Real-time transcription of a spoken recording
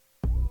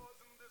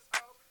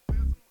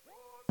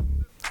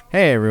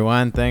Hey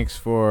everyone, thanks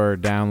for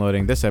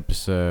downloading this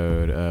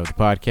episode of the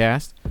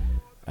podcast.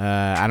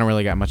 I don't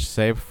really got much to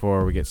say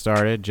before we get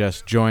started.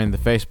 Just join the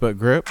Facebook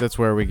group. That's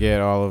where we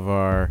get all of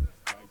our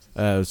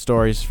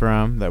stories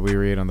from that we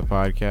read on the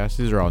podcast.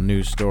 These are all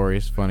news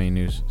stories, funny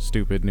news,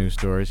 stupid news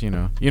stories. You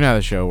know how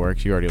the show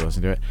works. You already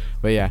listened to it.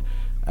 But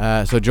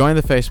yeah, so join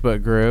the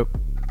Facebook group.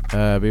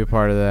 Be a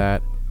part of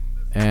that.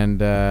 And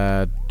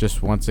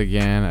just once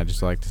again, I'd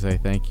just like to say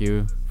thank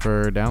you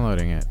for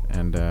downloading it.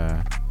 And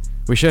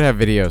we should have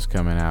videos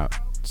coming out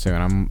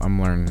soon.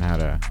 I'm learning how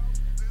to.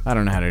 I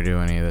don't know how to do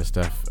any of this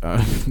stuff.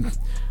 I'm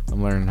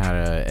learning how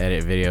to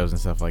edit videos and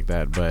stuff like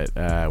that.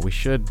 But we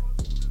should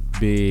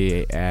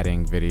be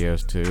adding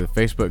videos to the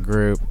Facebook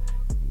group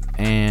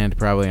and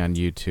probably on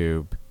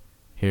YouTube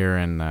here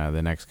in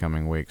the next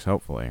coming weeks,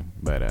 hopefully.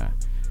 But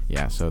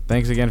yeah, so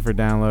thanks again for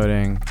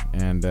downloading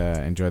and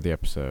enjoy the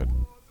episode.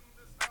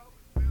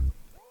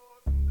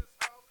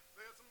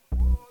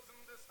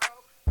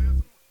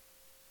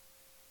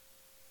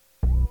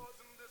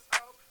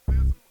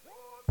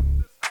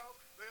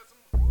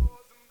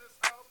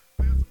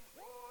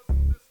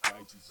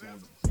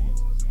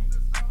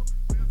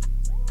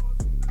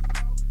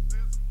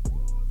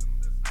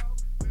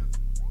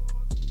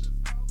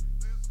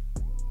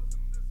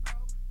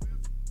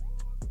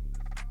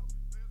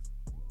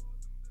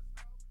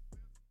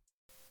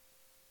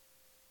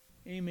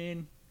 Hey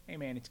man,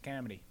 it's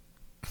comedy.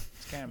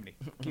 It's comedy.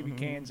 Keep your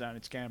cans on,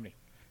 it's comedy.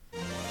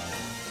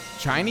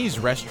 Chinese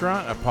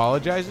restaurant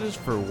apologizes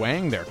for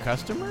weighing their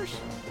customers?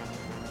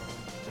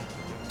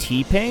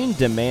 T-Pain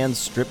demands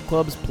strip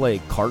clubs play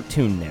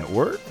Cartoon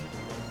Network?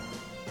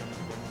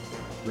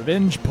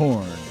 Revenge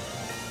porn.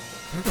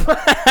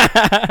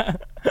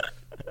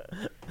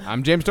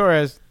 I'm James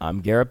Torres.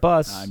 I'm Garrett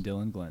Buss. I'm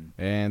Dylan Glenn.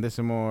 And this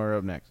and more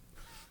up next.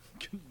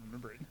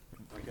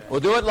 We'll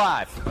do it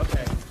live.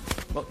 Okay.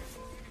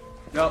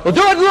 We'll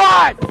do it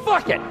live!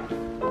 Fuck it!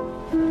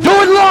 Do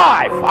it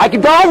live!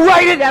 I'll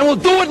write it and we'll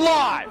do it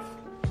live!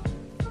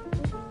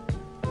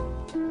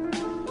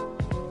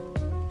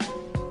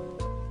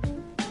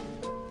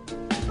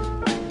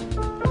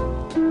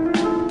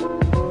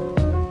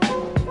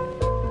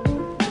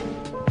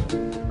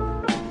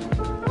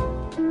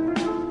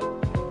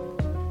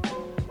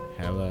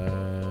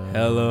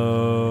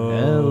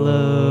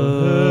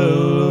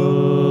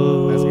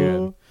 That's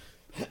good.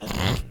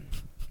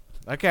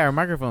 Okay, our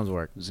microphones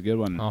work. It was a good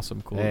one.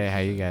 Awesome, cool. Hey,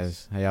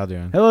 how y'all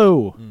doing?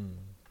 Hello.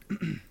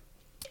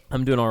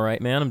 I'm doing all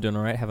right, man. I'm doing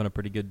all right. Having a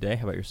pretty good day.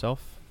 How about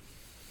yourself?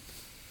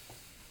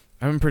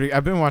 I've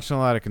been watching a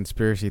lot of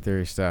conspiracy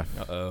theory stuff.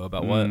 Uh-oh,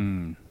 about what?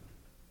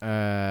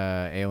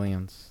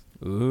 Aliens.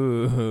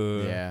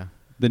 Ooh. Yeah.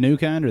 The new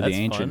kind or That's the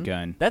ancient fun.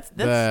 kind? That's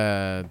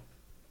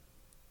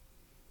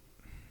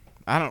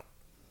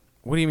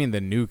What do you mean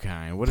the new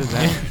kind? What is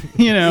that?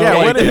 yeah,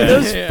 like, what are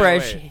those yeah,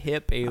 fresh, wait.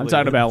 hip aliens? I'm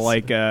talking about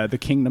like the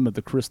Kingdom of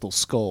the Crystal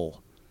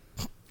Skull.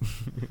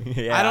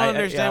 Yeah, I don't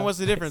understand what's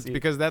the I difference see.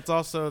 because that's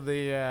also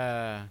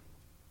the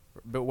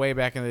but way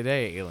back in the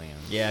day aliens.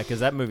 Yeah, because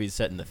that movie's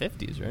set in the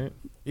 50s, right?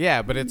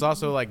 Yeah, but it's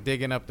also like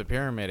digging up the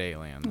pyramid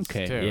aliens.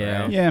 Okay. Too,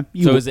 Yeah. right? Yeah,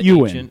 So is it you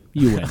win. ancient?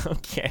 You win.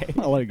 Okay.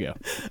 I'll let it go.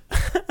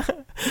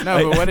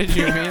 No, but what did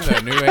you mean though?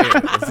 New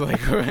aliens.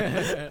 Like,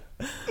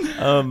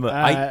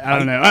 I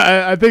don't know.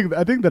 I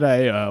think that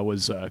I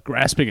was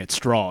grasping at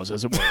straws,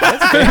 as it were.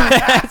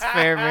 That's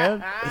fair,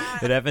 man.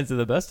 It happens to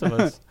the best of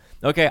us.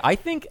 Okay, I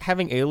think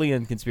having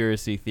alien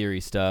conspiracy theory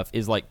stuff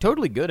is like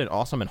totally good and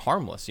awesome and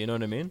harmless. You know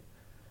what I mean?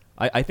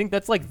 I think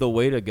that's like the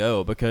way to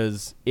go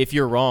because if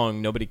you're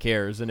wrong, nobody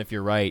cares, and if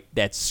you're right,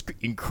 that's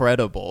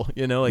incredible.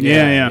 You know, like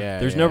Yeah.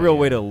 there's no real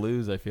way to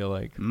lose. I feel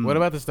like What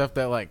about the stuff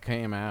that like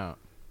came out?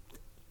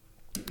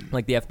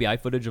 like the FBI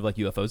footage of like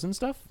UFOs and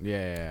stuff.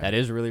 Yeah. That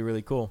is really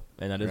really cool,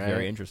 and that is Right.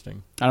 very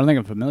interesting. I don't think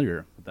I'm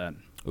familiar with that.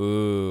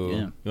 Ooh, Yeah.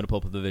 You want to pull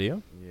up the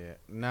video? Yeah.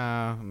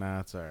 No,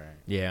 it's all right.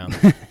 Yeah.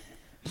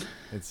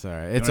 It's all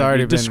right. You It's wanna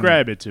already been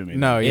describe it to me.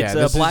 No, yeah. It's,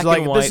 This black is like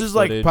and white this is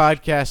like footage.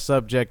 podcast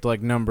subject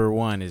like number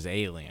 1 is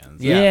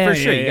aliens. Yeah, for Yeah,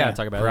 sure. yeah, You yeah. gotta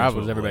talk about aliens.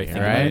 What does everybody think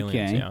Probably, about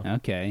aliens? Okay. Yeah.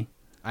 Okay.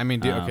 I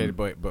mean, okay,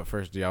 Um, but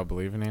first, do y'all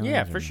believe in aliens?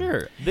 Yeah, or for no?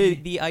 sure.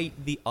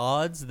 The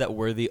odds that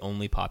we're the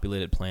only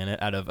populated planet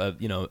out of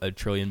a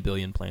trillion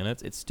billion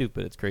planets, it's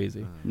stupid. It's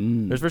crazy.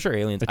 There's for sure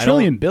aliens. A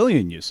trillion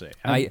billion, you say?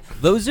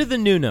 Those are the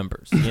new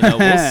numbers.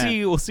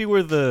 We'll see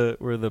where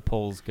the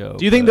polls go.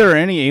 Do you think but there are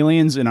any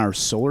aliens in our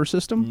solar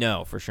system?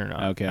 No, for sure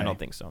not. Okay. I don't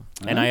think so.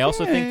 And I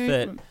also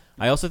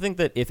think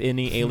that if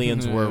any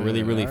aliens were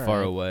really really All far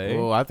right. away,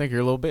 Well, I think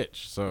you're a little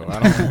bitch, so I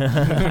don't.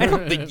 I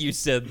don't think you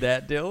said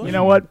that, Dylan. You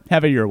know what?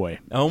 Have it your way.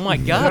 Oh my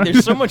God,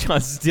 there's so much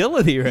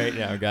hostility right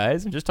now,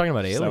 guys. I'm just talking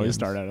about That's how we aliens.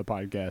 start out a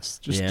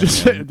podcast. Yeah,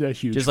 Just man. a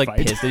huge Just like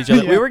fight. pissed at each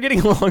other. Yeah. We were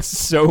getting along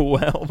so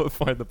well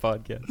before the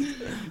podcast.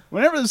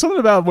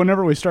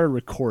 Whenever we started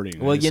recording.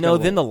 Well, I just got a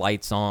then little- the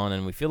light's on,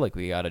 and we feel like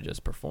we gotta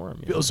just perform.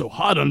 you know? feels so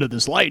hot under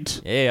this light.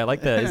 Yeah, I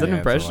like that. Is that an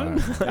Yeah, it's a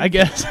impression? lot. I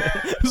guess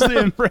it's the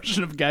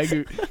impression of guy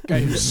who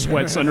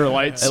sweats under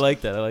lights. I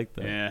like that.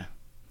 Yeah.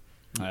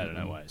 I don't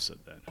know why I said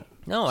that.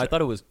 No, I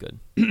thought it was good.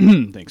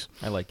 Thanks.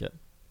 I like it.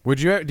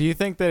 Do you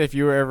think that if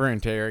you were ever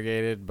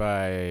interrogated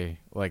by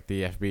like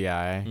the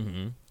FBI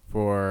Mm-hmm.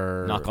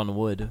 for Knock on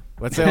wood.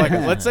 let's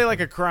say like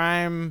a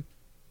crime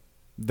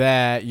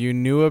that you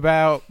knew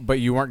about but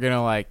you weren't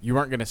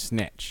gonna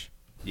snitch.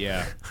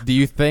 Yeah. Do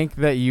you think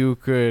that you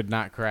could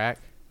not crack?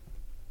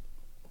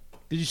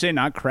 Did you say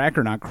not crack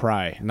or not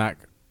cry? Not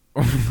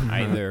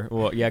Either.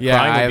 Well, yeah, yeah,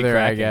 crying would be either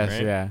I cracking, guess,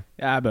 right? yeah.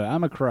 Yeah, but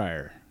I'm a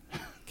crier.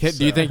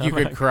 Do you think you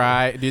could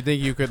cry? Do you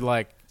think you could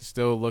like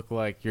still look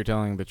like you're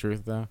telling the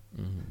truth though?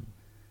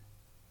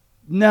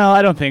 No,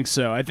 I don't think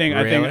so. I think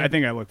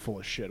Really? I look full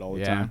of shit all the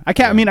Yeah. time. I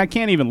can't. I mean, I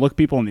can't even look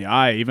people in the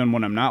eye, even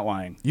when I'm not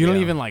lying. You don't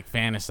Yeah. even like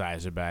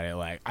fantasize about it.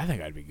 Like I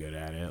think I'd be good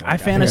at it. I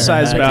Like,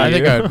 fantasize about I it.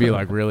 think I'd be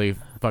like really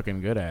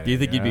fucking good at it. Do you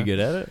think you'd be know? good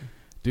at it?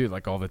 Dude,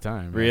 like all the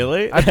time. man.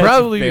 Really? I'd That's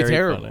probably be very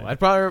terrible. funny. I'd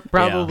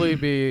probably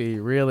be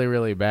really,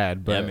 really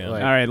bad. But man.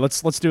 like, All right,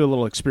 let's do a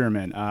little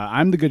experiment.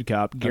 I'm the good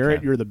cop. Garrett,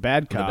 Okay. you're the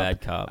bad I'm the cop.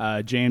 bad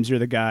cop. James, you're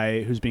the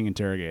guy who's being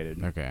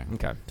interrogated. Okay.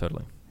 Okay,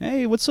 totally.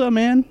 Hey, what's up,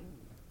 man?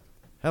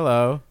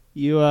 Hello.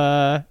 You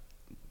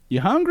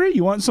hungry?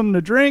 You want something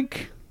to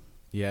drink?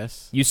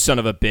 Yes. You son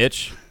of a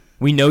bitch.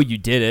 We know you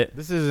did it.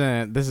 This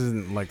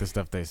isn't like the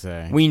stuff they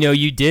say. We know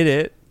you did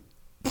it.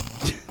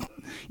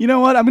 You know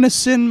what? I'm gonna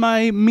send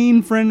my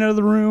mean friend out of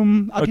the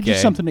room. I'll get you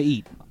Okay. something to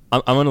eat.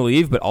 I'm gonna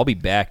leave, but I'll be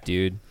back,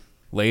 dude.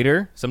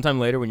 Sometime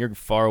later, when you're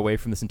far away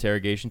from this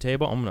interrogation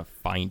table, I'm gonna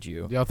find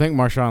you. Y'all think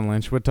Marshawn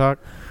Lynch would talk?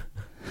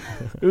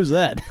 Who's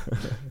that?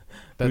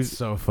 That's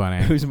so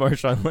funny. Who's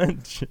Marshawn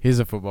Lynch? He's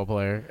a football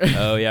player.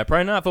 Oh yeah,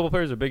 probably not. Football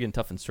players are big and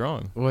tough and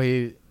strong. Well,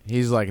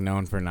 he's like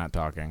known for not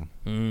talking.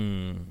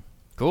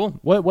 Cool.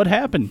 What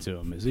happened to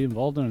him? Is he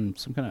involved in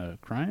some kind of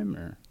crime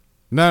or?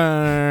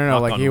 No.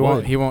 Knock Like on he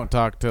wood. won't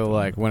talk till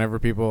like whenever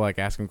people like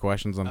ask him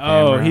questions on Oh,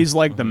 camera. he's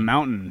like the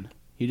mountain.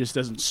 He just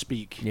doesn't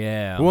speak.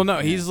 Yeah. Well, no,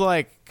 he's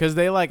like because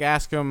they like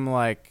ask him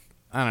like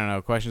I don't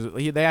know questions.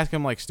 They ask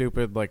him like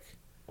stupid like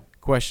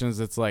questions.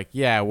 That's like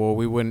well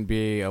we wouldn't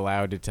be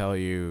allowed to tell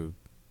you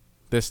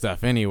this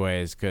stuff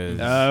anyways because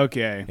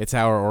Okay. it's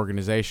how our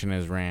organization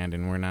is ran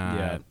and we're not.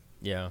 Yeah.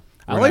 Yeah.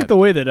 I We're like not- the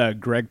way that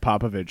Greg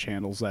Popovich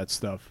handles that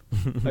stuff.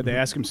 Like they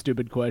ask him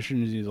stupid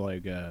questions. He's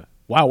like,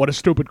 "Wow, what a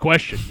stupid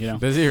question!" You know,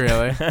 Does he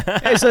really?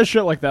 he says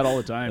shit like that all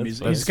the time. That's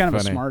He's kind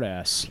of funny. a smart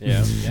ass.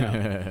 Yeah.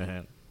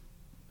 Yeah.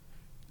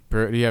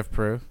 Do you have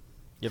proof?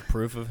 You have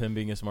proof of him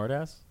being a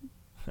smartass?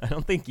 I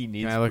don't think he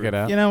needs. Can I look proof. it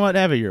up? You know what?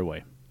 Have it your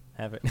way.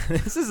 Have it.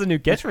 This is a new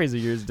catchphrase of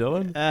yours,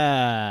 Dylan.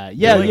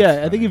 Yeah. Really?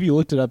 I think if you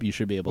looked it up, you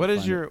should be able. What to is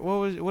find your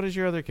what is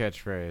your other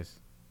catchphrase?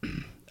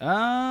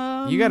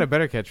 It. You got a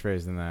better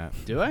catchphrase than that.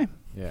 Do I?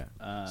 Yeah.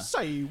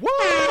 Say what?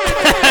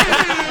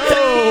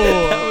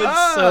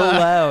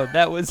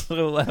 That was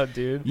so loud,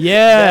 dude.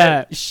 Yeah.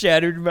 That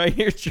shattered my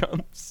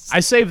eardrums. I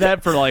save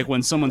that for like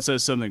when someone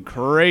says something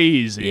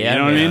crazy. Yeah, you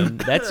know what I man. mean?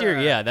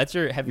 That's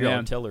your heavy Yeah.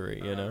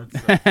 artillery, you know.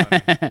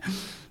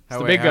 It's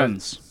the big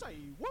guns.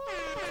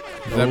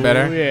 Is that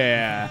better? Oh,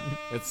 yeah.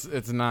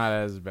 It's not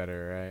as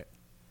better,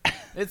 right?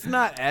 It's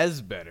not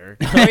as better.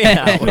 Oh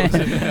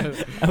yeah.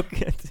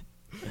 Okay.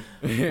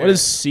 What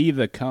is see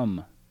the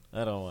cum?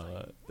 I don't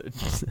want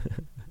to.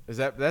 Is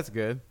that's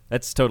good?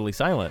 That's totally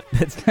silent.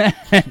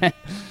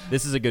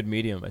 This is a good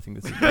medium. I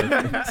think this is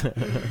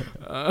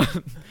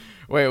good.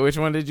 Wait, which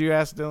one did you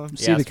ask, Dylan?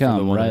 See the asked for the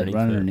cum one right underneath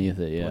underneath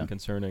it. One Yeah.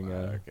 concerning.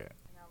 Okay.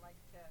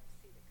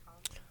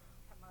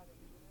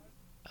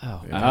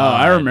 Oh, Oh,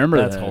 I remember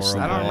that's this. horrible.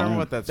 I don't remember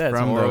what that's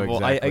from horrible.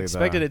 though. I Exactly,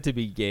 expected though. it to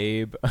be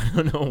Gabe. I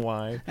don't know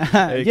why.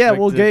 Yeah,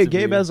 well, Gabe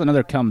Gabe has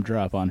another cum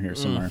drop on here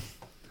somewhere.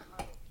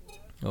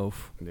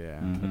 Oof. Yeah.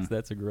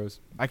 That's a gross.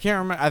 I can't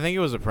remember. I think it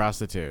was a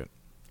prostitute.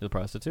 The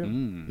prostitute.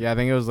 Mm. Yeah, I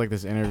think it was like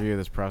this interview of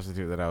this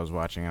prostitute that I was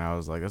watching, and I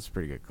was like, "That's a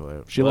pretty good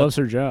clip." She Well, loves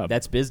her job.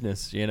 That's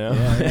business, you know.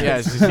 Yeah,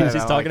 she's she said, "I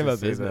like talking to about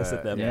see business that."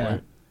 at that Yeah.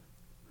 point.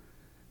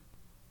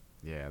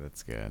 Yeah,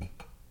 that's good.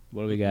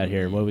 What do we got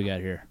here? What do we got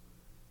here?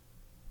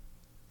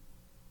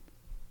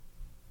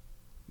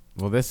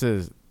 Well, this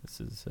is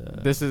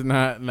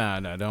not.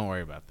 No, don't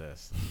worry about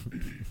this.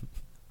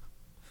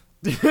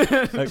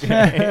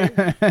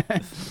 okay.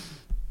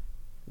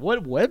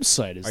 What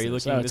website is Are you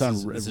this? looking? Oh, this it's on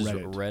is, this is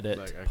Reddit. Reddit.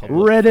 Like, okay.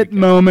 public Reddit freakout.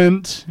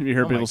 moment. Have you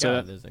heard Oh my people say God,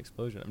 that? there's an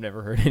explosion. I've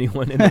never heard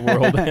anyone in the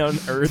world on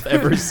Earth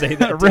ever say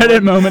that.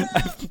 Reddit moment.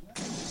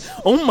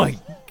 Oh my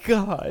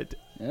God!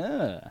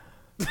 Yeah.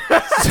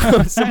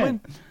 So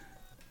someone.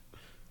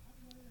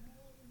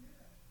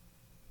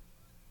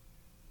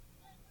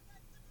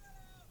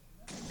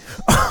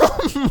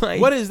 Oh my!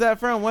 What is that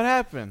from? What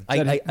happened?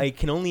 I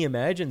can only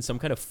imagine some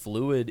kind of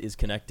fluid is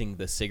connecting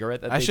the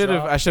cigarette that I they should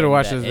have dropped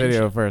watched and this that video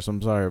engine. first.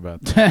 I'm sorry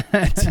about that.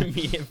 It's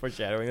immediate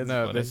foreshadowing. That's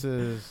No, funny. this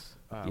is.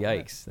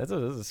 Yikes! This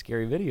is a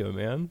scary video,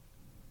 man.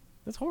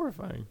 That's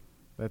horrifying.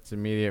 That's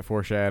immediate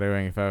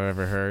foreshadowing if I've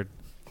ever heard.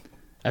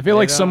 I feel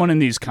like They don't- someone in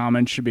these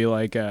comments should be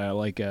like,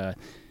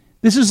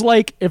 this is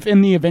like if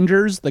in the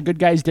Avengers the good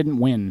guys didn't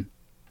win.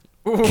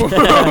 Dude,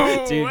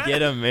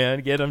 get him,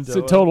 man. Get him. It's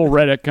a total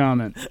Reddit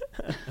comment.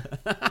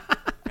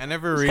 I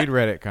never read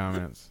Reddit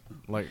comments,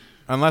 like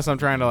unless I'm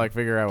trying to like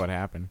figure out what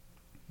happened.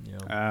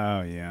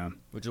 Oh yeah.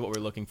 Which is what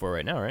we're looking for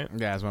right now, right?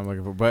 Yeah, that's what I'm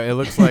looking for. But it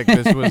looks like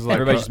this was like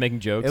Everybody's just making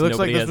jokes. it looks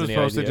like Nobody this has was any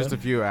posted idea. just a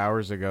few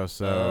hours ago.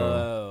 So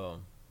Oh.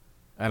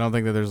 I don't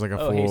think that there's like a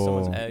Oh, hey,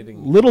 someone's full.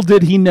 adding. Little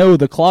did he know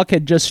the clock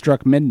had just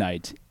struck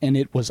midnight, and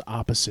it was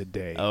opposite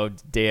day. Oh,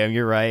 damn,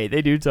 you're right.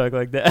 They do talk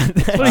like that.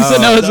 That's what he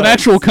said. No, it's an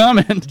actual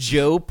comment.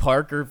 Joe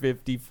Parker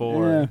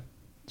 54. Yeah.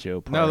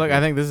 Joe Parker. No, look, I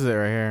think this is it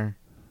right here.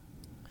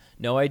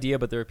 No idea,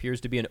 but there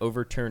appears to be an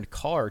overturned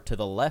car to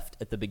the left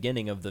at the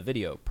beginning of the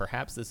video.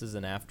 Perhaps this is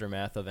an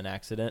aftermath of an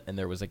accident and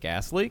there was a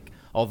gas leak,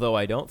 although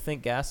I don't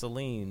think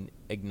gasoline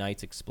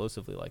ignites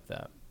explosively like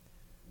that.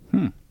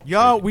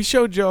 Y'all, we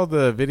showed y'all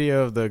the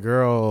video of the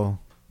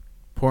girl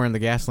pouring the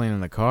gasoline in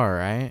the car,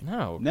 right?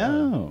 No.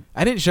 No.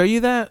 I didn't show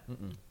you that.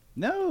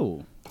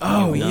 No.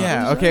 Oh no.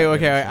 yeah. What is Okay. that?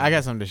 Okay. I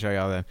got something to show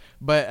y'all then.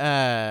 But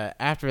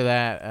after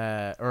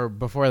that, or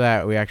before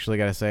that, we actually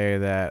got to say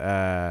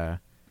that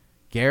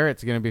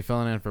Garrett's gonna be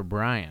filling in for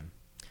Brian.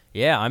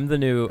 Yeah, I'm the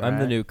new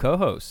Right.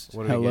 co-host.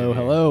 What do we Hello, get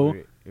here? hello.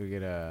 We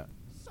get a.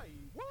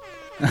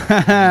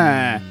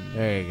 yeah.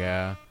 There you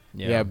go.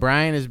 Yeah.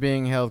 Brian is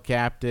being held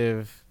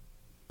captive.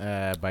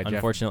 By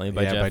Unfortunately,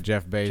 Jeff, by by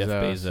Jeff Bezos. Jeff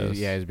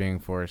Bezos. He's being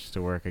forced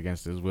to work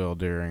against his will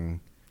during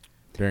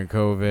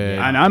COVID.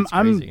 Yeah. And That's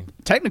I'm crazy.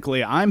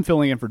 technically I'm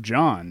filling in for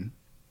John.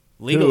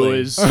 Legally. Who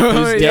is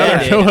Who's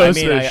dead. co-host I of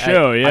mean, the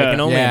show, I yeah. can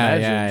only Yeah,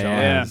 imagine yeah, John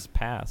yeah. has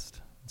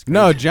passed. It's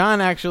No, crazy.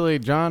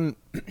 John.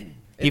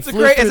 He It's,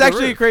 flew through it's the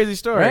actually roof. a crazy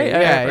story. Right? Yeah, I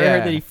yeah.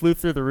 heard that he flew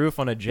through the roof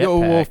on a jetpack.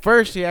 Well,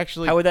 first he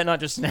actually. How would that not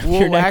just snap your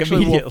Well, neck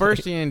actually, immediately?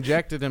 first he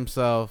injected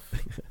himself.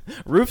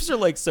 Roofs are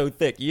like so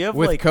thick. You have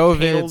With like COVID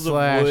panels of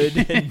slash-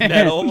 wood and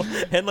metal,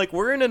 and like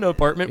we're in an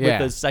apartment Yeah.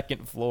 with a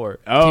second floor.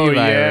 Oh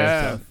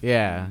T-virus.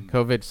 yeah. Yeah,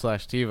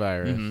 COVID/T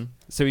virus.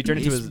 So he turned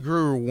He into his.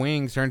 grew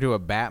wings, turned into a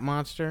bat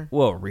monster.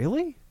 Whoa,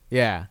 really?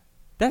 Yeah.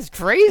 That's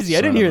crazy.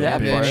 I Son didn't of hear a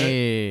that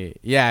bitch. part.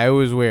 Yeah, it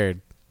was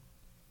weird.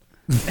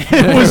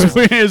 It was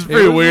weird. It was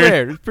pretty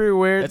weird. It's pretty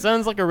weird. It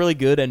sounds like a really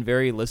good and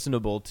very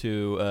listenable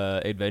to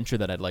adventure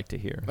that I'd like to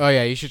hear. Oh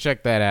yeah, you should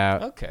check that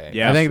out. Okay.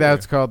 Yeah. I think sure.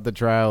 that's called The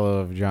Trial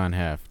of John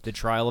Heft. The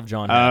Trial of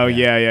John. Oh Heft.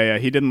 yeah.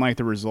 He didn't like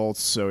the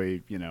results, so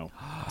he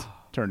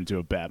turned into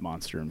a bat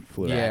monster and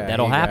flew. Yeah, out.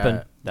 That'll he happen.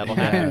 got- That'll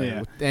happen.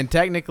 Yeah. And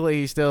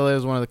technically, he still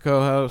is one of the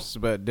co-hosts,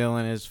 but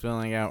Dylan is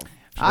filling out.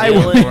 I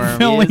will be for him.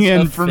 filling is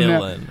in a from now.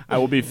 fill-in. I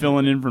will be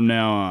filling in from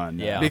now on.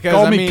 Yeah. Because,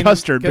 Call I me mean,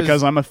 Custard 'cause-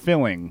 because I'm a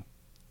filling.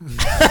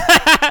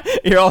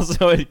 You're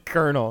also a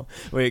Colonel.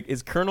 Wait,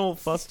 is Colonel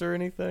Fuster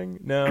anything?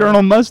 No.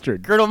 Colonel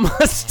Mustard. Colonel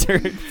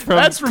Mustard. From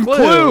That's from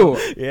Clue.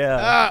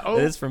 Yeah. Oh.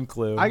 It is from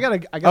Clue. I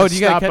gotta Oh, do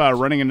you gotta stop catch-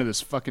 running into this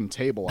fucking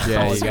table. I Yeah, you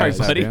apologize. gotta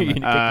stop buddy. doing You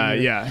that. gonna kick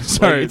me? Yeah,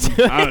 sorry.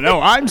 I don't know.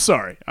 I'm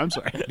sorry.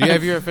 Do you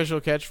have your official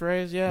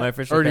catchphrase yet? My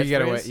official or do you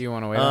gotta catchphrase? wait? You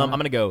want to wait? I'm on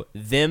gonna go.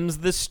 Them's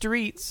the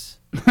streets.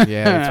 it?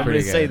 Yeah, that's I'm pretty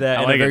gonna good. say that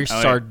I in like a very it. I like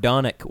it.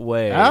 sardonic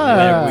way. Ah.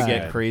 whenever we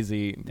get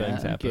crazy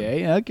things happen.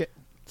 Okay.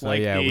 So,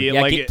 Like yeah, the- we-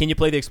 Yeah, like can you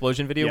play the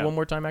explosion video Yeah. one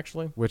more time?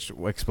 Actually, Which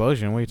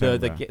explosion? What are you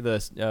talking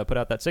about? put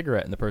out that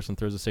cigarette and the person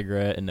throws a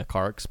cigarette and the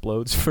car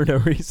explodes for no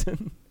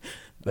reason.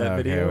 That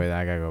Okay, video. wait,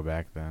 I gotta go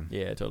back then.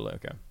 Yeah, totally.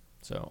 Okay,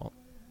 so.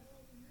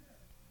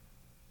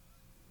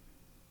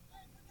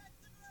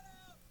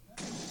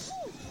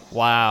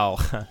 Wow,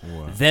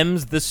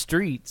 them's the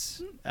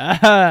streets.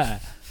 Ah,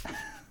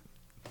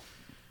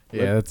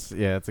 Yeah, that's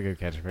a good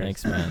catchphrase.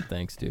 Thanks, man.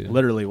 Thanks, dude.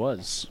 literally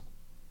was.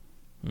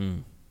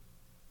 Mm.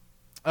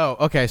 Oh,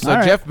 okay. So All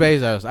right. Jeff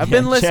Bezos. I've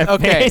been listening. Jeff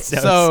Okay,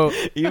 Bezos. so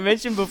You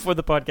mentioned before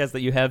the podcast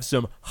that you have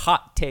some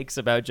hot takes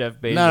about Jeff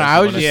Bezos. no, I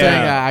was You wanna just Yeah.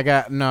 saying. share? I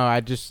got no. I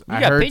just You I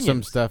got heard opinions.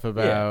 some stuff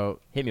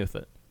about Hit me with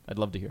it. I'd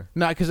love to hear.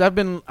 no, because I've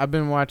been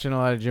watching a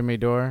lot of Jimmy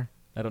Dore.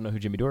 I don't know who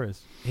Jimmy Dore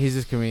is. He's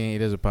this comedian. He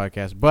does a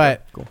podcast,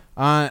 but Cool.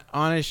 on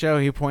his show,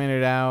 he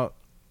pointed out.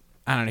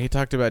 I don't know. He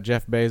talked about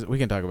Jeff Bezos. We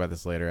can talk about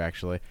this later.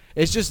 Actually,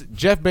 it's just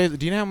Jeff Bezos.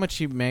 Do you know how much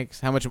he makes?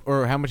 How much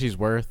he's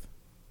worth?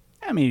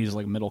 I mean, he's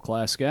like a middle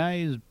class guy.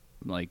 He's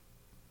like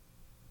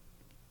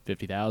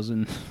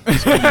 50,000.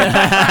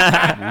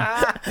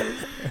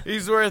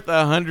 He's worth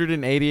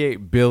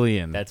 $188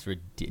 billion. That's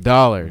ridiculous.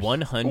 dollars.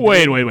 100.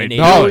 Wait.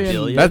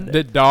 Dollars. That's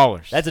the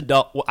dollars. That's a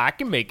dollar. Well, I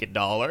can make $1.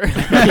 I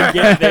can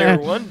get there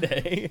one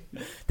day.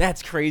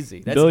 That's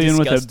crazy. That's Billion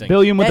with a- disgusting.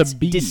 billion with a That's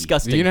B.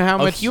 disgusting. Do you know how a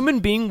much- human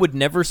being would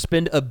never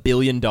spend $1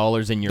 billion in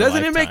your Doesn't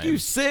lifetime? it make you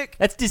sick?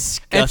 That's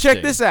disgusting. And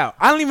check this out.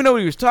 I don't even know what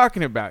he was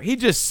talking about. He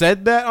just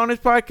said that on his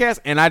podcast,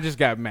 and I just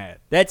got mad.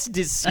 That's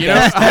disgusting. You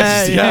know?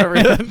 I just got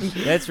really-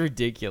 That's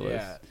ridiculous.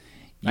 Yeah.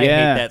 I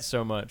Yeah. hate that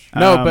so much.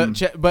 No, Um,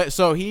 but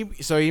so he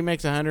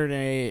makes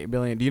 188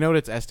 billion. Do you know what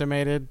it's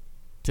estimated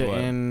to What?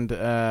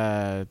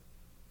 end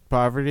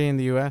poverty in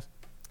the U.S.?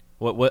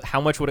 What?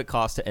 How much would it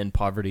cost to end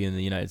poverty in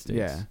the United States?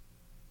 Yeah.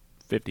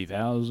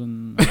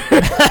 50,000.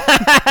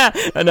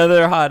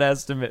 Another hot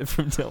estimate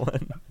from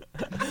Dylan.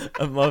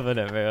 I'm loving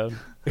it, man.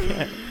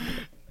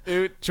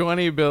 Dude,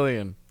 20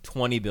 billion.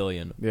 20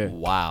 billion. Yeah.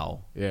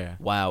 Wow. Yeah.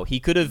 Wow. He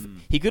could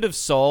have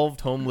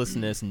solved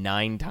homelessness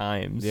 9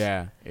 times.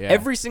 Yeah. Yeah.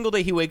 Every single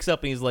day he wakes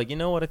up and he's like, you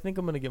know what? I think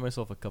I'm gonna get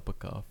myself a cup of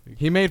coffee.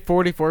 he made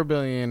 44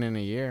 billion in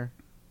a year.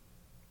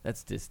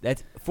 That's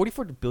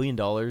 $44 billion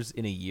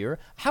in a year.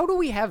 How do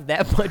we have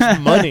that much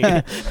money?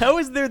 How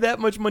is there that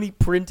much money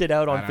printed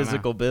out on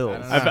physical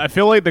bills? I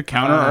feel like the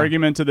counter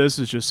argument to this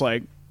is just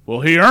like,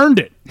 well, he earned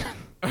it.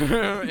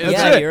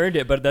 Yeah, he earned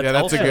it, but that's that's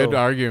also, a good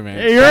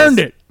argument. He earned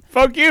it.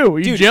 Fuck you. Are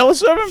you Dude,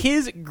 jealous of him?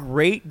 His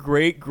great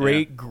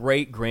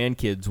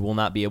grandkids will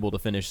not be able to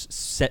finish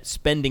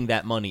spending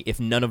that money if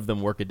none of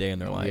them work a day in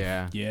their life.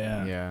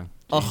 Yeah.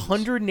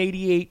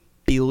 $188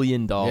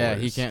 billion. Yeah,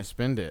 he can't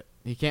spend it.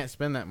 He can't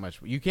spend that much.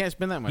 You can't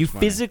spend that much You money.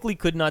 physically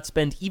could not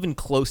spend even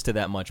close to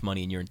that much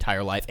money in your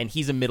entire life, and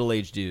he's a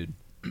middle-aged dude.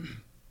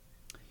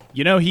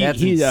 You know, That's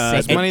he insane.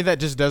 It's money that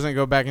just doesn't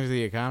go back into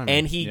the economy.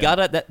 And he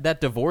got that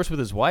divorce with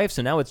his wife,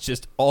 so now it's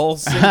just all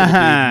single dude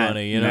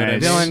money. You know what I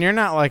mean? Dylan, you're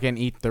not like an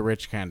eat the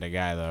rich kind of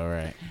guy, though,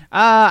 right?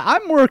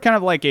 I'm more kind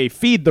of like a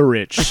feed the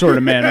rich sort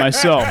of man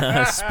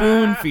myself.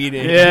 Spoon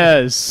feeding.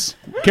 Yes.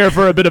 Care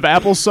for a bit of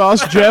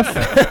applesauce, Jeff?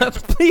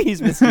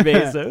 Please, Mr.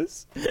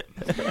 Bezos.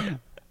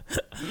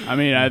 I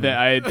mean,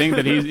 I think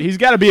that he's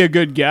got to be a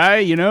good guy,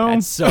 you know?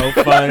 That's so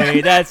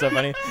funny. That's so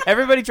funny.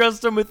 Everybody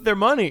trusts him with their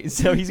money,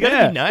 so he's got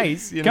to be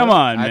nice. You know? Come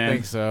on, I man.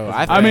 think so.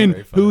 I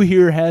mean, who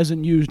here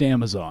hasn't used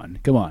Amazon?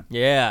 Come on.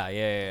 Yeah.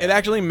 It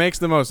actually makes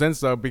the most sense,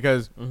 though,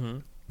 because,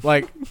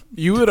 like,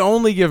 you would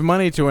only give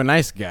money to a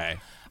nice guy.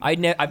 I've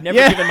never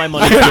given my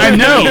money to I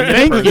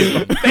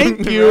know.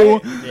 Thank you.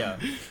 Yeah.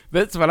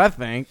 That's what I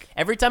think.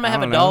 Every time I have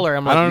a don't know. dollar,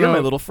 I'm I like, don't you're know. my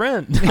little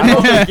friend. I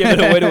don't want to give it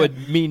away to a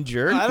mean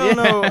jerk. I don't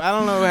know. I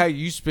don't know how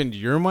you spend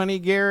your money,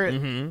 Garrett.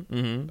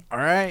 All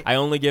right. I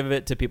only give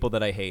it to people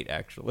that I hate,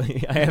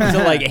 actually. I have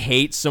to, like,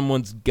 hate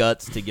someone's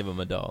guts to give them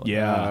a dollar.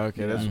 Yeah. Oh,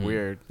 okay, that's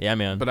weird. Yeah,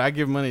 man. But I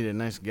give money to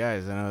nice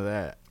guys. I know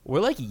that. We're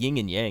like yin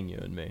and yang, you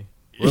and me.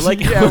 We're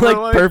like, Yeah, we're we're like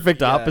like-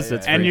 perfect yeah,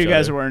 opposites. yeah. for And each you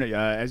guys other. are wearing,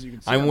 as you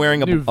can see, I'm on wearing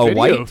the a new video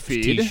white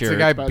feed. t-shirt. It's a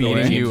guy by the beating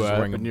way. you James is up,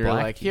 wearing a and you're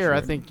black like, "Here, I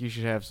t-shirt. think you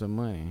should have some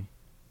money."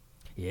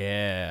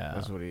 Yeah.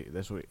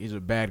 That's what he's a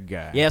bad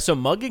guy. Yeah, so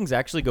muggings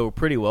actually go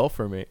pretty well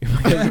for me.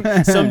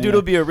 Some dude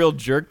will be a real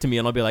jerk to me,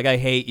 and I'll be like, I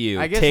hate you.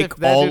 I guess Take if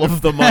that all dude-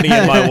 of the money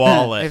in my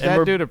wallet. If And that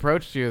we're- dude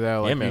approached you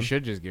though, like Yeah, man. you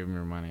should just give him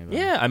your money. Though.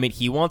 Yeah, I mean,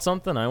 he wants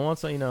something, I want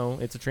something,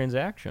 it's a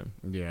transaction.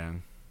 Yeah.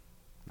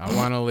 I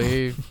want to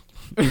leave.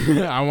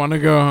 I want to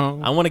go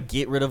home. I want to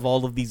get rid of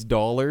all of these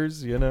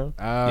dollars, Oh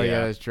yeah,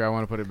 Yeah. that's true. I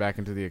want to put it back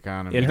into the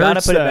economy. It You gotta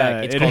hurts, put it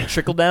back. It's it- called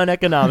trickle-down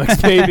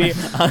economics, baby.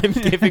 I'm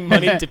giving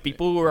money to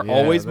people who are Yeah,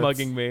 always that's-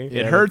 mugging me. It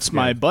Yeah, hurts that's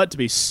my good. butt to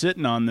be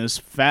sitting on this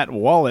fat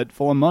wallet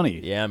full of money.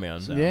 Yeah,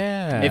 man.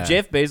 Yeah. If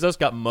Jeff Bezos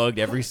got mugged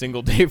every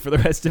single day for the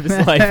rest of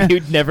his life,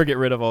 he'd never get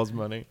rid of all his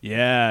money.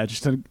 Yeah,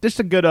 just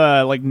a good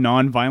like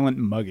non-violent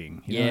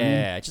mugging. You know what I mean?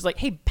 Yeah, just like,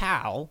 hey,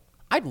 pal,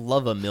 I'd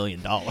love $1 million.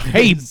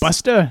 Hey,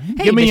 Buster,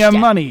 Hey, give me your mister.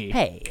 money.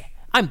 Hey,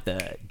 I'm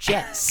the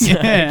Jets.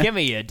 Yeah. Give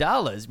me your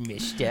dollars,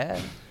 mister.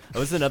 Oh,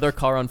 this is another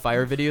car on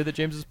fire video that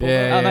James has pulled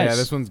Yeah, up. yeah, nice.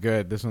 this one's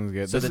good. This one's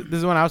good. So this, the- this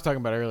is the one I was talking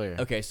about earlier.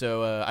 Okay,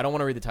 so I don't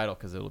want to read the title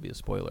because it'll be a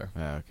spoiler.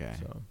 Oh, okay.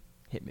 So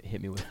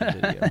hit me with the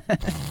video.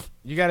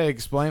 You got to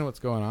explain what's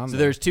going on. So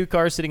there. there's two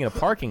cars sitting in a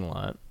parking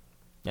lot,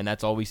 and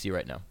that's all we see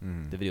right now.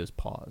 Mhm. The video's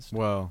paused.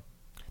 Well,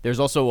 There's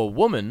also a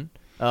woman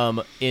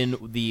in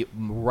the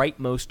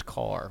rightmost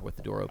car with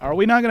the door open. Are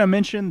we not gonna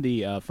mention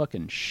the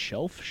fucking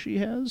shelf she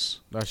has?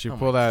 she Oh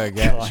pulled my out a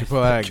gas. God. She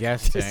pulled out a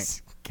gas tank.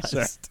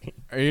 Disgusting.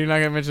 Are you not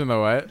gonna mention the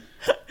what?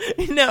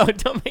 No,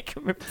 don't make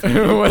him repeat.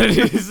 What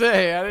did he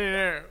say? I didn't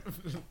hear.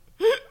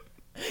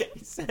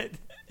 He said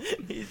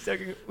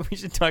we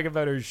should talk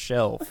about her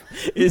shelf.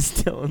 Is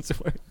Dylan's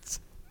words.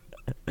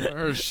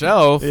 Her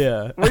shelf.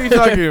 Yeah. What are you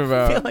talking I feel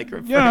about? like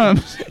referring-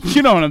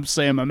 You know what I'm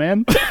saying, my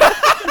man.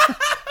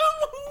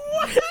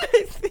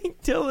 I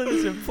think Dylan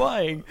is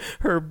implying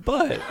her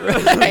butt,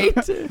 right?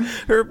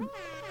 Her.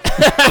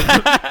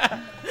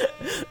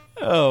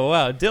 Oh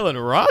wow, Dylan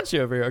Rauch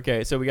over here.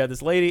 Okay, so we got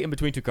this lady in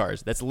between two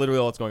cars. That's literally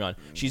all that's going on.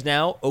 She's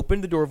now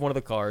opened the door of one of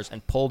the cars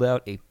and pulled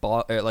out a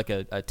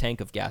tank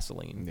of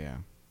gasoline.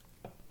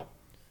 Yeah.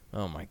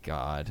 Oh my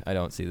god, I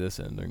don't see this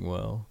ending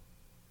well.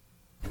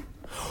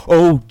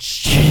 Oh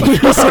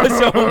Jesus!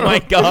 Oh my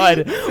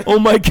god! Oh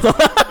my god!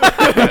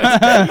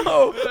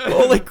 Oh,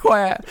 holy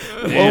crap!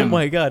 Oh Damn.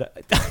 my god!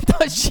 I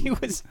thought she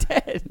was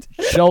dead.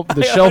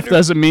 The shelf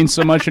doesn't mean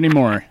so much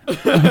anymore. I'll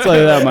tell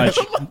you that much.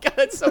 Oh my god,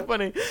 that's so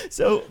funny.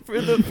 So for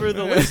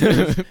the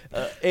listeners,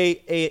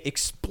 a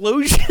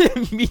explosion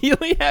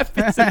immediately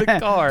happens in the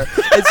car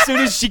as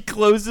soon as she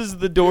closes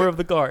the door of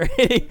the car.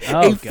 a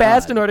Oh,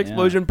 fast and God, hard yeah.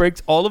 explosion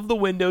breaks all of the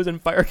windows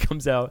and fire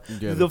comes out.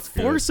 Yeah, the that's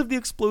good. force of the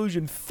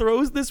explosion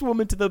throws this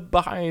woman to the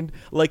behind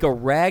like a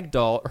rag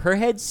doll. Her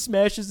head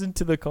smashes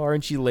into the car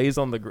and she lays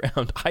on the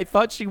ground. I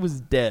thought she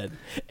was dead.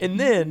 And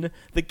then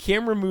the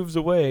camera moves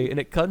away, and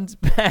it comes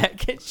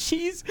back, and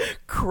she's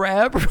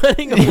crab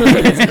running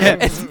away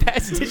as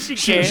fast as she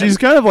can. She's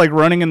kind of like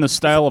running in the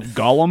style of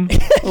Gollum a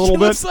She little bit.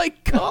 looks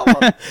like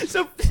Gollum.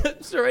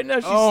 so right now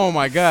she's. Oh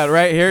my god!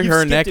 Right here, you've her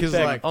skipped neck it is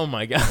back. like. Oh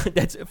my god!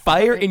 That's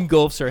fire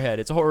engulfs her head.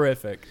 It's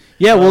horrific.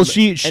 Yeah, well, and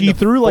she the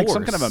threw like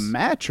some kind of a force.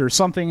 match or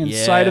something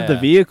inside of the Yeah.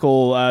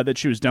 vehicle that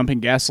she was dumping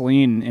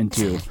gasoline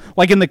into,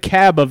 like in the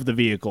cab of the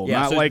vehicle,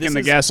 Yeah, not so like this in the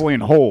is- gasoline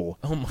hole.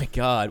 Oh my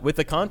god! With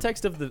the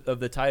context of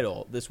the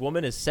title, this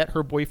woman has set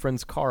her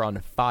boyfriend's car on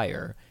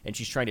fire, and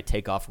she's trying to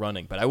take off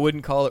running. But I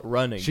wouldn't call it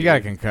running. She got a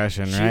dude.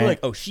 concussion, She right?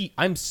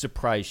 I'm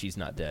surprised she's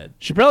not dead.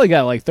 She probably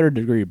got like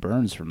third-degree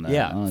burns from that.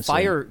 Yeah, honestly.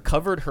 fire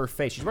covered her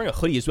face. She's wearing a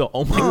hoodie as well.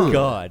 Oh my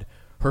god.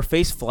 Her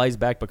face flies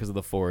back because of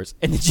the force,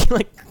 and then she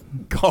like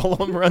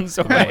Gollum runs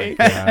away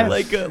God.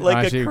 like a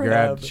Oh, she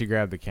crab.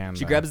 grabbed the can.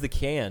 She though. grabs the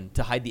can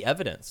to hide the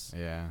evidence.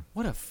 Yeah.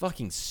 What a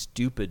fucking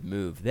stupid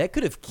move. That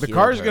could have The killed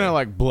car's her. gonna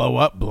like blow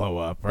up,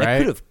 That right?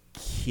 could have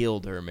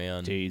killed her,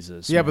 man.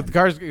 Jesus. Yeah, man. but the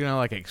car's gonna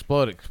like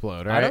explode,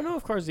 right? I don't know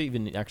if cars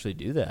even actually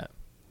do that.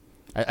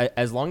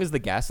 As long as the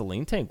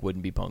gasoline tank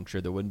wouldn't be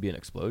punctured, there wouldn't be an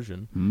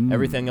explosion.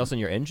 Everything else in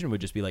your engine would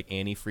just be like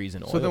antifreeze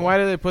and oil. So then why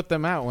do they put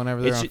them out whenever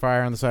they're It on should-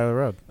 fire on the side of the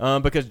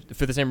road? Because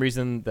for the same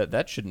reason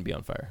that shouldn't be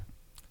on fire.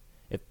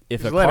 If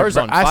a Just let it car's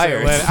bur- on I say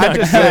fire, let it's it- I not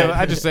just good. say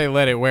I just say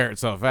let it wear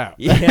itself out.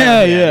 yeah,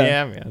 Yeah.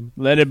 yeah, man.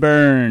 Let it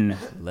burn.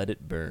 Let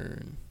it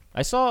burn.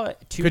 I saw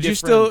two Could you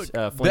different.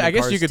 still? flaming I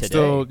guess cars you could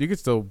today. you could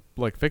still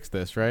like fix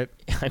this, right?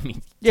 I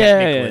mean, Yeah,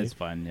 technically. it's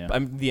fine. Yeah.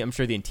 I'm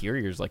sure the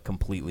interior's like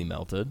completely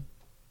melted.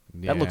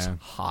 That looks Yeah.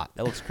 hot.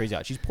 That looks crazy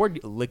hot. She's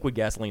poured liquid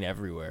gasoline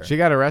everywhere. She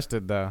got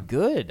arrested though.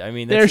 Good. I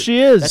mean, There that's she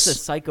is. That's a Over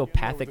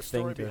psychopathic the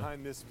story thing to.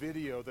 behind this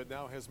video that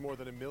now has more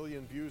than 1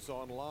 million views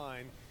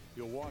online.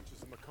 You'll watch as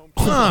the Macomb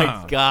Oh my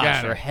Huh. gosh!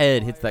 Got Her it.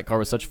 head hits that car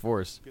with such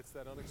force. gets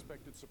that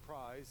unexpected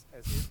surprise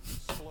as it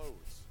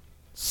explodes.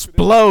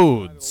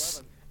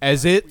 Splodes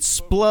as it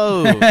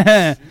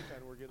explodes.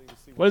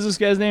 What is this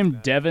guy's name?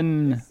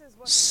 Devin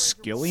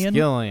Skillian?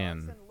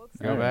 Gillian.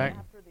 Go Alright.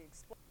 back.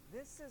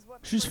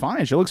 She's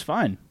fine. She looks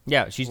fine.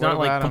 Yeah, she's What not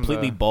like about on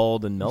completely the-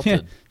 bald and Yeah,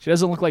 melted. she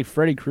doesn't look like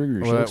Freddy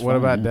Krueger. She What, looks what fine,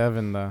 about yeah.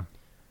 Devin though?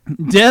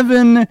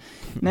 Devin?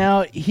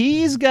 Now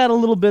he's got a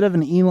little bit of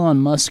an Elon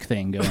Musk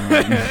thing going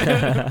on.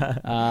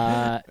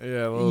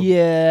 Yeah.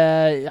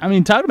 Yeah, I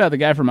mean, talking about the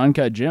guy from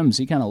Uncut Gems,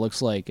 he kind of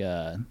looks like.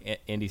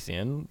 Andy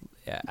Sand,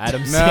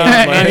 Adam No,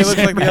 Sandler, man, he looks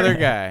like the other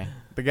guy.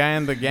 The guy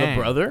in the the gang.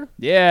 brother.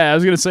 Yeah, I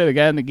was gonna say the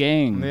guy in the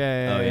gang. Yeah,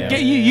 yeah, Oh, yeah. yeah.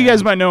 You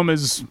guys might know him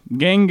as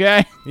Gang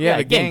Guy. Yeah,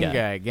 the gang gang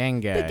guy. guy. Gang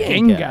guy.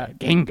 gang Gang guy. Guy.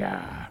 Gang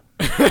Guy.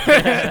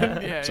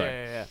 Yeah, Sorry.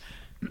 yeah,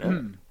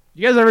 yeah.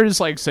 You guys ever just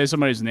like say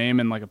somebody's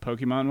name in like a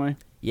Pokemon way?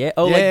 Yeah.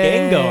 Oh, Yeah, like yeah,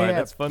 Gengar. yeah, yeah.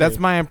 That's funny. That's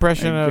my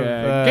impression of.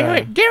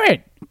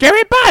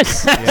 Garrett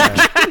Bus.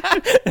 Yeah.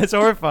 That's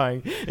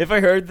horrifying. If I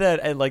heard that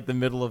at like the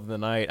middle of the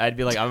night, I'd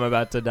be like, I'm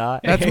about to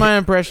die. That's my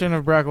impression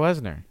of Brock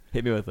Lesnar.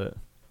 Hit me with it.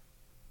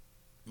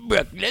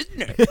 Brock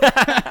Lesnar.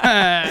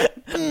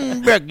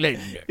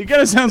 He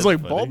kind of sounds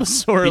like funny.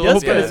 Bulbasaur. He a little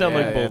does kinda bit. sound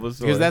like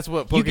Bulbasaur. Because that's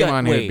what You got-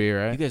 Pokemon wait, would be, You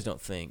right? guys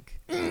don't think.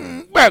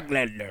 Brock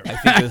Lesnar. I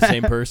think they're the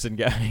same person,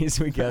 guys.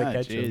 We gotta Ah,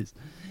 catch him. jeez.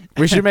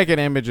 We should make an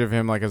image of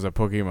him like as a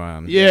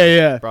Pokemon. Yeah,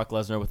 yeah. Brock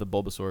Lesnar with a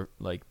Bulbasaur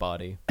like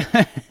body,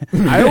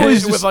 I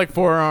always with just, like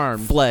 4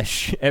 arms.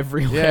 flesh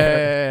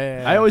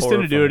everywhere. Yeah. I always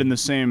tend to do it horrifying. in the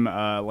same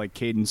like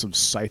cadence of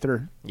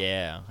Scyther.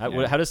 Yeah. How,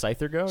 Yeah. how does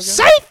Scyther go again?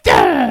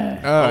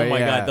 Scyther. Oh my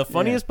yeah. god, the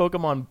funniest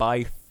Pokemon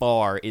by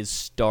far is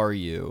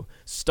Staryu.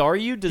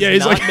 Staryu does Yeah, he's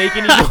not like- make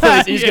any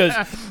noise. He just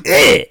goes,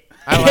 "Eh."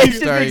 I like He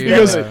just makes Staryu. He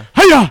goes, though.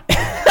 hiya.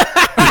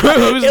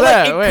 Who's It,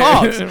 that? like, Wait.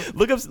 it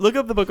coughs. Look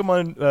up the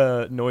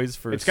Pokemon noise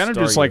for It's kind of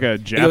Staryu. just like a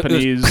goes-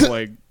 Japanese,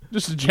 like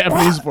just a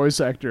Japanese voice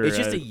actor. It's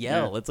just a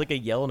yeah. yell. It's like a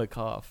yell and a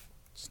cough.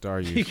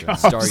 Staryu.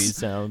 coughs. sound. Staryu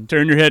sound.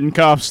 Turn your head and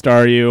cough,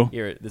 Staryu.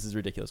 Here, this is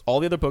ridiculous. All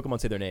the other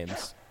Pokemon say their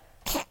names.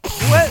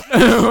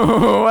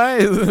 Why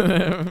is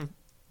it?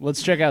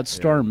 Let's check out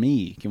Star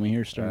Me. Can we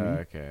hear Star Me?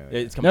 Okay.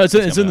 It's coming, No, it's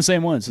in coming the up.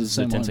 same one. It's the This is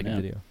a same 10 one. second yeah.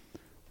 video.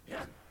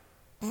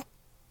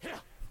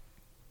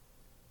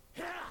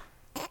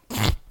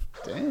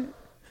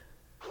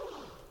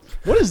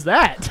 What is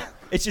that?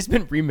 It's just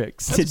been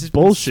remixed. It's just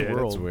bullshit. Been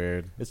That's swirled.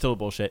 weird. It's total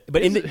bullshit.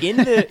 But in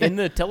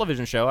the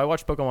television show, I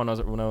watched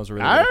Pokemon when I was a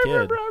really I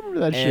little kid. remember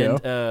that show.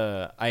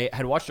 And I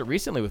had watched it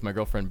recently with my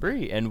girlfriend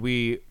Brie, and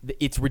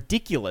it's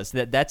ridiculous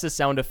that that's a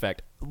sound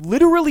effect.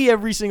 Literally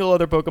every single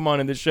other Pokemon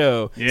in the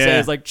show Yeah.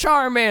 says like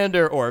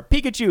Charmander or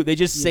Pikachu. They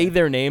just say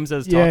their names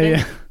as Yeah, talking.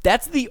 yeah.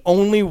 That's the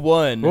only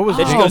one. What was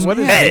that just wrong? goes, What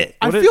is "Hey." it?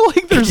 I What feel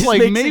like there's just like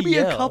makes a maybe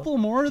a yell. couple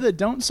more that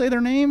don't say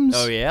their names.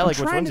 Oh, yeah? I'm Like,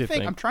 which trying ones to you think.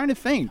 think? I'm trying to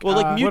think. Well,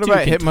 like Mewtwo What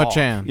about can talk.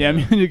 Hitmonchan? yeah,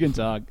 you can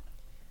talk.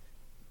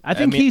 I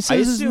think mean, he says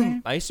his assume,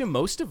 name. I assume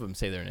most of them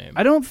say their name.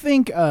 I don't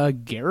think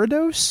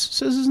Gyarados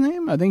says his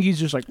name. I think he's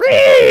just like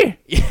 "Ree!"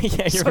 yeah,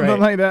 you're something right.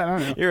 like that. I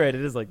don't know. You're right.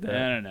 It is like that.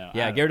 I don't know.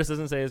 Yeah, I don't Gyarados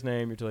doesn't say his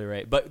name. You're totally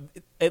right. But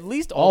at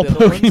least All all the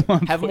other ones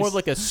Pokemon have more voices.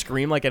 like a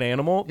scream like an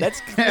animal.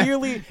 That's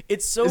clearly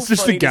it's so It's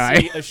just a funny guy.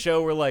 to see a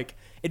show where like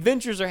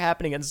adventures are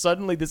happening and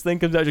suddenly this thing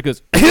comes out and it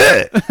goes and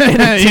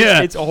it's,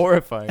 Yeah. it's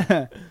horrifying.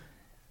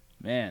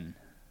 Man,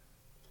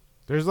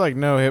 There's like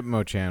no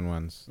Hitmonchan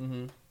ones.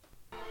 Mm-hmm.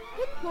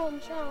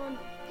 Hitmonchan.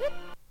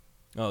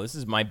 Oh, this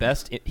is my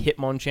best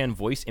Hitmonchan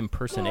voice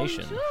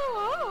impersonation.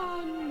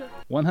 Hitmonchan.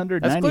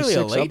 196 That's clearly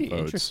a lady. upvotes.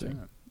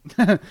 Interesting.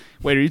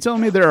 Wait, are you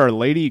telling me there are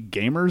lady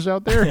gamers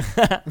out there?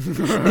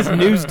 This is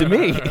news to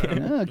me.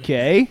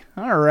 Okay,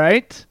 all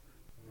right.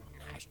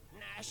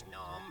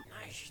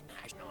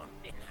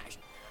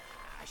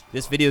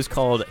 This video is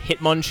called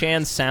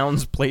Hitmonchan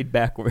Sounds Played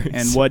Backwards.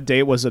 And what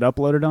date was it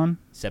uploaded on?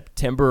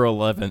 September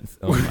 11th.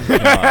 Oh my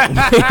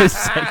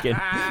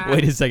god.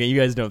 Wait a second. You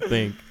guys don't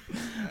think.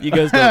 You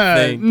guys don't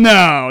think.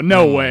 No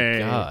Oh way. my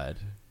god.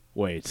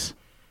 Wait.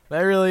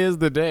 That really is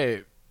the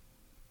date.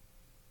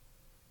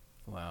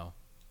 Wow.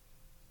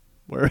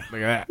 Where Look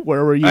at that.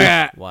 where were you?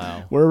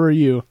 Wow. Where were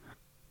you?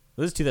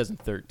 This is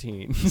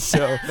 2013.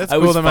 So That's I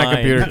cool was that my fine.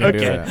 computer can do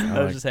Okay. that.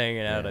 I was just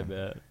hanging out, I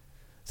bet.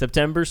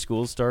 September,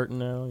 school's starting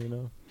now, you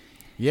know?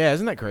 Yeah,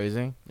 isn't that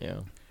crazy? Yeah.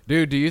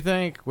 Dude, what do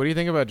you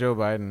think about Joe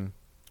Biden?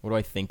 What do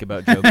I think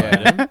about Joe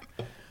Biden?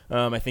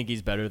 I think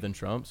he's better than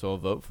Trump, so I'll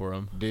vote for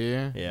him. Do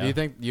you? Yeah. Do you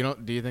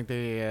think that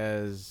he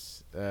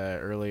has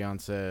early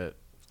onset?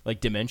 Like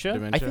dementia? I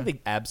Dementia? think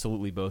they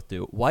absolutely both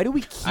do. Why do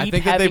we keep I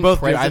think that having they both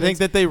do. I presidents- think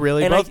that they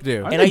really and both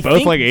do. Aren't And they I both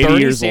think like 80 Bernie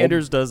years old?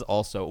 Sanders does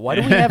also. Why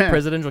do we have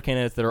presidential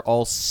candidates that are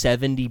all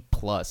 70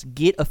 plus?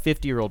 Get a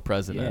 50-year-old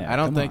president. Yeah. I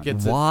don't Come think on.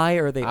 it's. Why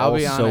are they I'll all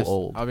be so honest.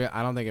 old?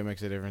 I don't think it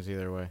makes a difference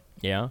either way.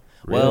 Yeah.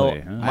 Really?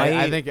 Well, Huh.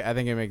 my, I think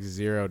it makes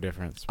zero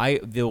difference.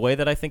 the way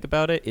that I think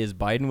about it is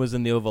Biden was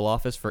in the Oval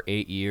Office for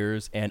 8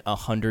 years and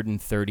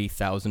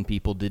 130,000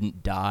 people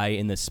didn't die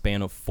in the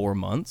span of 4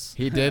 months.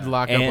 He did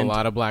lock up a And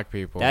lot of black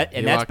people. and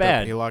He that's locked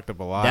bad. He locked up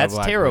a lot. That's of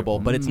black terrible,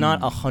 people. but it's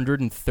not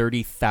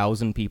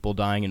 130,000 people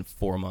dying in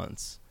 4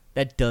 months.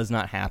 That does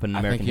not happen in I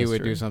American think he history.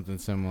 would do something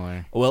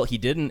similar. Well, he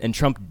didn't, and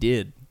Trump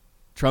did.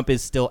 Trump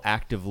is still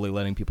actively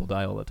letting people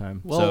die all the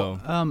time. Well, so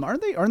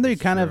aren't they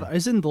kind of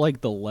isn't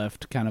like the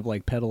left kind of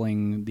like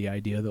peddling the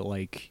idea that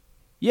like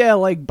yeah,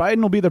 like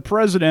Biden will be the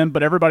president,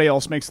 but everybody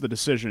else makes the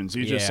decisions.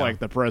 He's just Yeah. like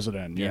the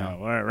president, you Yeah. know,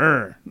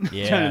 kind of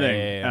Yeah,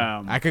 thing.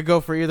 yeah. I could go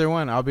for either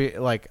one. I could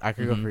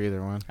go for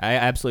either one. I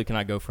absolutely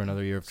cannot go for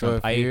another year of So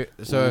Trump.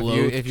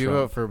 if you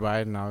vote for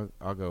Biden,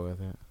 I'll go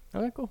with it.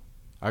 Okay, cool.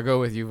 I'll go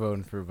with you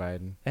voting for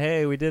Biden.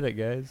 Hey, we did it,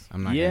 guys.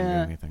 I'm not gonna do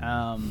yeah,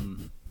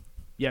 anything.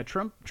 yeah,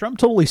 Trump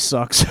totally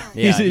sucks.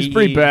 Yeah, he's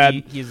pretty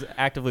bad. He's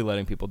actively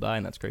letting people die,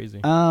 and that's crazy.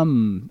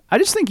 I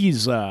just think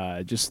he's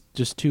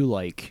just too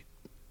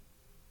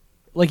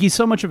like he's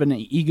so much of an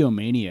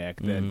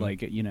egomaniac that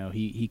like you know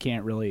he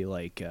can't really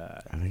like I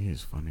think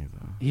he's funny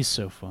though. he's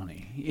so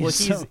funny.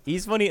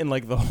 He's funny in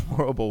like the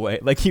horrible way.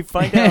 Like you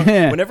find out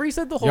whenever he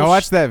said the whole. Y'all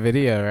watched that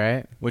video,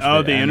 right? which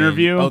Oh, video? the I mean,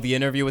 interview? oh, the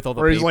interview with all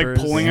the where he's like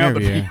papers. pulling out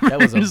the Interview. papers. That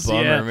was a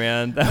bummer, Yeah.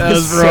 man. That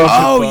was such rough. a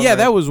Oh bummer. yeah,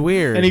 that was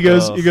weird. And he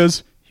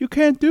goes, you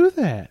can't do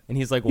that. And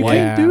he's like, You why?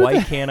 can't do Why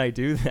that." can't I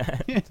do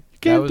that? You that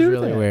can't was do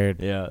really that.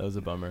 weird. Yeah, that was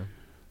a bummer.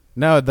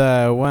 No,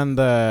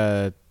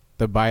 the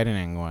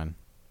Bidening one.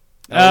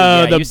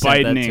 yeah, the you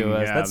sent that Bidening. to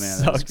us. Yeah, that man,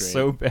 sucks great.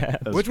 so bad.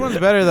 That's Which great. one's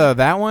better though?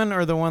 That one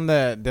or the one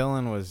that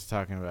Dylan was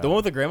talking about? The one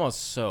with the grandma is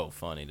so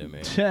funny to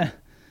me.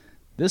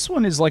 This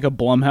one is like a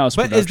Blumhouse.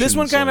 But is this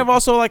one Productions, kind of like,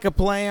 also like a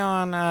play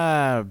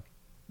on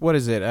what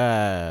is it?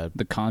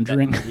 The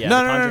Conjuring? Yeah, No,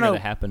 The no, no, Conjuring no. or The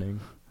Happening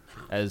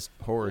as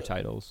horror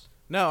titles.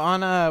 No,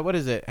 on what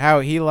is it? How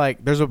he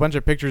like there's a bunch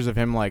of pictures of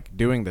him like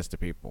doing this to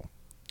people.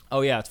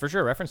 Oh yeah, it's for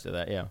sure a reference to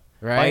that. Yeah,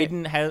 Right?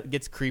 Biden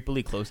gets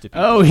creepily close to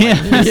people. Oh yeah,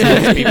 He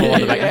sniffs people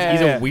on the back. Yeah,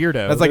 He's yeah. a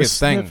weirdo. That's like The his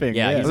thing. sniffing,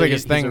 yeah, yeah. he's That's like a,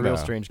 his he's thing, a real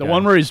though. strange the guy.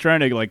 one where he's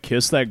trying to like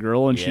kiss that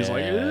girl and she's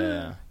like,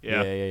 yeah,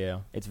 yeah. yeah.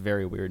 It's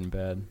very weird and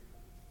bad.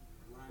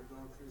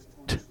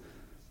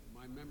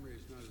 My memory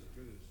is not as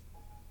good as.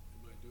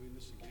 Am I doing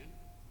this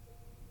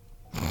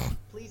again?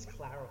 Please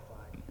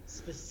clarify,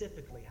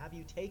 specifically, have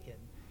you taken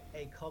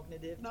a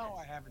cognitive No,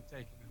 I test? haven't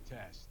taken a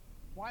test.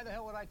 Why the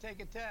hell would I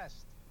take a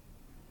test?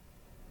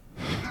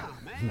 Nah,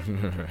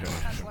 man.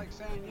 That's like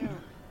saying you,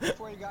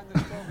 before you got in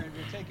this program,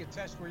 you take a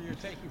test where you're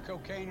taking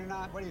cocaine or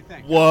not. What do you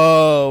think?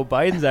 Whoa,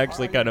 Biden's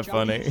actually Alright, kind of Joe,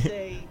 You funny.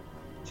 say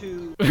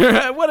to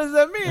What does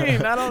that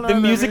mean? I don't know. The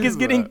what that music means, is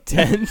getting but-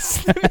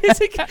 tense. The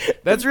music.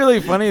 That's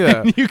really funny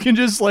though. You can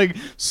just like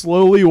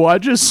slowly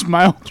watch his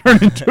smile turn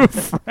into a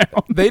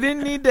frown. They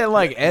didn't need to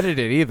like edit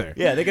it either.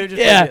 Yeah, they could have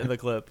just Yeah. played it in the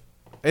clip.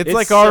 It's It's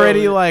like so-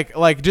 already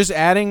like just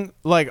adding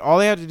like all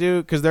they have to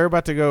do because they're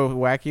about to go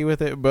wacky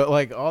with it, but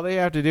like all they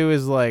have to do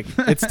is like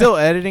it's still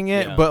editing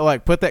it, Yeah. but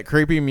like put that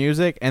creepy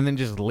music and then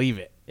just leave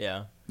it.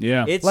 Yeah.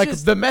 Yeah, It's Like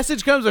just the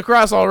message comes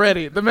across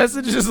already. The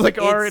message is like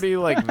It's- already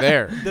like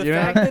there. the you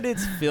know? fact that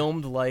it's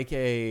filmed like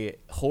a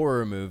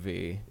horror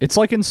movie. it's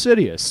like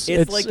Insidious.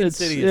 It's like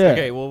Insidious. yeah.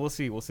 Okay, well we'll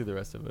see the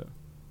rest of it.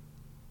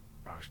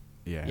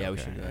 yeah, Yeah, we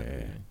okay, should do yeah, that. yeah,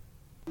 yeah.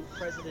 yeah.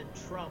 President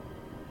Trump,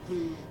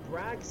 who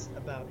brags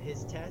about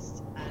his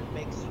test and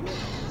makes your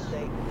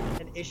state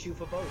an issue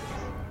for voters.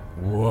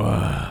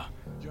 Whoa.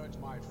 Judge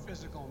my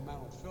physical and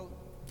mental filter.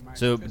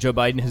 So Joe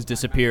Biden has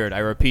disappeared. I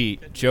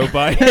repeat, Joe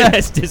Biden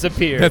has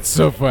disappeared. That's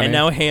so funny. And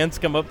now hands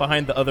come up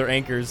behind the other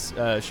anchor's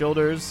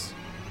shoulders,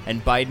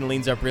 and Biden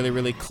leans up really,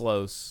 really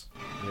close.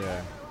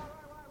 Yeah.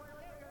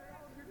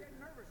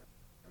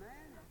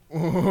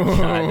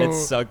 God, that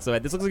sucks. So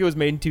bad. This looks like it was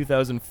made in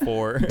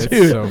 2004. It's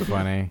Dude. so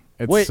funny.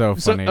 It's Wait, so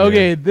funny.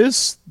 okay, dude.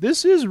 this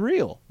is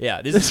real.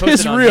 Yeah, this This posted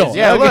is on real. his-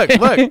 Yeah,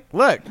 Okay.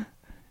 look.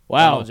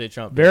 Wow, Donald J.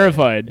 Trump.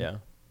 verified. Yeah.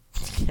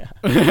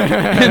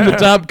 And the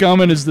top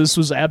comment is, "This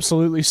was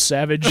absolutely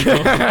savage."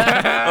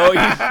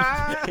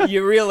 Oh,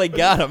 you really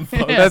got him,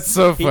 folks. That's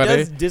so He funny.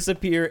 does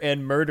disappear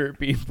and murder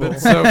people.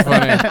 That's so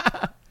funny.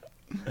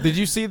 Did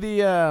you see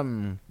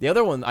the The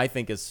other one I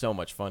think is so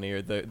much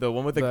funnier. The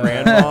one with the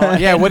grandma.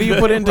 Yeah, what do you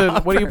put in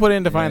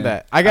to find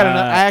that? I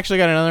actually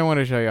got another one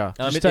to show y'all.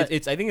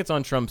 It's I think it's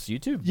on Trump's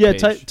YouTube. Yeah,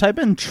 page. type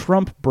in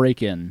Trump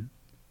break-in.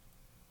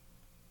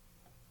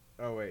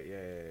 Oh wait,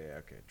 yeah.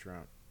 Okay,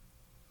 Trump.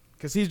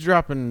 Because he's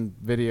dropping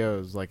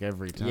videos like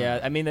every time. Yeah,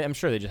 I mean, I'm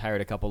sure they just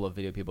hired a couple of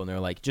video people, and they're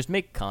like, just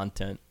make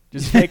content.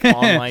 Just make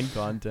online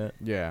content.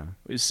 Yeah.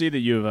 We see that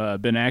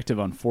you've been active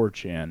on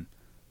 4chan.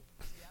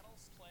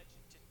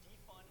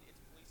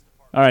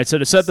 All right, so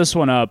to set this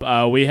one up,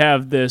 we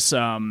have this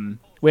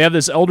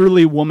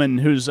elderly woman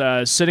who's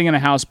sitting in a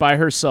house by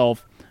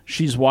herself.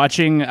 She's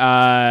watching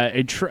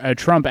a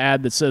Trump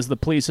ad that says the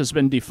police has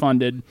been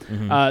defunded.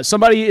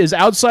 Somebody is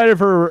outside of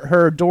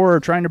her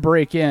door trying to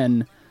break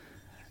in.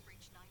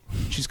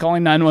 She's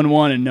calling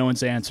 911 and no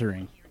one's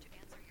answering.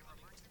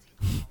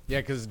 Yeah,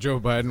 because Joe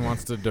Biden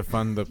wants to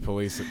defund the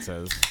police, it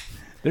says.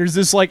 There's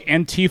this like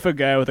Antifa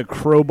guy with a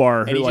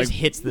crowbar And who he like just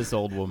hits this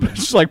old woman.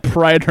 just like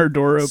pried her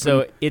door open.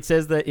 So it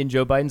says that in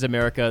Joe Biden's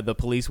America, the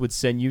police would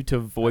send you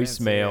to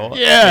voicemail,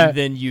 Yeah. and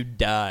then you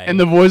die. and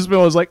the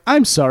voicemail is like,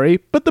 "I'm sorry,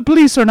 but the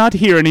police are not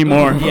here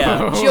anymore."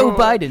 yeah, Joe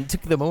Biden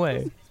took them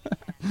away.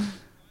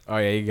 Oh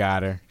yeah, you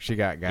got her. She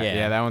got. Yeah.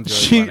 Yeah, that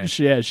one's really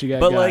funny. she got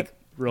But got like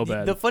real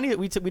bad. The funny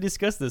we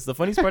discussed this. The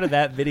funniest part of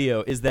that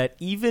video is that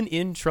even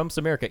in Trump's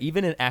America,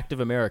 even in active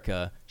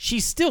America,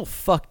 she's still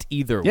fucked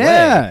either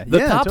Yeah, way. The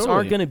yeah, cops totally.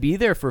 aren't going to be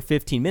there for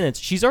 15 minutes.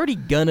 She's already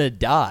gonna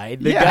die.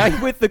 The Yeah.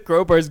 guy with the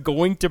crowbar is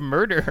going to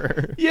murder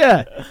her.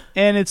 Yeah,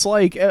 and it's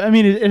like, I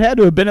mean, it had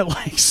to have been at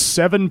like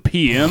 7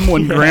 p.m.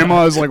 when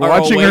Grandma is like Are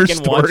watching her awake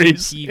and watching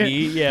stories.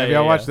 TV. Yeah, Have yeah, y'all yeah.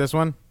 watched this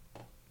one?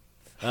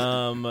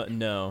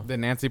 No. The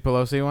Nancy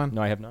Pelosi one?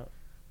 No, I have not.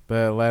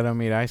 The Let 'em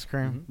Eat Ice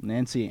Cream?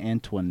 Nancy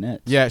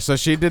Antoinette. Yeah, so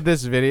she did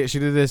this video. She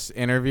did this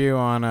interview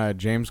on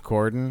James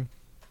Corden.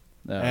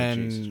 Oh,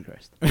 And- Jesus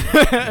Christ.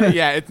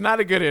 Yeah, it's not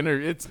a good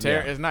interview. It's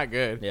Yeah. It's not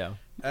good. Yeah.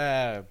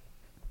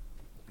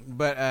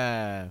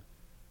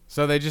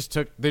 So they just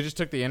took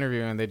the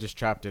interview and they just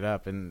chopped it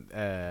up and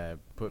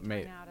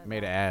made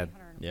an ad.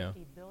 Yeah.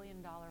 $850 billion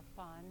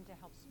fund to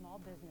help small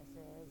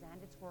businesses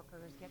and its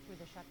workers get through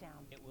the shutdown.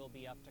 It will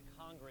be up to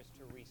Congress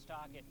to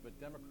restock it, but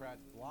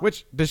Democrats block.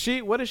 What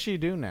does she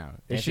do now?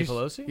 Nancy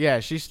Pelosi? Yeah,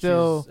 she's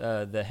still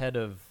She's, the head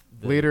of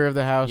the leader of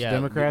the House yeah,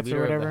 Democrats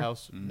leader or of the whatever.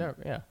 House. No,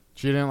 yeah.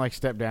 She didn't like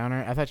step down,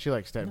 or I thought she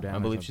like stepped down. I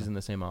or believe she's something. in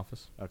the same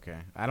office. Okay,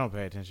 I don't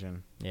pay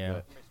attention. Yeah.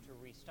 but- To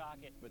restock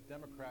it, but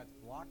Democrats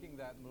blocking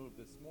that move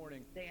this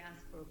morning. They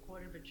asked for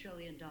 $250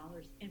 billion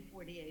in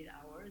 48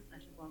 hours. I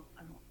said, well,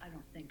 I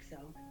don't think so.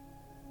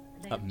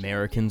 They have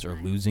Americans are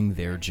losing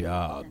their chocolate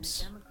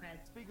jobs. and the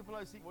Democrats Speaker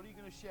Pelosi, what are you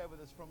going to share with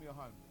us from your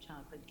home?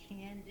 chocolate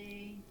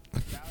candy.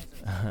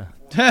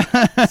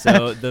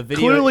 So the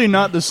video Clearly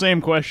not the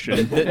same question.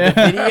 the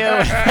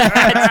video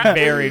that's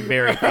very,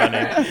 very funny.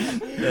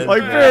 That's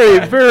Like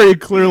very, very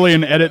clearly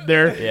an edit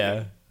there.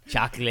 yeah.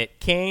 Chocolate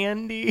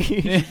candy.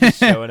 Just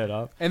showing it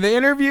off. And the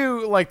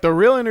interview, like the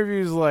real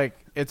interview, is like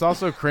it's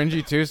also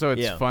cringy too, so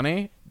it's Yeah.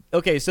 funny.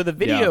 Okay, so the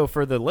video Yeah.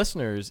 for the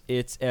listeners,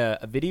 it's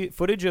a video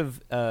footage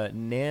of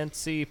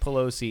Nancy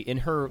Pelosi in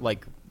her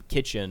like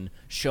kitchen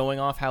showing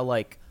off how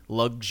like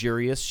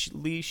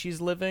luxuriously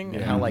she's living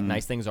and how like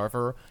nice things are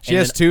for her. She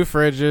has 2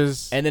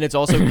 fridges. And then it's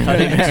also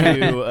cutting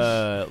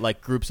to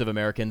like groups of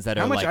Americans that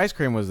How are much like ice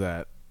cream was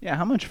that? Yeah,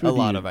 how much food? A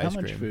lot do you, of ice How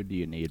much cream. food do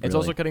you need? It's really?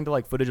 also cutting to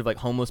like footage of like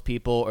homeless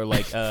people or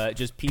like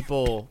just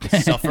people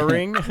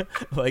suffering,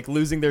 like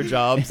losing their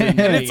jobs. And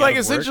And it's like being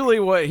out of work. essentially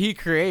what he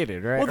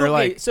created, right? Well, or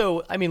like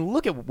so I mean,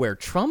 look at where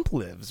Trump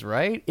lives,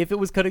 right? If it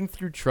was cutting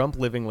through Trump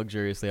living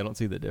luxuriously, I don't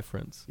see the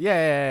difference.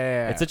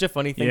 yeah. It's such a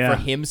funny thing Yeah.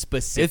 for him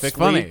specifically. It's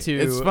funny. To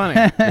It's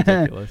funny.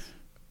 ridiculous.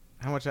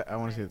 How much I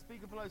want to see?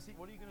 Speaker Pelosi,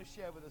 what are you going to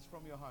share with us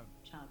from your home?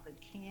 Chocolate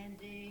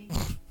candy.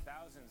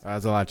 Thousands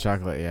That's a lot of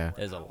chocolate. Yeah.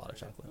 There's a lot of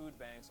chocolate. food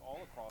banks all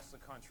across the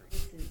country.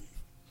 This is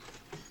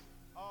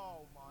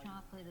Oh, my.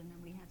 chocolate, and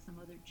then we have some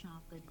other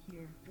chocolate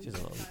here.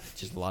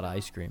 Just a lot of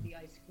ice cream. The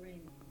ice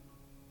cream.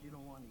 You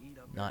don't want to eat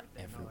up Not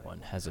everyone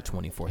has a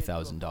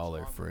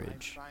 $24,000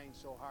 fridge.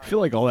 I feel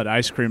like all that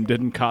ice cream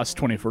didn't cost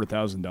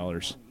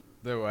 $24,000.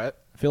 The what?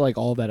 I feel like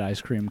all that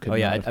ice cream could Oh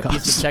yeah, not have a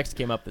piece cost. of text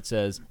came up that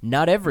says,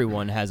 "Not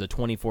everyone has a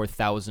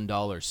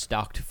 $24,000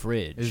 stocked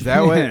fridge." Is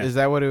that what? Is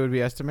that what it would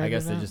be estimated? I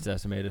guess they at? just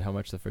estimated how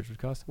much the fridge would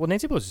cost. Well,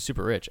 Nancy Pelosi is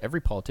super rich.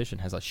 Every politician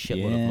has a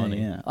shitload of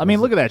money. Yeah. I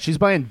mean, look at that. She's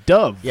buying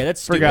Dove. Yeah,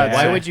 that's For stupid. God's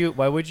Why sake.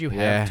 would you have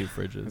Yeah. 2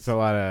 fridges? It's a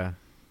lot of.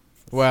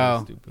 so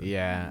Well, stupid.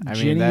 yeah. I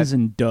mean, Jenny's that,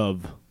 and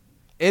Dove.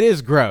 it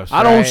is gross.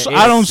 I don't. right? s- It's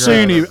I don't see gross.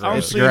 any. I It's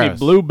don't see any gross.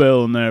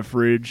 Bluebell in that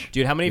fridge.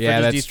 Dude, how many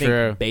Yeah, fridges do you that's think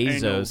true.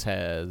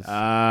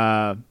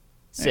 Bezos has?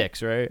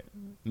 6, right?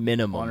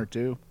 minimum. One or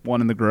two.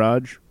 One in the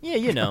garage. Yeah,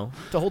 you know,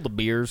 to hold the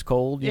beers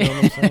cold. You know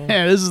what I'm saying?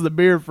 Yeah, this is the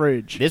beer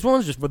fridge. This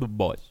one's just for the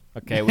boys.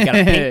 Okay, we got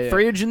a pink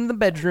fridge in the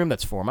bedroom.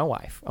 That's for my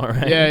wife. All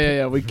right.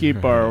 Yeah. We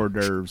keep our hors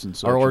d'oeuvres and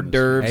such. Our hors in this.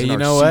 d'oeuvres Hey, and you our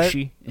know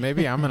sushi. what?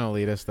 Maybe I'm gonna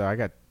lead us though. I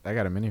got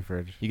a mini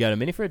fridge. You got a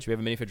mini fridge? We have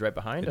a mini fridge right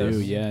behind I us.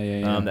 do,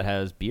 yeah. That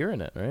has beer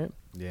in it, right?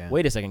 Yeah.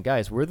 Wait a second,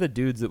 guys. We're the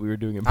dudes that we were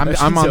doing I'm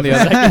impressions on of the a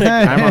other. second ago.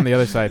 I'm on the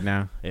other side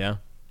now. Yeah.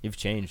 You've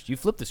changed. You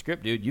flipped the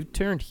script, dude. You've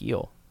turned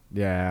heel.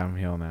 Yeah, I'm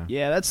heel now.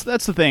 Yeah, that's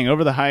the thing.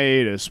 Over the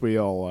hiatus, we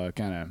all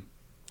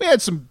we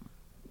had some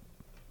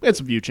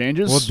view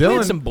changes. Well, We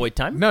had Dylan, some boy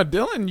time. no,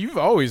 Dylan, you've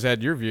always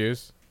had your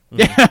views.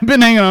 Yeah, I've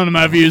been hanging on to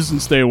my views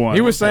since day one.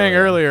 He was saying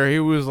earlier, he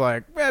was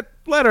like,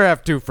 let her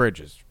have 2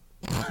 fridges.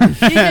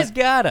 She just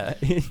gotta.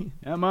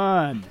 Come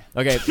on.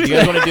 Okay, do you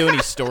guys want to do any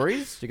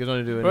stories? Do you guys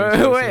want to do any Wait,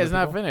 stories wait, from it's the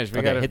not people? finished. We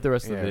Okay, gotta hit the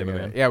rest of the yeah, video, we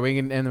man. gotta- Yeah, we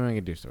can, and then we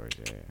can do stories.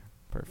 Yeah.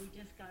 Perfect. We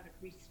just got to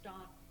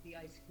restock the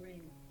ice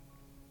cream.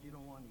 You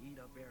don't want to eat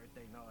up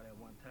everything all at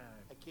one time.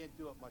 I can't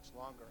do it much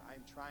longer.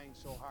 I'm trying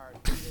so hard.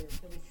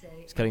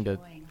 It's cutting to.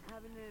 Having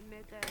to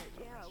admit that,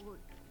 yeah, we're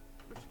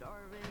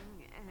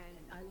starving, and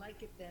I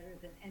like it better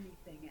than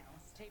anything else.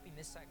 Taping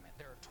this segment,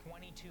 there are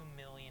 22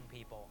 million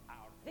people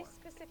out of This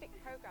specific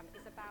program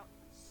is about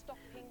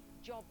stopping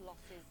job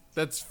losses.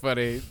 That's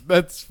funny.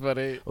 That's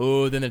funny.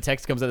 Oh, then the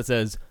text comes out that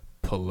says,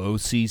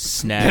 Pelosi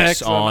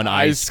snacks on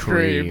ice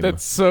cream.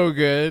 That's so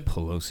good.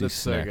 Pelosi That's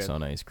so snacks good.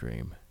 on ice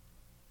cream.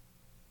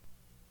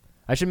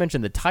 I should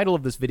mention the title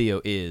of this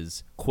video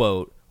is,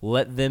 quote,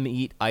 "Let them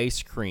eat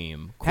ice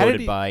cream," How did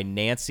quoted he- by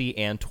Nancy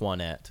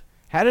Antoinette.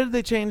 How did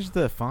they change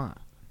the font?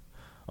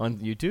 On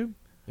YouTube?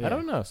 Yeah. I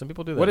don't know. Some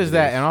people do that. What is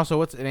that? videos. And also,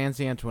 what's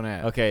Nancy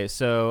Antoinette? Okay,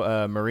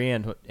 so Marie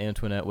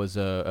Antoinette was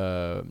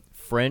a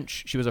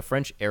French. She was a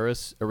French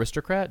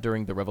aristocrat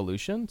during the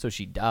Revolution. So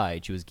she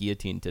died. She was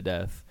guillotined to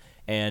death.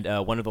 And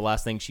one of the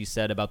last things she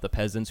said about the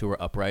peasants who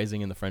were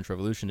uprising in the French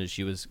Revolution is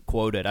she was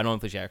quoted. I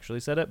don't know if she actually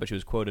said it, but she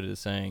was quoted as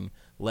saying,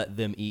 "Let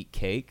them eat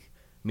cake,"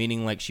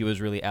 meaning like she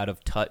was really out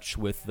of touch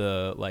with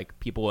the like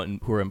people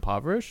who are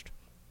impoverished.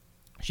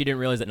 She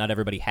didn't realize that not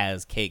everybody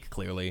has cake,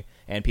 clearly,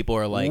 and people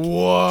are like,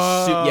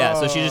 Whoa. yeah.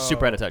 So she's just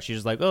super out of touch. She's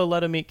just like, "Oh,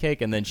 let them eat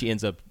cake," and then she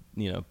ends up,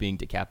 being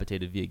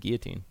decapitated via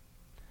guillotine.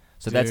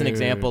 So that's an Dude.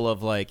 example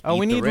of like, Oh, eat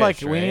we the need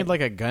rich, we need right?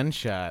 like a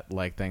gunshot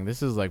like thing.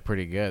 This is like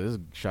pretty good. This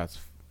shot's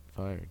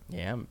fired.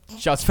 Yeah,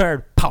 shots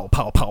fired. Pow,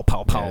 pow, pow,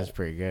 pow, pow. Yeah, that's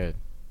pretty good.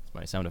 That's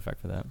my sound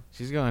effect for that.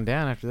 She's going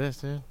down after this,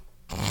 dude.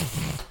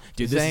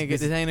 Dude,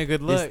 this ain't a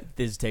good look.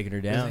 This is taking her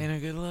down. This ain't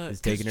a good look.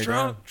 It's taking her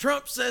Trump, down.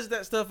 Trump says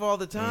that stuff all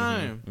the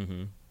time.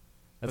 Mm-hmm.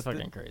 That's But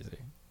fucking crazy.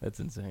 That's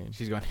insane.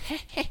 She's going.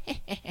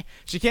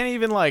 She can't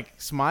even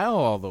like smile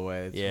all the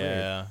way. It's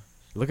Yeah. weird.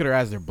 Look at her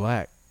eyes; they're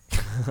black.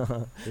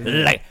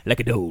 like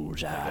a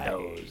doe's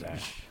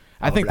eyes.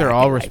 I think they're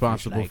all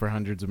responsible for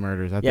hundreds of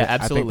murders. Yeah,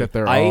 absolutely. I think that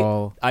they're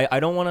all. I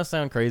don't want to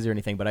sound crazy or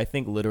anything, but I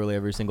think literally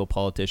every single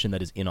politician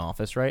that is in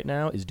office right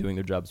now is doing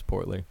their jobs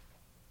poorly.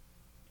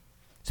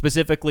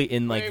 Specifically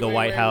in like the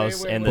White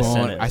House and the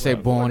Senate. I say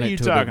born What are it you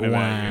to talking the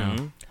about ground.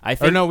 Mhm. I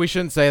think Or no, we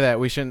shouldn't say that.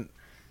 We shouldn't.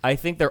 I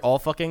think they're all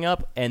fucking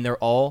up, and they're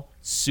all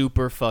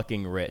super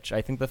fucking rich.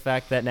 I think the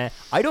fact that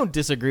I don't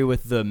disagree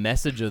with the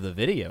message of the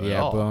video at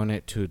Yeah, all. bone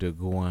it to the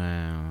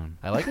ground.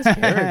 I like his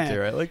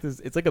character. I like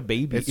this. It's like a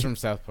baby. It's from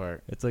South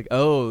Park. It's like,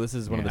 oh, this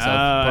is one of the South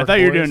I Park thought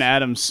you were boys. doing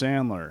Adam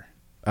Sandler.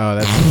 Oh,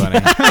 that's funny.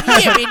 I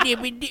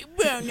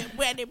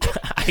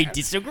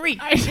disagree.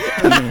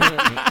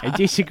 I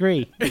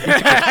disagree.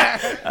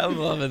 I'm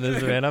loving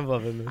this, man. I'm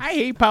loving this. I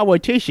hate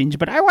politicians,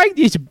 but I like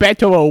this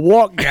Beto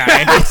O'Rourke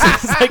guy.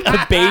 This is like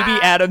a baby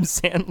Adam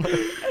Sandler.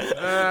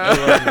 I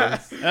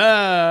love this.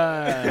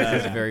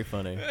 This is very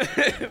funny.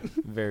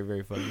 Very,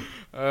 very funny.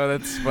 Oh,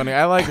 that's funny.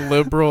 I like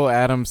liberal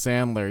Adam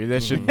Sandler.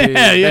 That should be.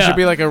 Yeah, That should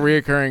be like a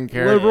reoccurring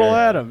character. Liberal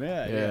Adam,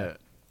 yeah.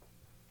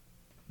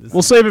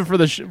 We'll save it for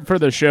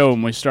the show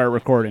when we start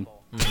recording.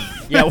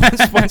 Yeah,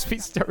 once we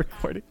start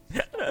recording.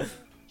 Job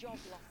losses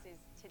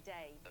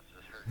today.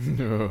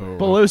 No.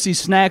 Pelosi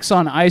snacks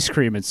on ice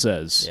cream, it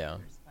says. Yeah.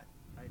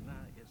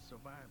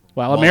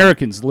 While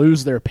Americans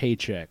lose their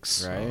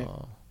paychecks. Right.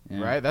 Oh. Yeah.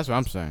 Right. That's what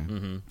I'm saying.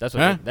 Mm-hmm. That's what.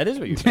 Huh? That is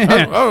what you're saying.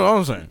 That's what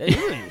I'm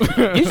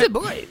saying. You said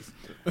boys.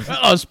 I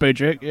lost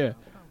paycheck, yeah.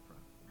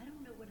 I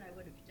don't know what I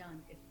would have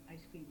done if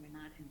ice cream were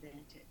not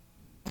invented.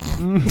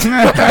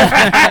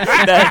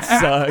 That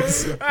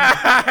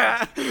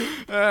sucks.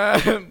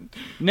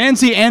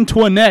 Nancy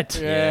Antoinette.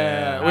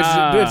 Yeah. Which,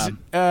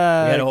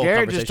 had a whole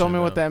Garrett just told conversation me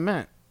what about that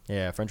meant.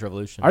 Yeah, French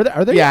Revolution. Are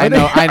they? Yeah, are I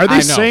know. They, are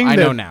they saying I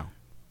that? know now.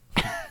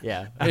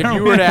 Yeah. If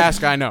you were to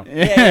ask, I know.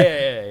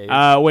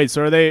 Yeah. Wait.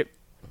 So are they?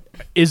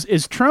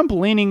 Is Trump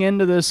leaning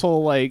into this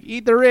whole like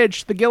eat the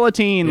rich, the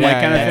guillotine, like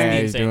kind of yeah,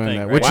 thing? He's Same doing thing,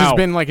 that, right? which Wow. has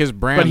been like his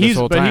brand But he's this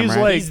whole but time, he's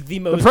right? like He's the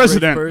most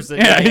president. rich person.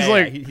 Yeah, he's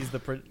like, he's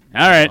the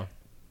all right,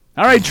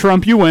 all right,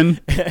 Trump, you win.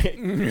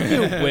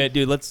 Wait,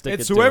 dude, let's stick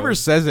It's it to whoever him.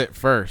 says it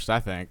first, I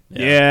think.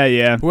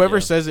 Yeah. Whoever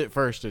Yeah. says it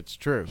first, it's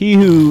true. He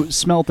who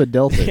smelt the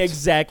delta.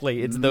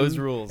 Exactly. It's those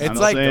rules. It's I'm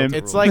like saying.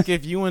 it's like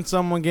if you and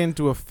someone get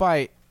into a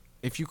fight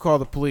if you call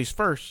the police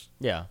first,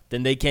 Yeah.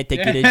 Then they can't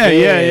take you to Yeah,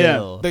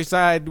 jail. yeah. they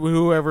side with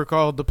whoever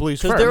called the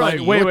police 'Cause first. they're on Like,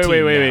 your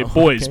team wait, now,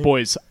 boys, okay?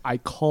 boys. I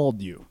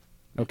called you.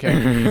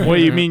 Okay. What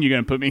do you mean you're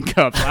gonna put me in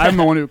cuffs? I'm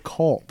the one who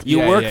called. You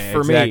Yeah, work yeah, for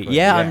exactly. me.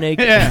 Yeah, Yeah. I'm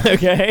naked. Yeah.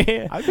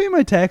 Okay. I pay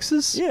my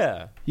taxes.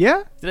 Yeah.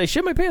 Yeah. Did I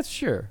shit my pants?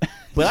 Sure.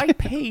 But I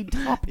paid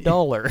top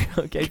dollar,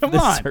 okay, Come for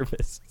this on.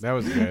 service. That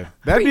was good.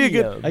 That'd be a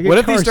Premium. good. I get What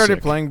if he car started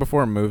sick. playing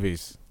before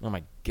movies? Oh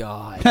my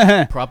god.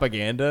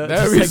 Propaganda.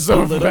 That would Just be like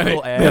so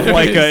political funny. ads.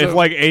 If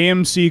like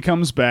AMC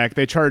comes back,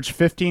 they charge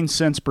 15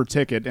 cents per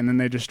ticket, and then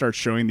they just start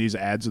showing these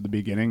ads at the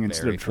beginning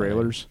instead Very of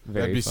trailers. funny.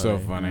 That'd Very be so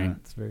funny. Yeah.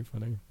 It's very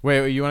funny.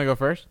 Wait, you want to go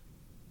first?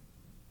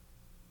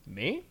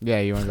 Me? Yeah,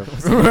 you want to go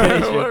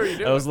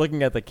first. I was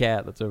looking at the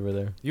cat that's over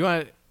there. You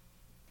want?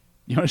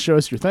 You want to show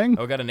us your thing?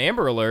 Oh, got an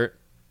Amber Alert.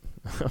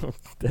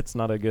 That's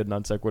not a good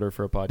non sequitur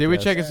for a podcast. Did we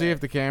check and see if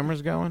the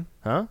camera's going?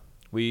 Huh?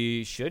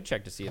 We should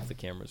check to see if the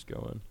camera's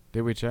going.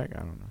 Did we check? I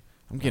don't know.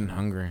 I'm getting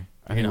hungry.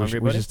 I Getting think hungry,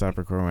 we buddy? should stop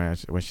recording.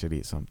 We should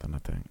eat something, I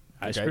think.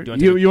 Ice Okay, cream?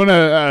 do you want You want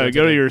to to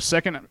go to take- your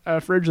second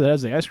fridge that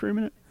has the ice cream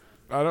in it?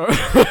 I don't.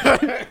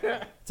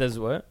 It says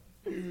what?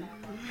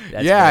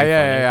 That's yeah, very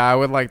funny. yeah. I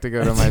would like to go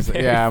to That's my.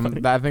 very Yeah,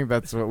 funny. I think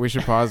that's what we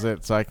should pause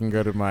it so I can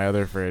go to my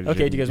other fridge.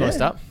 Okay, do you guys want to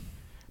stop?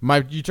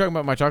 You talking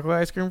about my chocolate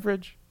ice cream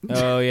fridge?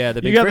 Oh yeah, the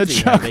You big got the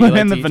fridge have that you chocolate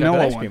like and to the eat chocolate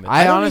vanilla ice one. cream in.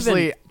 I don't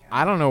honestly, even-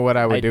 I don't know what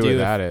I would I'd do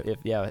without if, it.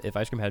 If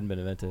ice cream hadn't been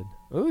invented.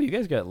 Oh, you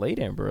guys got late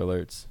Amber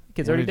Alerts.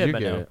 Kids When already did dead you by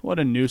get now. it? What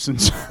a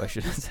nuisance. I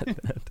should have said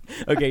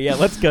that. Okay, yeah,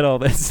 let's cut all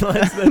this.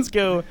 Let's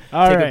go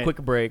All take right. a quick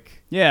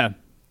break. Yeah.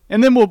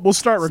 And then we'll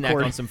start Snack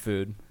recording. on some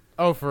food.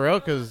 Oh, for real?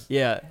 Cause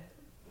Yeah.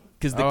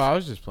 Because the I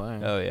was just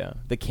playing. Oh yeah,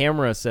 the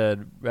camera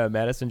said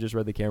Madison just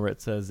read the camera.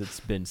 It says it's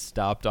been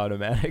stopped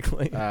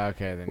automatically.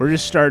 Okay, then. We're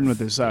just starting with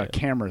this Yeah.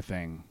 camera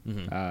thing.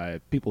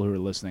 Mhm. People who are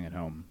listening at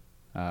home,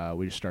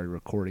 we just started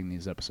recording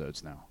these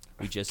episodes now.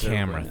 We just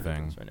Camera started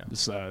thing. right now.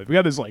 This, we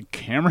got this like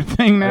camera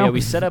thing Oh, now. yeah,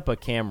 we set up a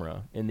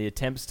camera in the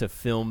attempts to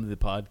film the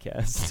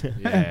podcast.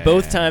 Yeah.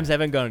 Both times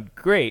haven't gone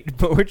great,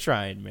 but we're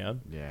trying,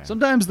 man. Yeah.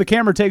 Sometimes the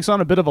camera takes on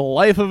a bit of a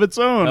life of its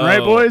own, right,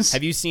 Oh, boys?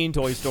 Have you seen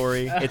Toy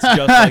Story? It's just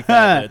like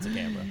that, but it's a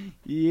camera.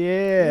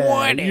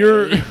 Yeah. Woody.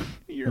 You're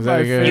Is that my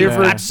a good,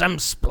 favorite. some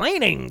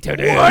splaining to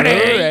do.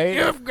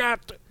 You've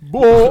got.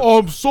 Oh,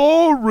 I'm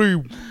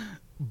sorry,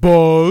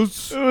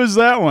 Buzz. Who is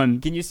that one?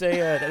 Can you say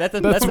that's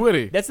That's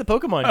Woody. That's the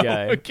Pokemon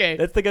guy. okay.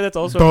 That's the guy that's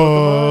also a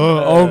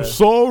Pokemon. I'm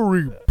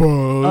sorry,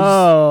 Buzz.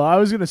 Oh, I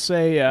was gonna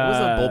say. What was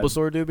the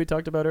Bulbasaur dude we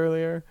talked about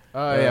earlier?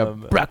 Oh yeah.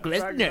 Brock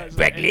Lesnar.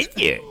 Brock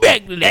Lesnar.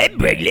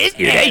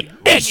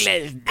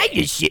 I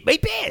just shit my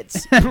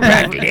pants. Brock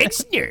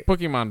Lesnar.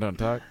 Pokemon don't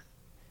talk.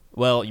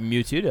 Well,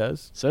 Mewtwo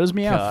does. So does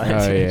Meowth. God.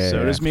 Oh, yeah, So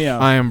yeah. does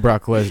Meowth. I am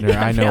Brock Lesnar.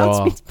 I know Meowth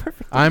all. speaks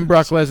perfect I'm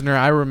Brock Lesnar.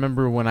 I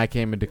remember when I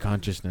came into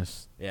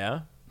consciousness.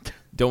 Yeah.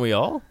 Don't we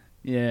all?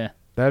 Yeah.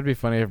 That'd be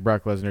funny if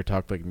Brock Lesnar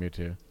talked like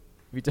Mewtwo.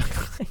 We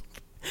don't like.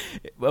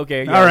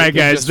 Okay. All right, we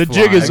can guys. just The fly.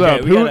 jig is Okay,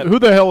 up. we Who gotta- who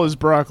the hell is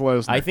Brock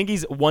Lesnar? I think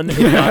he's one, if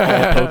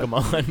not all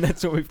Pokemon.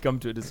 That's what we've come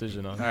to a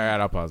decision on. All right,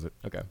 I'll pause it.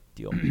 Okay.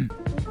 Deal.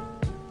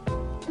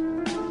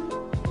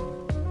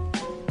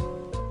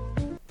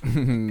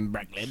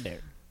 Brock Lesnar.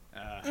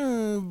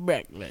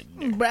 Brock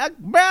Lesnar.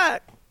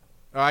 Brock.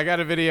 Oh, I got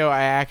a video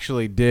I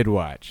actually did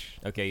watch.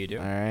 Okay, you do.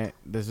 All right,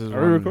 this is.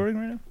 Are we recording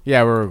right now?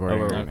 Yeah, we're recording.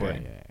 Oh, we're right now.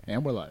 recording. Yeah,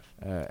 And we're live.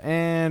 yeah.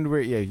 And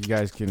we're you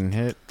guys can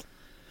hit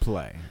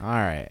play. All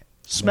right.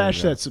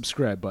 Smash go. that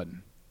subscribe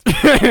button.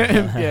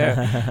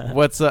 Yeah.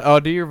 What's oh?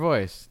 Do your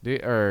voice. Do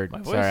My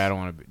voice? sorry, I don't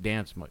want to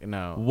dance.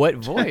 No. What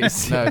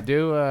voice? No,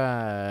 do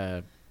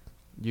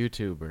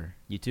YouTuber.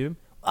 YouTube.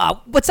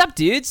 What's up,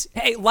 dudes?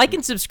 Hey, like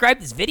and subscribe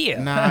this video.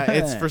 Nah,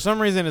 it's for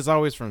some reason it's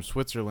always from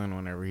Switzerland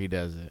whenever he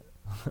does it.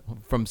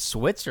 From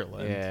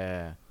Switzerland.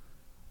 Yeah.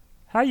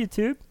 Hi,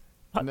 YouTube.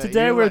 No,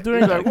 Today you're we're like- doing.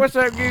 you're like, what's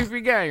up,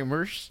 goofy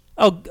gamers?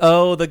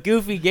 Oh, the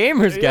Goofy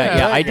Gamers guy. Yeah,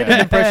 Yeah, that I did guy. an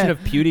impression of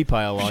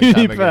PewDiePie a long time ago.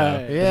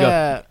 PewDiePie. He'd go,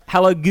 Yeah.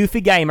 hello,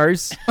 Goofy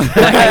Gamers. We're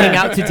hanging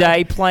out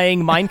today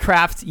playing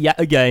Minecraft yet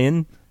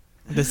again.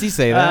 Does he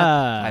say that?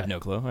 I have no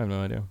clue. I have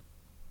no idea.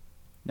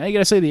 Now you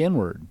gotta say the N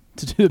word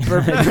to do the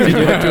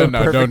perfect.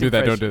 No, don't do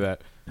that. Don't do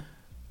that.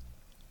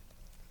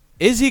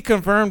 Is he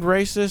confirmed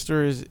racist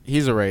or is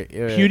he's a race?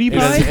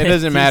 PewDiePie? It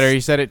doesn't matter.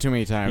 He said it too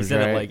many times. He said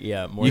right? it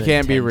like more. You than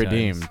can't be 10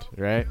 redeemed, times.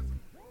 right?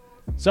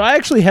 So I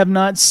actually have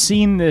not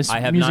seen this I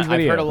have music not.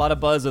 video. I've heard a lot of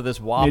buzz of this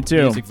Me WAP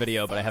too. music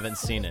video, but I haven't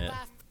seen it.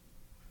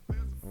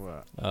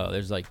 What? Oh,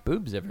 there's like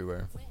boobs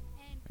everywhere.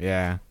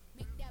 Yeah.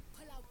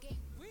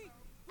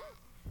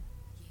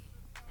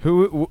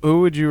 Who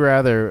would you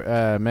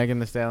rather, Megan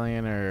Thee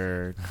Stallion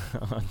or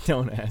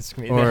Don't ask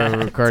me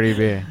that. Cardi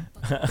B?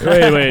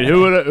 Wait.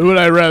 Who would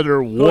I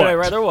rather? What? Who would I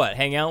rather what?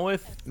 Hang out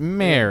with?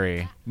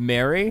 Mary.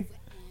 Mary?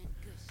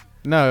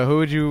 No, who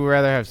would you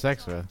rather have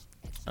sex with?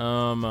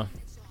 I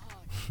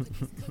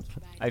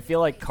feel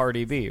like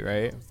Cardi B,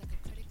 right?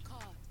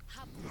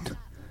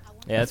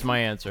 Yeah, that's my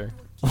answer.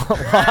 Hit the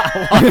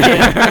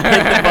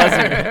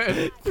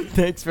buzzer.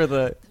 Thanks for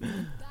the.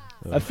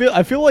 I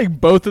feel like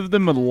both of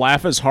them would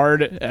laugh as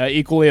hard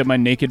equally at my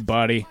naked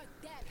body.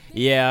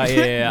 Yeah.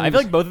 I feel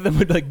like both of them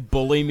would like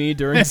bully me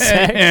during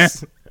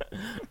sex.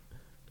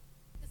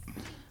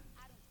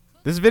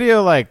 This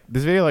video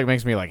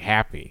makes me like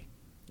happy.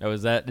 Oh,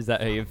 is that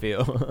how you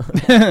feel?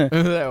 Is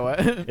that what?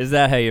 Is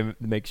that how it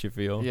makes you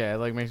feel? Yeah, it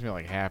like makes me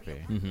like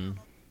happy. Mm-hmm.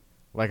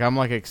 Like I'm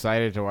like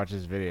excited to watch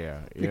this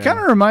video. It kind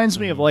of reminds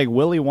me of like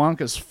Willy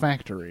Wonka's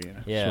factory.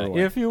 Yeah. sort of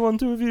way. If you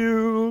want to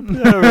view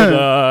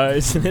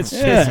paradise, and it's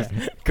just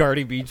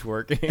Cardi B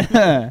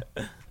twerking.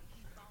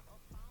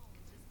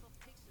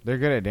 They're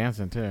good at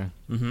dancing too.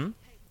 Mm-hmm.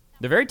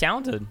 They're very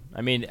talented.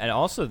 I mean, and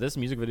also this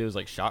music video is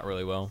like shot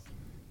really well.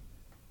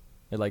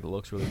 It like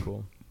looks really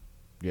cool.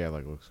 Yeah, it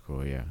like looks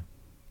cool. Yeah.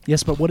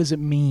 Yes, but what does it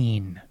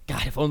mean?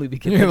 God, if only we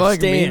could It like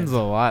understand. means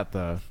a lot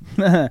though.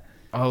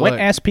 Oh, Wet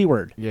look. ass P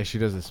word. Yeah, she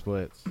does the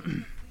splits,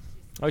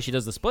 Oh, she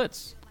does the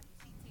splits.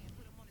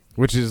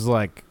 which is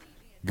like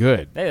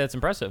good. Hey, that's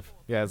impressive.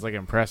 Yeah, it's like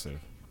impressive.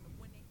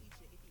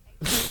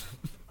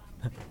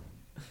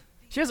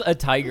 She has a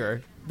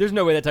tiger. There's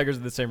no way that tiger's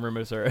in the same room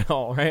as her at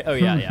all, right? Oh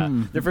yeah.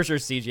 They're for sure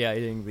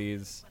CGI-ing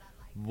these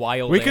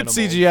wild. We could animals.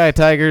 CGI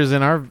tigers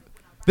in our.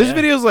 This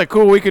video's like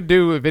cool. We could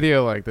do a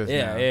video like this.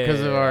 Yeah, now yeah,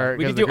 because of our.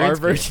 We could 'cause do of our the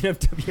green version of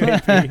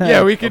WAP.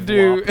 yeah, we could of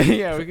do. WAP.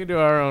 Yeah, we could do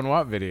our own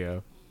WAP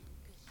video.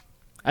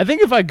 I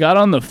think if I got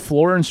on the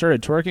floor and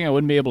started twerking, I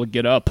wouldn't be able to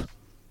get up.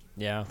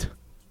 Yeah.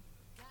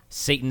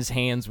 Satan's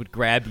hands would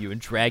grab you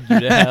and drag you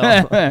to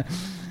hell.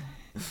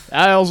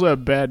 I also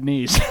have bad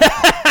knees.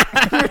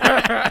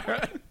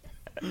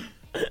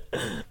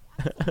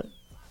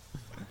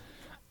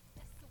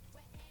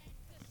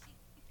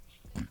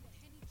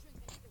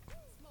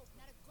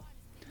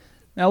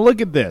 Now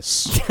look at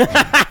this.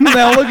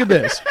 Now look at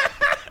this.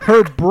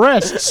 Her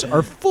breasts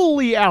are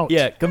fully out.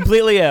 Yeah,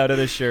 completely out of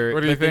the shirt.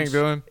 What do you think,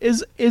 Dylan?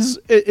 Is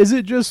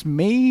it just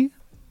me?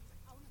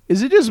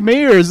 Is it just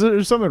me, or is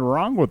there something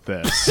wrong with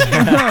this?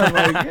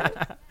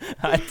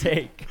 Hot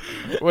take.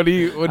 What do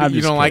you? I'm You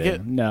just don't like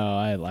kidding. it? No,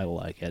 I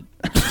like it.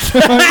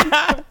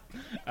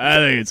 I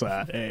think it's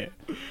hot. Hey.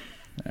 All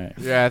right.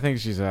 Yeah, I think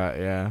she's hot.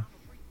 Yeah.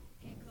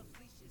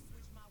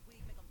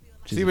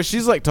 See, but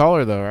she's like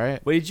taller though,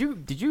 right? Wait,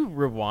 did you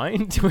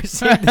rewind to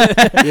see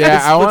the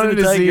Yeah, I the wanted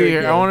to tiger see.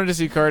 again? I wanted to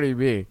see Cardi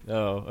B.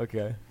 Oh,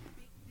 okay.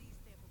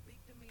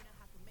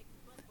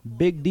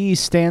 Big D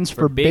stands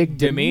for big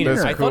demeanor.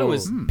 That's I thought it cool.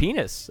 was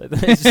penis. I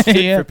thought it just stood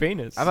Yeah. for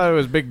penis. I thought it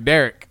was Big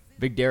Derek.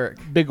 Big Derek.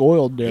 Big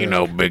oil Derek. You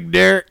know Big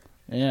Derek.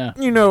 Yeah.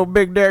 You know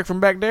Big Derek from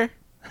back there.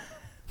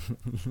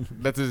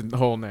 That's his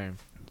whole name.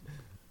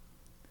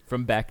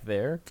 From back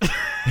there.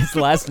 His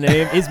last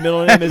name, his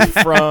middle name is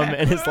from,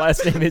 and his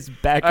last name is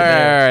back All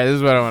there. right, this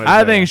is what I want to.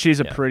 I think she's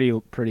a pretty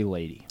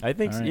lady. I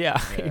think, All so, right. yeah.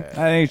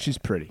 I think she's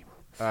pretty.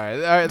 All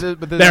right.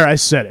 But this, There, I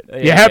said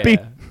it. You happy?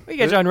 Yeah. We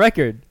got you on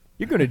record.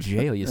 You're going to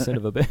jail, you son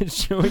of a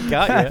bitch. We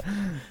got you.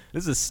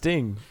 This is a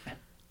sting.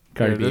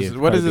 Cardi B,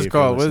 what is Cardi this B for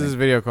called? What is listening. this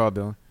video called,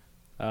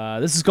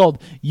 Dylan? This is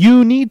called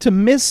 "You Need to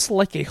Miss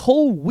Like a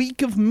Whole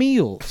Week of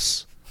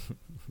Meals,"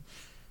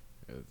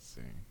 Let's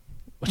see.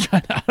 which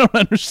I don't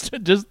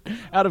understand. Just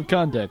out of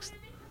context.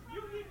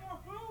 You need more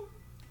food?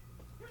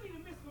 You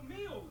need to miss some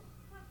meals.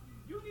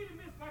 You need to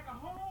miss like a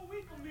whole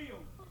week of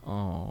meals.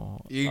 Oh.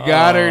 You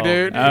got her,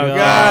 dude. You Oh,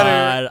 got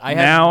her.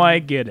 Now I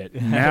get it.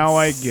 Now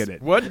I get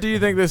it. What do you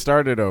think this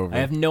started over? I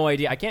have no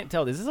idea. I can't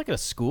tell. Is this like a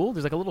school?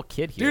 There's like a little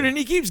kid here. Dude, and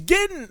he keeps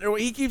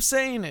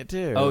saying it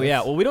too. Oh,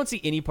 yeah. Well, we don't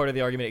see any part of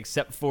the argument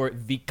except for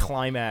the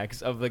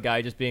climax of the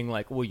guy just being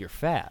like, well, you're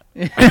fat.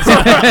 So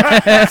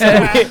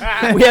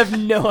we have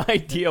no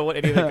idea what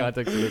any of the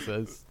context of this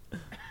is.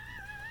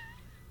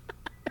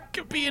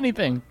 Could be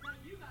anything.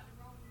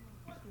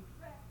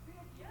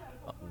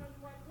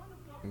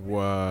 Whoa.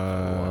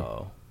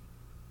 Whoa.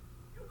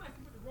 You messing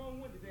with the wrong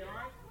one today, all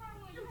right?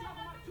 You talking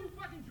about 2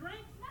 fucking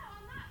drinks? No,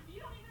 I'm not. You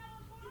don't even know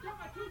what's going on. You talking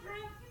about 2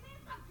 drinks?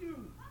 Fuck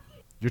you.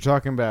 You're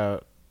talking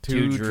about two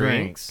Two drinks.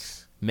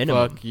 drinks.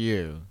 Minimum. Fuck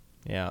you.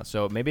 Yeah,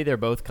 so maybe they're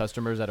both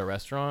customers at a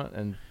restaurant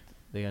and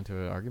they got into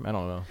an argument. I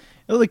don't know.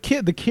 Oh, the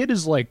kid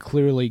is like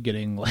clearly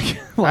getting like.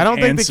 I don't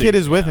think the antsy. kid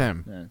is with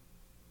him. Yeah.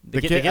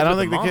 The kid, I don't with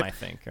think the mom, kid. I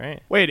think,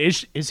 right? Wait,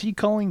 is he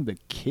calling the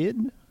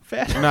kid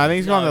fat? No, I think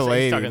he's No, calling the so he's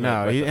lady. talking No,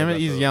 about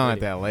he's the yelling lady. at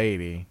that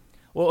lady.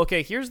 Well,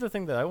 okay, here's the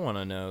thing that I want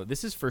to know.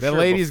 This is for That sure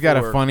lady's got a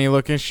before- funny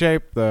looking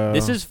shape though.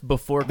 This is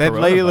before That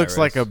lady looks coronavirus.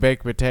 like a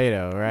baked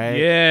potato, right?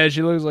 Yeah,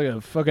 she looks like a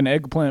fucking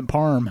eggplant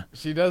parm.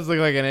 She does look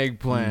like an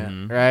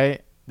eggplant, Mhm.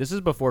 right? This is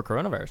before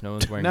coronavirus. No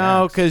one's wearing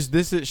No, masks.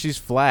 because she's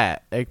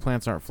flat.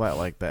 Eggplants aren't flat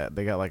like that.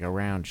 They got like a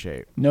round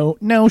shape. No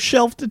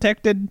shelf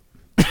detected.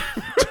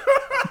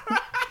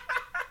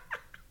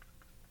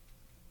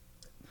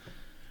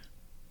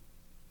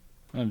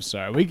 I'm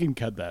sorry. We can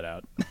cut that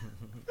out.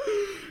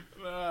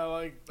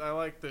 No, I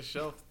like the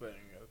shelf thing.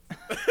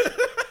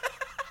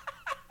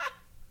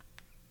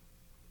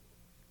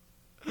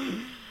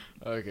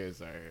 Okay,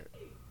 sorry.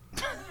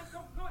 Go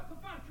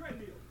find a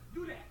treadmill.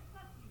 Do that.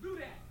 Do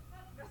that.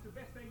 That's the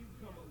best thing you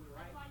can come up with,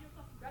 right?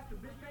 That's the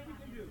best thing you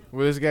can do.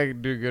 Will this guy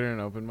do good in an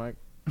open mic?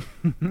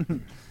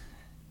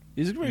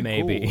 He's pretty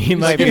Maybe. cool. He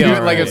might Like, be if,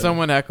 all like if right.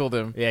 someone heckled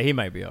him Yeah, he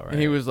might be all right.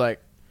 and he was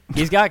like,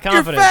 He's got "You're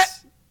confidence.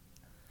 fat!"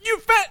 You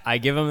fat. I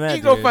give him that.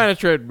 You go dude. find a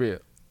treadmill.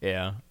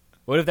 Yeah.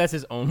 What if that's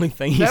his only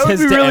thing he That would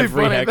says be to really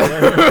every funny. heckler?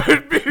 That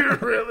would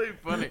be really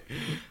funny.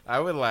 I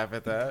would laugh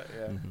at that.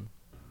 Yeah.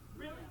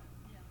 Really?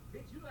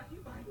 Bitch, you like you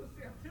by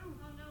yourself too.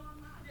 Oh, no,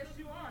 I'm not. Yes,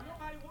 you are.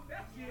 Nobody wants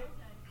that shit.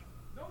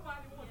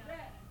 Nobody wants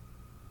that.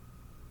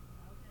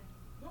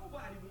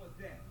 Nobody wants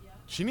that.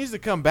 She needs to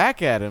come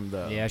back at him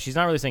though. Yeah, she's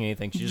not really saying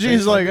anything. She's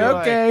She's like,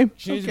 okay.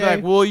 She needs to be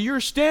like, well,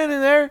 you're standing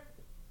there.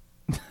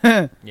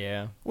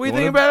 yeah. What do you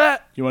think about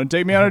that? You want to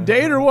take me on a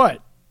date or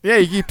what? Yeah,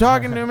 you keep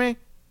talking to me.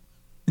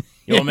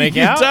 You want to make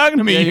keep out? talking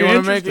to me. Yeah, you You're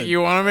want to make interested. it.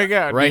 You want to make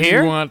out Right Do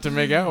here? You want to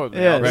make out with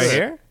me? Yeah, I'll Right do it.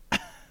 here?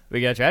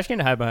 We got a trash can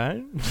to hide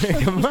behind.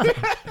 Come on.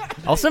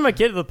 I'll send my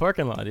kid to the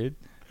parking lot, dude.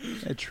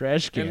 A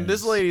trash can. And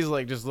this lady's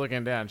like just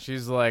looking down.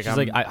 She's like, She's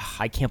like,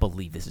 I can't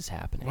believe this is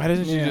happening. why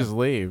doesn't she Yeah. just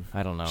leave?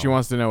 I don't know. She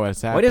wants to know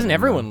what's happening. Why doesn't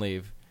everyone though.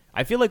 leave?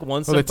 I feel like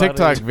once Well, the somebody-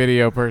 TikTok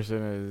video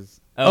person is.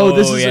 Oh,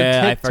 this is a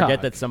yeah, I TikTok.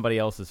 forget that somebody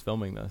else is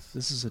filming this.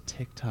 This is a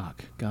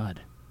TikTok.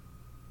 God.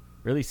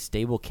 Really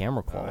stable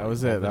camera quality. That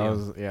was in it. That video.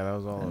 was that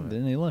was all And of it.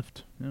 then he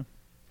left. Yeah.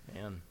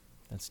 Man,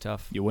 that's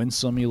tough. You win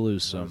some, you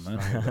lose some. That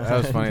was huh? funny. That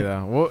was funny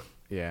though. Well,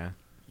 yeah.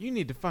 You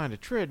need to find a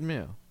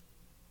treadmill.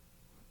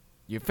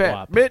 You fat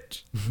Whop.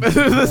 bitch. This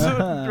is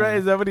right?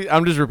 Is that what he?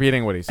 I'm just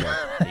repeating what he said.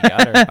 You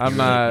got her. I'm You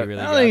not-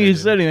 really I got don't think her, he dude.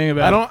 said anything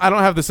about I don't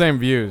have the same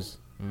views.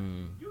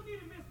 Mm. You need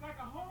to miss like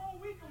a whole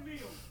week of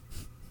meals.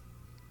 You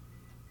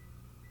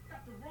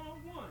got the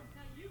wrong one.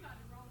 Now you got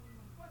the wrong one.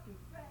 Fucking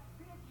fat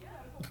bitch. You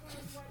gotta go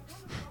find the right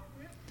woman over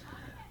here.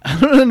 I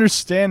don't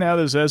understand how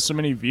this has so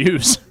many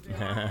views. You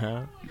talking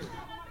about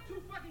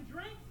two fucking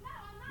drinks? No,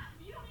 I'm not.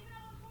 You don't even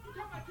know. You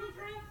talking about two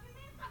drinks?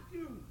 Fuck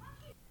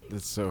you.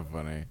 It's so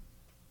funny.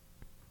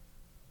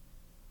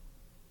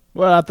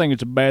 Well, I think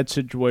it's a bad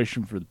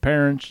situation for the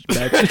parents. It's a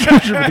bad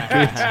situation for the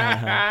kids.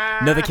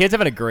 No, the kid's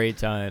having a great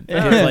time.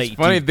 Yeah. Kid's It's like,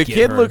 funny. "Dude, The get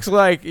kid her." looks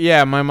like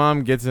my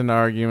mom gets into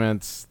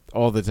arguments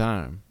all the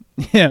time.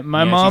 Yeah,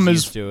 my Yeah, mom she's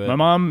is. used to it. My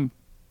mom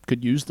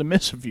could use to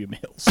miss a few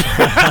meals.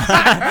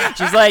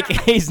 She's like,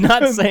 he's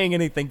not saying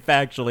anything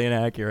factually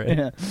inaccurate.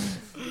 Yeah.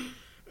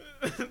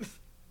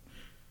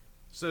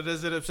 So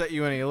does it upset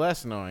you any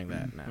less knowing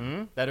that now?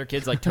 Hmm? That her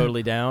kid's like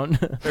totally down.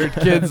 Her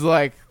kid's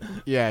like,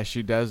 yeah,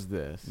 she does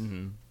this.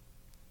 Mm-hmm.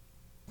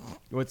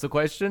 What's the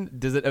question?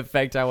 Does it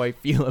affect how I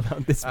feel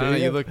about this I video? don't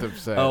know, you looked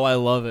upset. Oh, I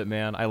love it,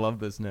 man. I love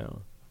this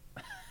now.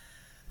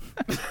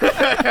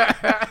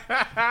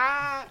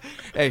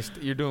 Hey,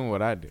 you're doing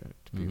what I do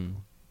to people. Mhm.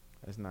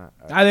 That's not.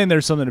 I think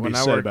there's something to be When I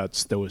said worked- about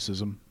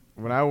stoicism.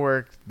 When I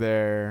worked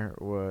there,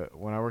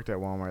 when I worked at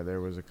Walmart,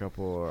 there was a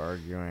couple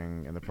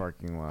arguing in the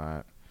parking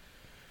lot.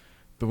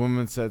 The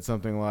woman said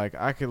something like,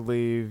 "I could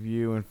leave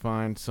you and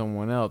find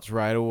someone else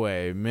right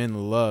away.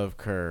 Men love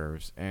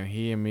curves." And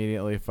he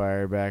immediately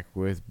fired back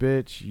with,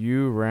 "Bitch,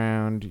 you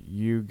round,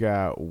 you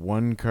got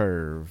one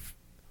curve."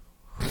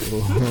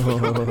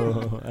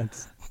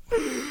 That's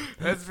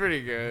That's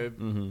pretty good.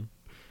 mm-hmm.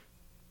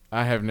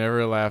 I have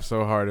never laughed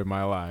so hard in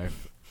my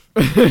life.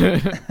 This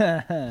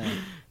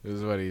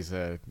is what he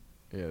said.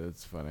 Yeah,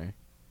 that's funny.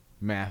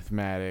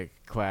 Mathematic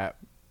clap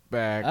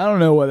back. I don't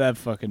know what that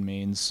fucking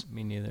means.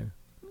 Me neither.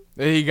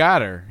 He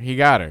got her. He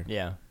got her.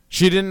 Yeah.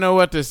 She didn't know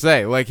what to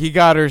say. Like, he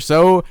got her,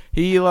 so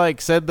he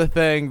like said the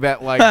thing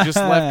that like just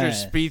left her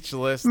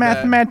speechless.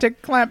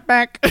 Mathematic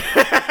clapback.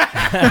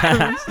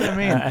 What's that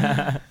mean?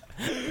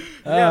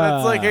 Yeah,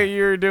 that's like how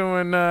you're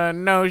doing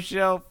no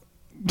shelf.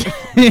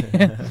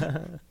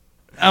 I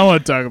don't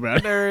want to talk about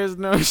it. There is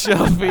no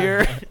shelf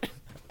here.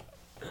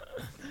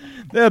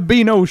 There'll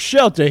be no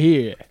shelter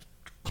here.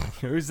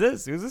 Who's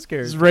this? Who's this This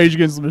character? is Rage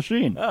Against the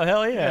Machine. Oh,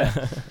 hell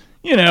yeah.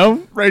 You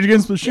know, Rage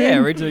Against the Machine. Yeah,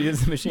 Rage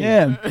Against the Machine.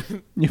 Yeah.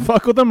 You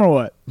fuck with them or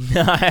what?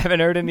 No, I haven't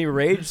heard any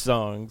Rage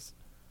songs.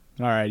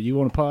 All right, you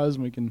want to pause?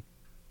 We can.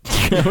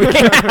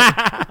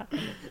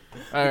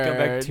 All come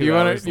back right. 2 Do you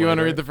want hours to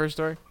later. read the first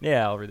story?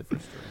 Yeah, I'll read the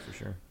first story for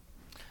sure.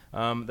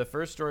 The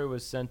first story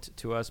was sent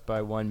to us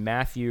by one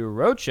Matthew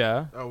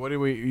Rocha. Oh, what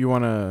do you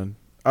want to?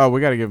 Oh, we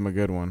got to give him a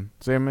good one.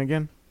 Say him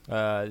again.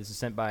 This is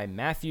sent by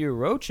Matthew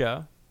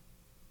Rocha.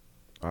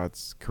 Oh,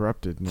 it's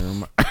corrupted. Never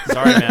mind.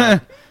 Sorry,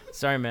 Matt.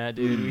 Sorry, Matt,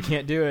 dude. We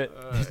can't do it.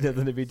 There's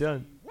nothing to be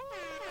done.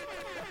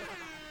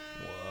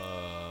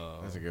 Whoa.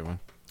 That's a good one.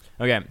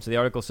 Okay, so the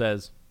article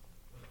says...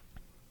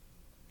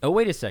 Oh,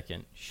 wait a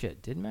second.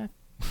 Shit, did Matt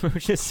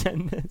Rocha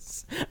send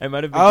this? I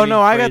might have been Oh, getting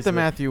no, I got praise the for-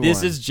 Matthew This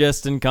one. is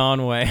Justin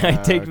Conway. I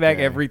take back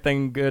Okay.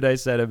 everything good I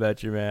said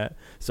about you, Matt.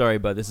 Sorry,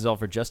 but this is all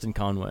for Justin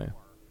Conway.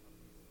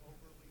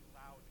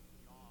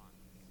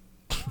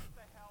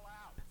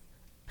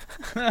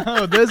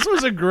 Oh, this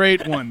was a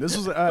great one. This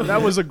was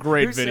that was a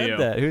great Who video. said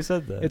that? Who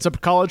said that? It's a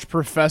college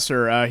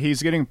professor.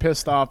 He's getting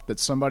pissed off that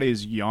somebody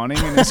is yawning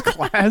in his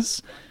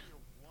class.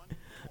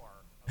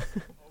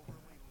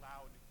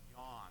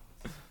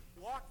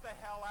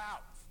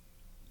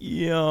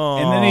 Yeah.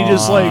 And then he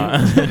just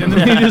and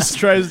then he just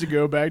tries to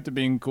go back to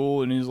being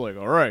cool, and he's like,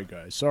 "All right,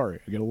 guys, sorry,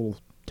 I get a little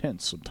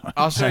tense sometimes."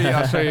 I'll show you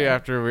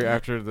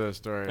after the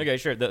story. Okay,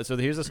 sure. So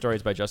here's the story.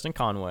 It's by Justin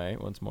Conway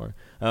once more.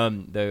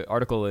 The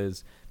article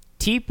is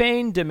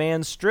T-Pain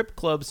demands strip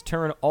clubs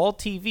turn all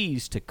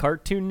TVs to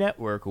Cartoon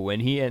Network when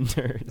he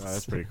enters. Oh,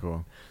 that's pretty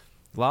cool.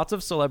 Lots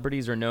of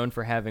celebrities are known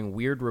for having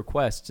weird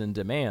requests and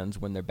demands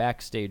when they're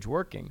backstage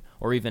working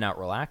or even out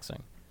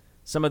relaxing.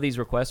 Some of these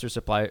requests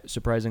are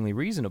surprisingly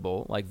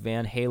reasonable, like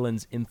Van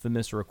Halen's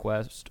infamous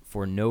request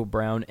for no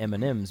brown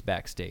M&Ms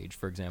backstage,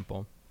 for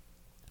example,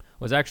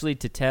 was actually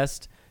to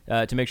test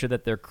to make sure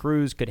that their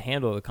crews could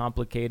handle the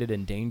complicated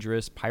and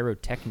dangerous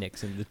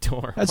pyrotechnics in the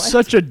tour. That's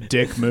such a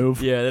dick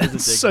move. Yeah, that is a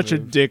dick such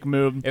move. a dick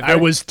move. If I they're-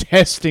 was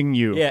testing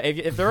you. Yeah,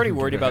 if they're already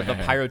worried about the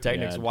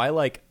pyrotechnics, God. why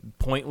like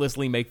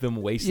pointlessly make them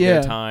waste Yeah.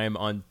 their time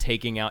on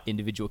taking out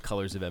individual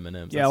colors of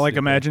M&Ms? Yeah, That's like stupid.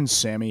 imagine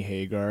Sammy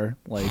Hagar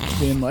like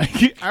being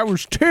like, "I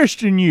was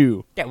testing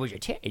you." That was your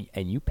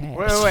and you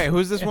passed. Wait.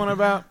 Who's this one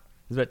about?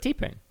 It's about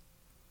T-Pain.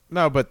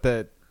 No, but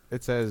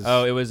it says.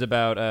 Oh, it was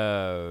about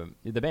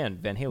the band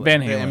Van Halen.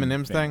 Van The Halen.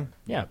 M&M's thing.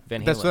 Yeah,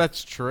 Van Halen.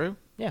 That's true.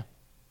 Yeah.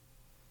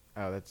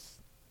 Oh, that's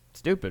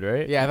Stupid,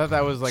 right? yeah. I thought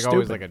that was like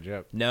always Stupid. like a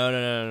joke.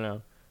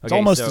 No. It's Okay,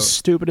 almost so, as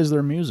stupid as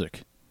their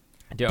music.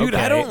 Dude,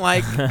 I don't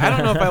like. I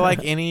don't know if I like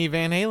any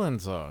Van Halen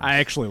songs. I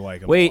actually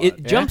like them. Wait, a lot.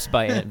 it jumps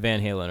by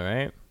Van Halen,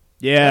 right?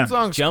 Yeah. That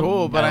song's Jump-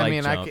 cool, but I I like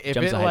mean, Jump. if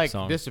Jump's it a hype like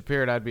song.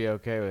 disappeared, I'd be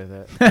okay with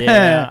it.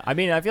 Yeah. I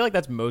mean, I feel like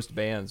that's most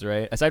bands,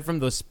 right? Aside from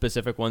those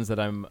specific ones that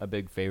I'm a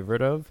big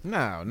favorite of.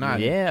 No, not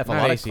Yeah, if a not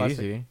lot of AC/DC.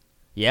 classic-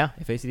 Yeah,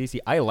 if AC/DC.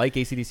 I like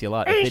AC/DC a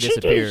lot. If they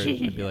disappeared,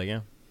 I'd be like,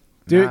 yeah.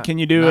 Dude, Not- can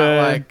you do not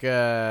a like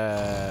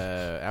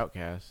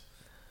Outkast?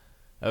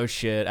 Oh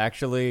shit!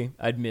 Actually,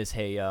 I'd miss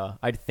Hey Ya.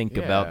 I'd think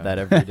Yeah. about that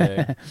every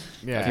day.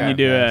 Yeah. Can you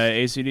do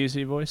a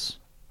AC/DC voice?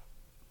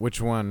 Which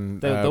one?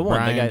 The one, the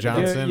Brian guy-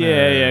 Johnson?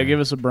 Yeah. Give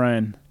us a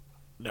Brian.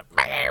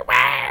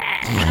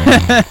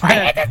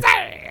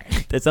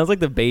 That sounds like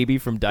the baby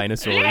from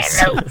Dinosaurs.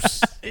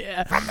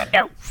 Yeah. From the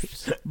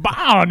nose.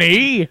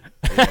 Bonnie.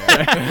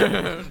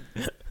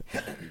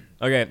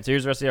 Okay, so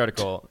here's the rest of the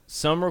article.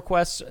 Some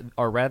requests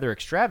are rather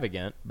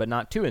extravagant, but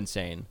not too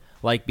insane,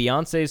 like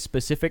Beyonce's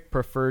specific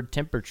preferred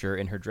temperature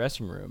in her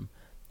dressing room.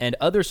 And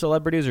other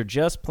celebrities are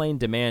just plain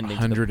demanding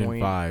to the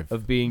point 105.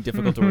 of being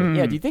difficult to work.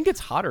 Yeah, do you think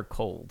it's hot or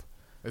cold?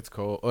 It's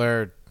cold.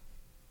 Or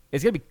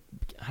It's going to be,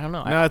 I don't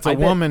know. no, it's a a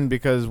woman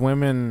because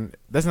women.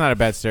 That's not a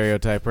bad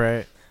stereotype,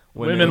 right?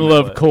 Women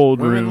love cold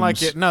Women rooms.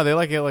 like it. No, they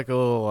like it like a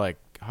little like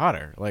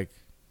hotter. Like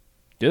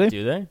Do they?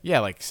 Do they?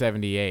 yeah, like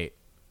 78.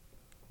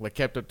 Like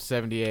kept up to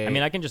 78. I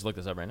mean, I can just look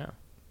this up right now.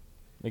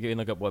 You can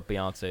look up what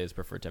Beyonce's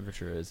preferred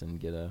temperature is and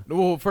get a...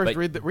 well, first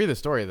but- read the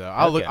story though.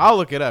 I'll Okay.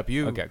 look it up.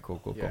 You Okay,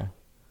 cool. Yeah.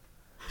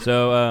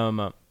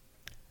 So,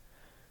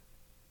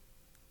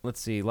 let's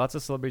see. Lots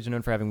of celebrities are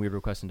known for having weird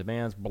requests and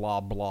demands. Blah,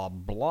 blah,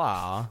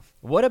 blah.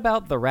 What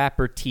about the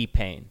rapper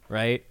T-Pain,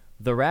 right?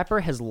 The rapper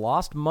has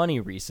lost money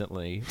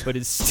recently, but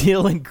is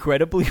still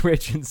incredibly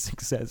rich and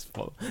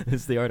successful.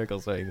 Is the article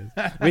saying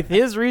this. With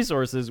his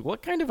resources,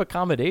 what kind of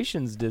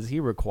accommodations does he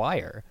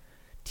require?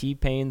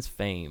 T-Pain's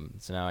fame.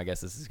 So now I guess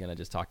this is going to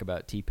just talk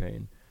about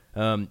T-Pain.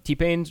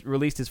 T-Pain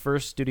released his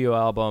first studio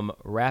album,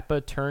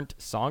 Rappa Turnt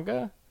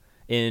Songa,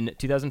 in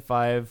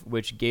 2005,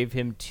 which gave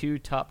him 2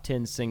 top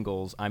 10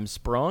 singles, I'm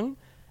Sprung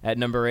at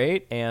number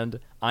 8 and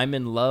I'm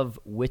in Love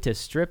with a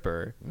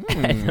Stripper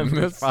at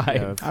number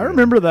 5. I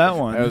remember that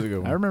one. That was a good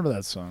one. I remember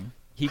that song.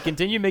 He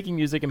continued making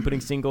music and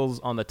putting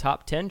singles on the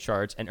top 10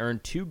 charts and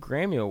earned 2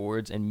 Grammy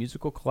Awards and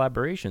musical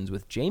collaborations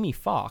with Jamie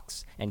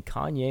Foxx and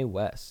Kanye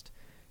West.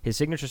 His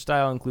signature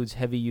style includes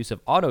heavy use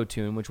of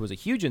auto-tune, which was a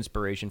huge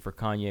inspiration for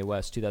Kanye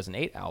West's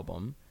 2008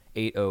 album,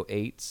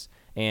 808s,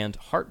 and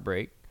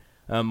Heartbreak.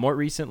 More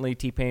recently,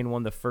 T-Pain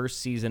won the first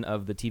season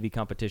of the TV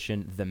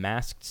competition The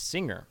Masked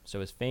Singer, so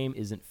his fame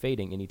isn't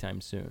fading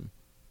anytime soon.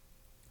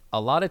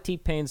 A lot of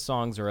T-Pain's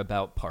songs are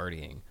about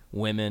partying,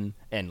 women,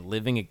 and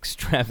living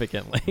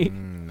extravagantly.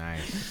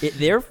 Nice. It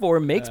therefore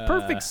makes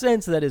perfect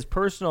sense that his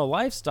personal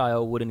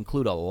lifestyle would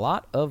include a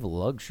lot of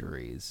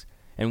luxuries.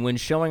 And when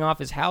showing off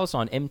his house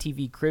on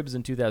MTV Cribs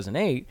in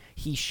 2008,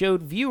 he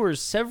showed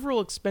viewers several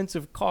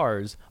expensive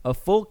cars, a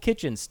full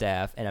kitchen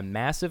staff, and a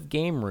massive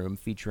game room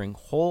featuring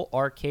whole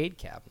arcade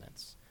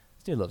cabinets.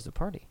 This dude loves to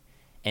party.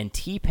 And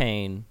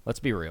T-Pain, let's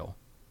be real,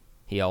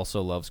 he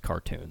also loves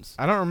cartoons.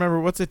 I don't remember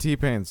what's a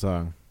T-Pain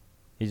song.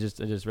 I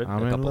just read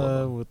I'm a in couple of love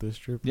them. with the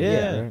stripper.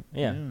 Yeah. Right?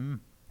 Yeah.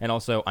 And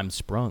also, I'm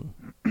Sprung.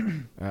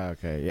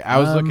 Okay. Yeah, I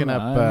was looking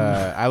up.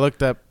 I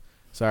looked up.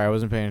 Sorry, I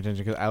wasn't paying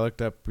attention because I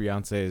looked up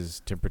Beyonce's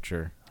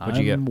temperature. What'd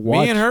you get?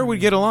 Me and her would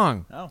get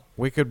along. Oh.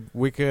 We could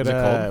Is it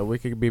cold? we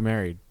could be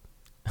married.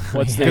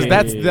 What's Because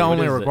that's the What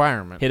only is it?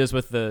 Degreement. Hit us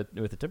with the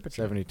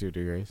temperature. 72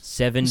 degrees.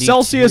 72.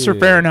 Celsius or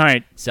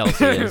Fahrenheit?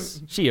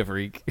 Celsius. She a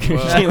freak.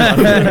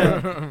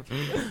 Well,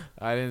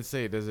 I didn't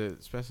say. Does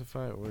it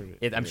specify?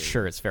 I'm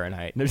sure it's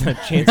Fahrenheit. There's not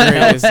chance in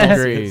hell Degrees, Celsius.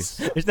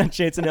 degrees. There's not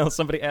chance in hell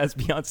somebody asked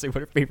Beyonce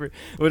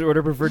what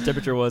her preferred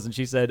temperature was, and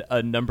she said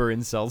a number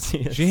in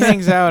Celsius. She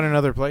hangs out in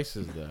other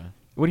places though.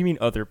 What do you mean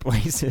other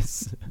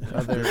places?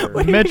 Other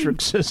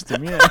metric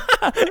system, yeah.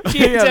 She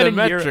hangs Yeah, out the in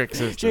metric Europe.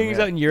 system, She hangs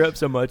yeah. out in Europe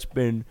so much,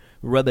 been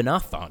rubbing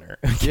off on her.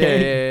 Yeah,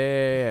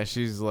 Okay? yeah.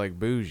 She's like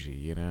bougie,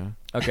 you know.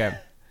 Okay.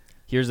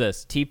 Here's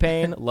this.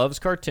 T-Pain loves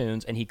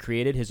cartoons, and he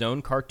created his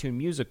own cartoon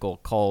musical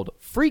called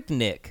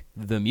Freaknik,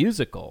 the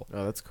Musical.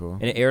 Oh, that's cool.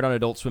 And it aired on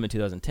Adult Swim in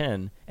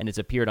 2010, and it's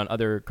appeared on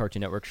other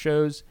Cartoon Network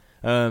shows.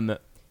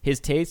 His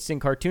tastes in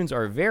cartoons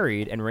are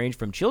varied and range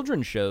from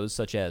children's shows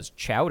such as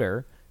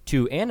Chowder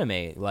to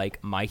anime like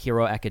My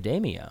Hero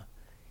Academia.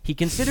 He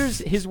considers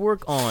his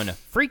work on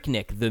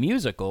Freaknik, the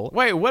Musical.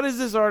 Wait, what is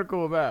this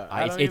article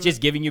about? It's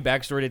just giving you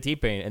backstory to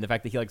T-Pain and the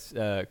fact that he likes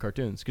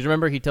cartoons. Because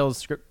remember, he tells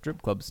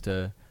strip clubs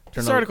to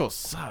turn This on. article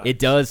sucks. It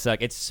does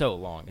suck. It's so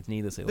long. It's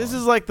needlessly long. This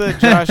is like the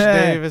Josh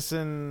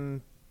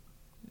Davison.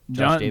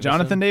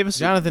 Jonathan Davis.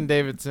 Jonathan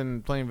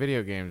Davidson playing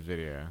video games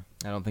video.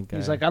 I don't think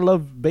He's like, I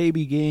love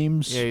baby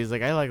games. Yeah, he's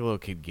like, I like little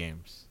kid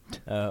games.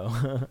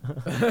 Oh.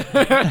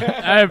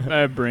 I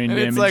have brain and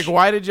damage. it's like,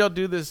 why did y'all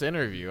do this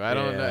interview? I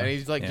don't know. Yeah. And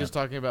he's like Yeah. just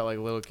talking about like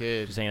little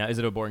kids. Just hanging out. Is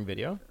it a boring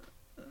video?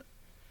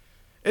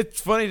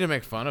 It's funny to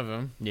make fun of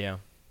him. Yeah.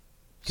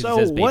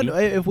 So what?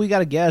 If we got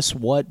to guess,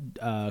 what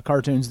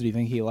cartoons do you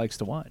think he likes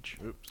to watch?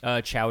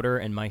 Chowder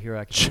and My Hero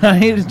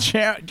Academia.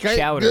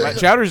 Chowder.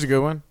 Chowder's a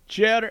good one.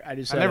 Chowder. I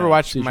never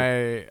watched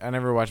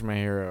My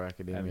Hero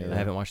Academia. I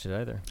haven't watched it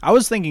either. I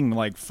was thinking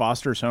like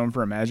Foster's Home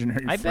for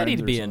Imaginary I Friends. bet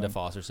he'd or be something. into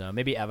Foster's Home.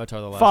 Maybe Avatar: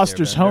 The Last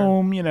Foster's Airbender.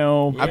 Home. You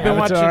know, I've been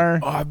Avatar.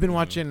 watching. Oh, I've been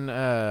watching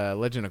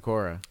Legend of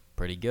Korra.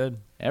 Pretty good.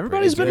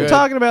 Everybody's Pretty been good.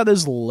 talking about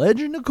this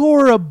Legend of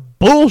Korra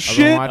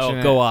bullshit. watching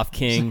Oh, go it. off,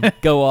 King.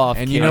 Go off.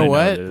 And King. you know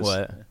what?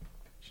 What?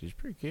 She's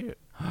pretty cute.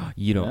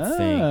 You don't Ah.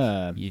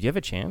 think? You do you have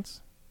a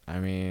chance? I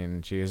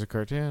mean, she is a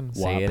cartoon.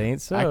 Say it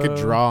ain't so. I could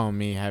draw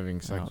me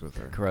having sex Oh, with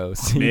her.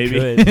 Gross. Maybe.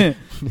 You could.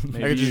 I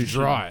could you just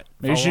draw it.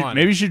 Maybe if I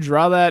wanted. you should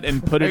draw that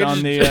and put I it could on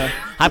just the.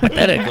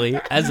 Hypothetically,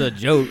 as a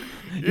joke.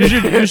 You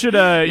should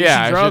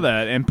Yeah, I draw should-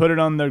 that and put it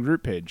on the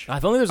group page.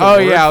 If only there was a Oh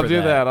word yeah, I'll for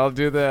do that. I'll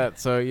do that.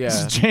 So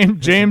yeah.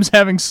 James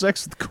having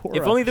sex with Korra.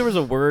 If only there was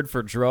a word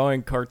for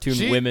drawing cartoon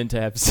She- women to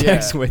have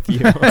sex Yeah. with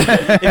you.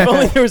 If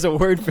only there was a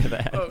word for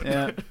that.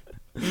 Yeah.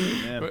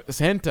 It's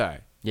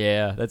hentai.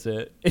 Yeah, that's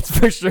it. It's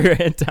for sure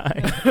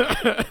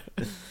hentai.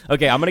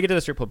 Okay, I'm gonna get to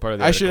the strip club part of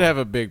the I should article. have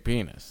a big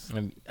penis.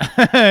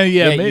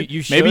 yeah, maybe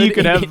you maybe you should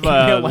could have in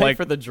real life like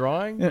for the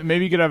drawing.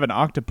 maybe you could have an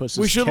octopus.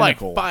 We should like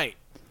fight,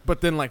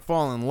 but then like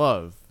fall in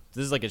love.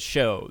 This is like a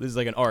show. This is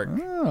like an arc.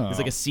 Oh. It's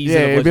like a season.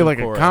 Yeah, of it'd be Legend like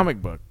of a Korra. comic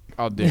book.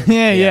 I'll do.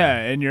 yeah,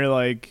 and you're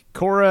like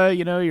Korra.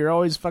 You know, you're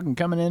always fucking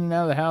coming in and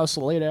out of the house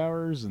at late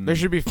hours. And There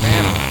should be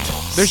fan art.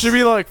 There should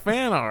be like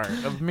fan art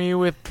of me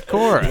with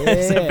Korra.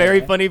 It's a very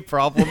funny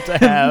problem to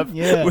have.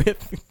 Yeah.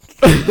 With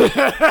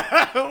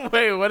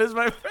Wait, what is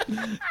my?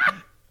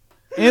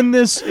 in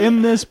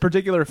this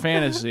particular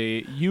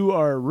fantasy, you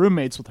are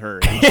roommates with her.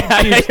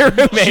 yeah, your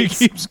roommates.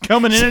 She keeps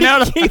coming in and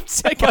out of.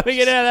 keeps coming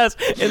in and out of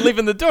the house and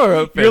leaving the door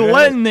open. You're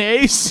letting the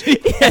AC.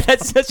 Yeah,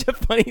 that's such a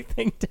funny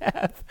thing to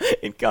have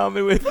in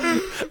common with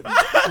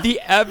the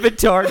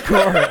Avatar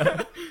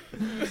Korra.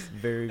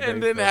 Very, very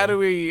And then funny. how do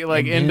we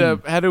like end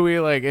up? How do we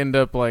like end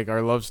up like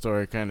our love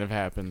story kind of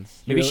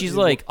happens? Maybe she's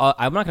like,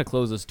 I'm not gonna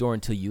close this door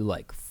until you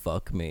like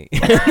fuck me.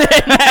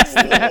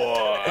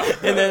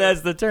 And then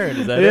that's the turn.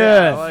 Is that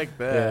Yeah. I like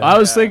that. I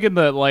was thinking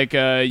that like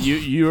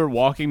you were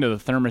walking to the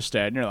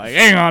thermostat and you're like,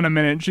 hang on a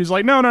minute. And she's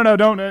like, no,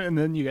 don't. And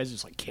then you guys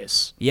just like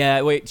kiss. it?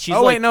 Yeah. Wait. She's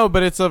Oh like, wait, no,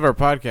 but it's of our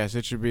podcast.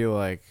 It should be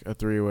like a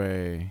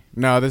 3-way.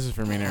 No, this is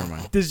for me. Never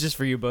mind. This is just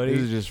for you, buddy.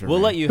 This is just for we'll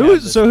me. let you. Who have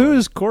is this so? one. Who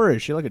is Korra?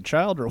 Is she like a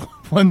child or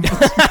one?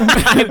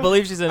 I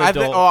believe she's an I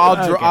adult.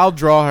 think, I'll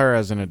draw her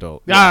as an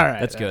adult. All right,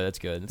 That's good. That's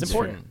good. It's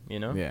important. You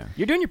know. Yeah.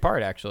 You're doing your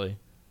part, actually.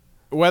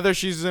 Whether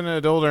she's an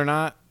adult or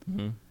not,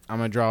 I'm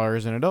gonna draw her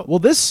as an adult. Well,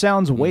 this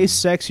sounds way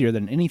sexier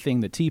than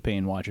anything that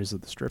T-Pain watches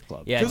at the strip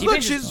club. Yeah. Because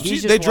T-Pain's look, just-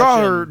 he's they just draw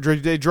watching- her.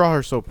 They draw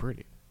her so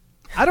pretty.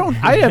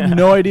 I have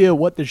no idea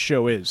what this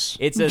show is.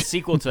 It's a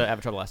sequel to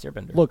Avatar: The Last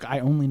Airbender. Look, I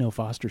only know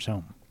Foster's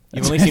Home.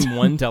 You've only seen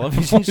one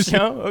television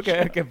show?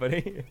 Okay,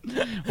 buddy.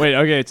 Wait,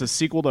 okay, it's a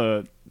sequel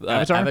to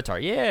Avatar? Avatar,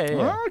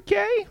 yeah.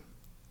 Okay.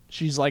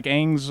 She's like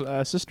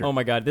Aang's sister. Oh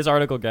my god, this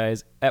article,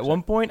 guys. At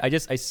one point,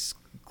 I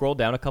scrolled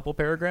down a couple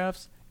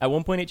paragraphs. At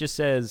one point, it just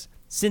says,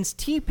 since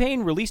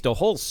T-Pain released a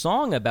whole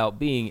song about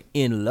being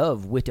in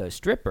love with a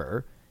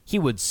stripper, he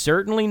would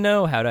certainly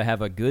know how to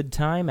have a good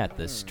time at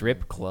the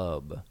strip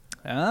club.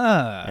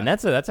 Ah. And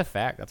that's a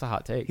fact. That's a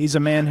hot take. He's a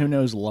man who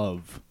knows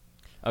love.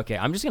 Okay,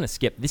 I'm just gonna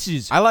skip. This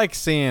is I like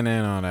seeing in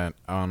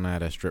on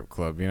at a strip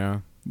club. You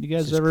know. You this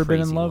guys is ever been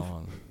in crazy love?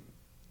 long.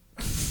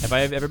 Have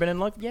I ever been in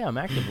love? Yeah, I'm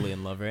actively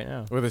in love right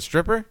now. With a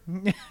stripper?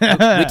 With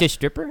a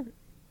stripper?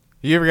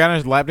 You ever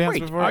got a lap dance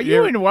Wait, before? are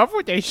you in love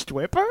with a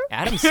stripper?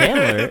 Adam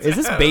Sandler? Is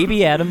this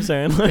baby Adam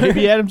Sandler?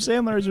 Baby Adam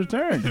Sandler has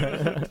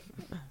returned.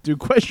 Do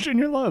question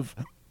your love.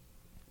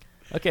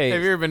 Okay.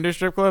 Have you ever been to a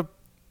strip club?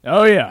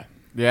 Oh yeah.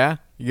 Yeah.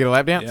 You get a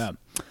lap dance? Yeah.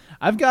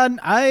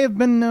 I have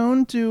been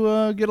known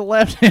to get a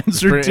lap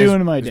dance or two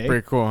in my it's day.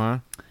 pretty cool,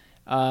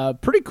 huh?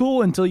 Pretty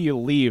cool until you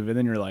leave, and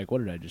then you're like, what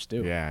did I just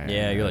do?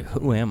 Yeah, you're like,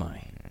 who am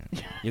I?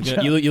 You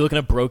look in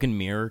a broken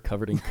mirror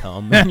covered in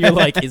cum, and you're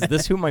like, is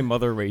this who my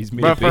mother raised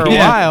me But to be? for a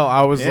while,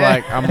 I was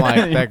like, I'm like,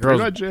 that Pretty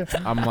girl's, much, yeah.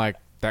 I'm like,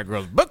 That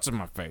girl's butt's in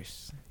my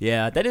face.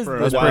 Yeah, that is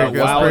Bro, the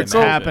while it's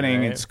bullshit,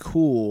 happening, right? it's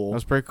cool.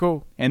 That's pretty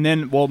cool. And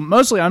then, well,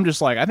 mostly I'm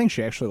just like, I think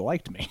she actually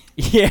liked me.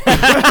 Yeah.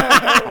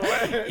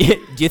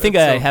 Do you think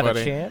I have a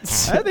funny.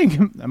 chance? I think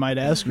I might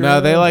ask her. No,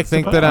 they like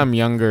think that I'm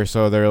younger,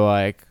 so they're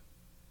like,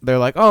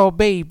 oh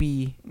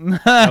baby,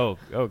 Oh,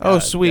 God. oh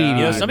sweetie. You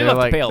know, some people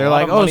They're have to pay a they're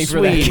lot like, of money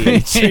for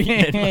that sweetie.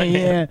 treatment.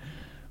 yeah.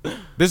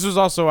 This was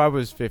also I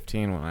was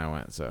 15 when I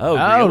went. So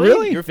Oh,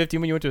 really? You were 15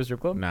 when you went to a strip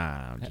club?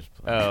 nah, I'm just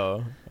playing.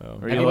 Oh.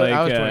 Were I you mean, like,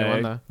 I was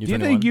 21 though. Do you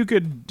think you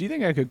could? Do you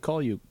think I could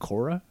call you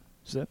Cora?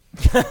 Is that?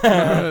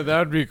 That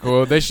would be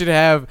cool. They should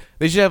have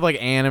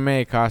like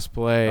anime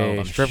cosplay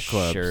I'm strip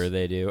clubs. Sure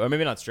they do. Or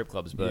maybe not strip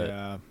clubs, but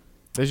Yeah.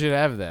 They should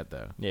have that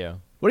though. yeah.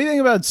 What do you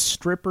think about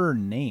stripper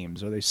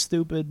names? Are they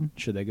stupid?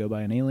 Should they go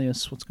by an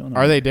alias? What's going on?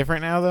 Are they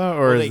different now though,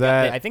 or Well, is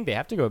that? I think they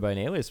have to go by an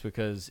alias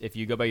because if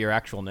you go by your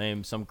actual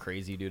name, some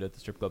crazy dude at the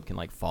strip club can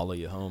like follow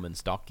you home and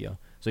stalk you.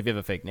 So if you have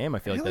a fake name, I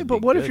feel like Really? that'd But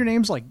be what if good. your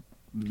name's like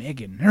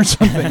Megan or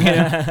something? You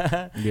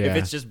know? If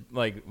it's just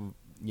like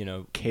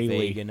Kaylee.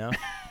 vague enough.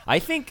 I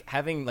think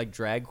having like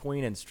drag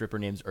queen and stripper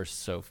names are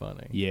so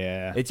funny.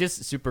 Yeah. It's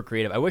just super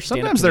creative. I wish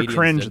Sometimes they're stand-up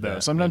cringe comedians did though.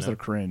 that, Sometimes you know? they're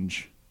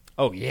cringe.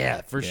 Oh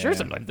yeah, for sure. Yeah.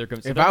 Sometimes they're.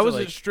 If I was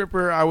a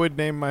stripper, I would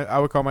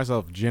call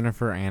myself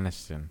Jennifer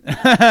Aniston.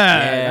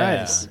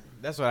 Nice.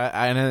 That's what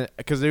I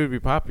because they would be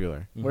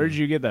popular. Where did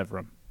you get that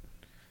from?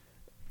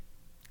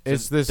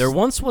 It's this. There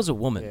once was a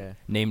woman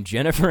named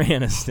Jennifer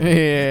Aniston.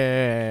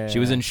 Yeah. She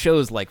was in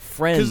shows like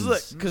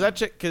Friends.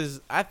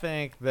 Because I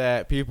think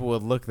that people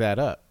would look that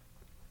up.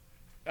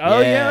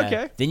 Oh yeah,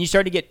 okay. Then you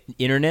start to get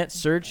internet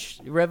search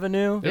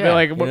revenue. They'd be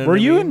like, You know were what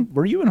I you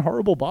mean? in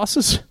Horrible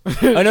Bosses?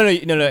 Oh no. We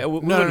No,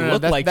 wouldn't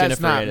look that's, like that's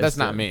Jennifer not Aniston. that's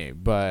not me.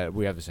 But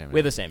we have the same name. We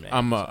have the same name.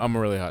 I'm a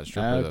really hot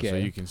stripper, though, so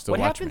Okay. you can still What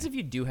watch happens me. if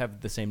you do have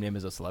the same name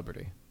as a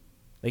celebrity?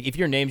 Like if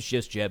your name's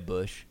just Jeb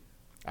Bush.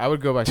 I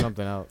would go by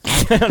something else.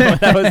 I don't know,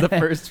 that was the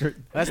first.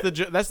 That's the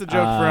joke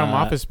from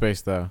Office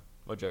Space, though.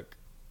 What joke?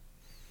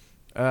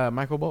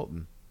 Michael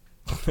Bolton.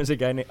 There's a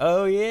guy named.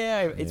 Oh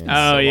yeah. It's been Oh,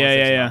 so long yeah, since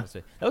yeah, I've yeah.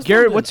 honestly- That was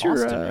Garrett, filmed in what's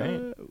your?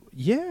 Austin, right?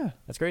 Yeah.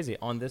 That's crazy.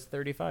 On this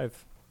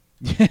 35.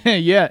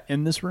 Yeah,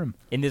 in this room.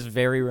 In this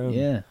very room.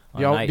 Yeah.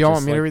 On Y'all night want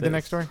just me to like read the this.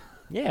 next story?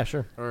 Yeah,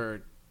 sure.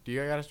 Or do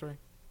you got a story?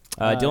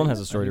 Dylan has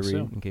yeah, a story I to think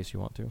read so. in case you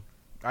want to.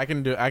 I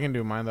can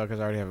do mine though because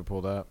I already have it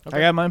pulled up. I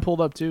got mine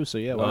pulled up too. So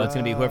yeah. Well, it's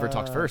gonna be whoever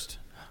talks first.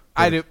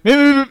 I do.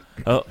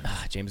 Oh,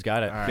 James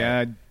got it. All right.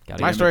 God,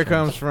 Gotta My give him story a chance.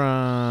 comes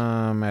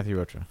from Matthew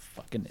Rocha.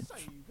 fucking.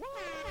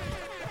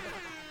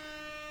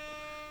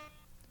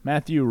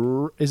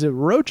 Matthew, is it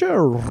Rocha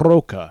or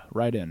Roca?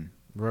 Right in.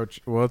 Rocha.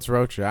 Well, it's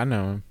Rocha. I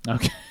know him.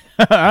 Okay.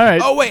 All right.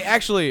 Oh wait,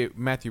 actually,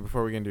 Matthew.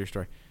 Before we get into your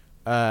story,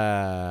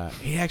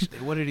 he actually.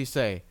 What did he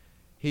say?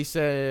 He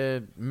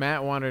said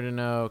Matt wanted to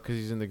know because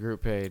he's in the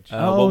group page.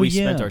 What we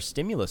spent yeah. our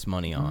stimulus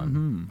money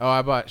on. Oh,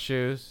 I bought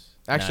shoes.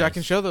 Actually, I Nice.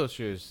 can show those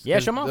shoes. Yeah,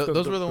 'Cause show 'em off. Go-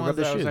 those go- were the go ones grab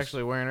the that I was shoes.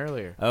 actually wearing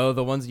earlier. Oh,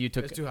 the ones you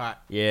took. It's too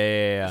hot.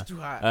 Yeah. It's too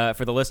hot.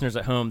 For the listeners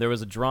at home, there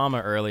was a drama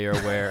earlier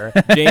where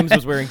James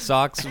was wearing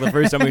socks the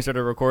first time we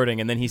started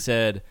recording, and then he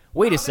said,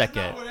 "Wait a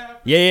second."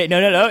 Yeah,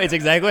 no. It's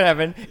exactly what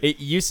happened.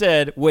 You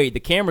said, "Wait, the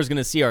camera's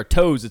gonna see our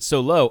toes. It's so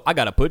low. I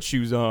gotta put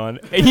shoes on."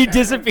 And you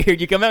disappeared.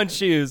 You come out in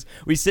shoes.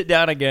 We sit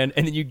down again,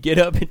 and then you get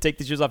up and take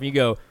the shoes off, and you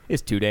go,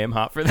 "It's too damn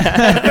hot for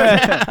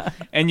that."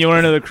 And you want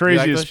to know the those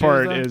craziest shoes,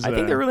 part though? is I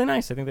think they're really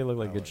nice. I think they look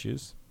like good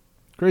shoes.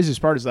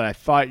 craziest part is that I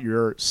thought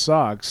your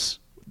socks.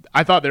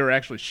 I thought they were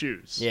actually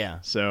shoes. Yeah.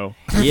 So.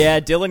 Yeah,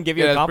 Dylan gave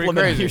you Yeah, a that's pretty compliment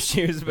on crazy.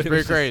 your shoes, but It's it pretty was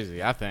just-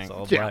 crazy. I think. It's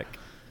all Yeah.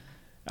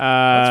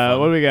 black.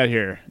 What do we got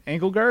here?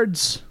 Ankle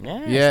guards.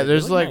 Yeah, Yeah, it's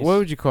there's really like nice. what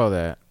would you call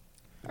that?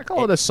 I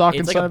call it a sock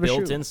It's inside like a of a shoe.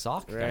 built-in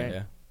sock, Right.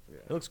 kinda.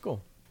 It looks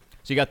cool.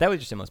 So you got that with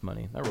your stimulus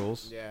money. That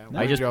rules.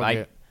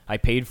 Yeah. I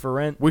paid for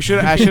rent. We should.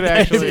 I should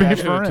actually. Pay I for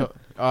should have rent. told-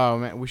 Oh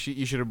man,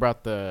 you should have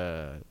brought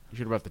the. You should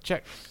have brought the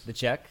check. The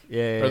check.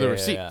 Yeah. Or the yeah,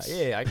 receipts.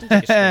 Yeah, I can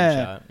take a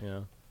screenshot. You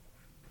know,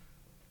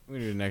 We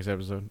do the next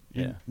episode.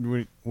 Yeah.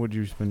 What'd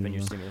you spend spend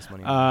your on? stimulus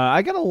money.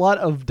 I got a lot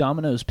of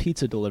Domino's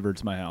pizza delivered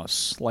to my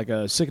house, like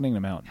a sickening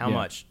amount. How Yeah.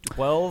 much?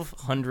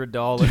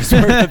 $1,200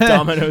 worth of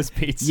Domino's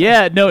pizza.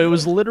 Yeah, no, it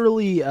was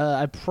literally.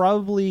 I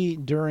probably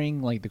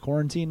during like the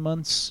quarantine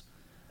months,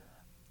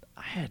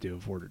 I had to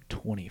have ordered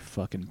 20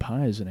 fucking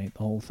pies and ate the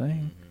whole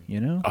thing. You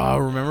know? Oh,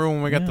 remember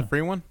when we got the Yeah.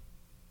 free one?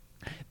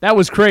 That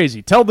was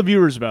crazy. Tell the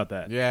viewers about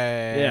that.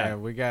 Yeah.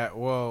 We got.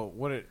 Well,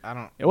 what? I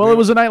don't. Well, it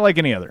was a night like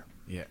any other.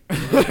 Yeah.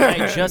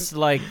 Right, just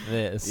like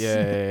this.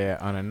 Yeah.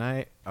 On a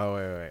night. Oh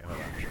wait. Hold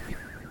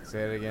on.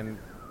 Say it again.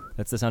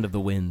 That's the sound of the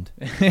wind.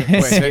 Wait, say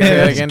it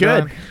That's again.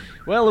 good. Don.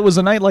 Well, it was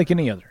a night like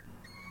any other.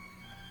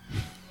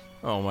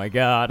 Oh my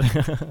god.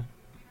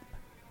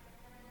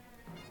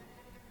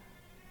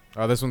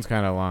 Oh, this one's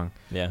kind of long.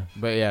 Yeah.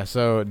 But yeah,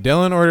 so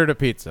Dylan ordered a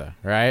pizza,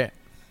 right?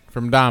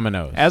 From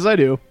Domino's. As I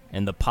do.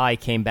 And the pie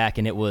came back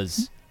and it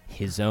was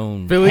his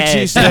own Philly head.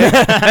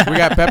 cheesesteak. We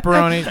got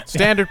pepperoni,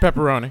 standard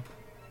pepperoni.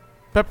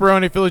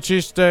 Pepperoni, Philly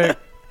cheesesteak.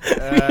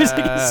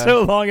 It's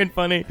so long and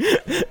funny.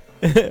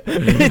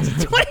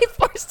 It's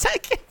 24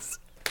 seconds.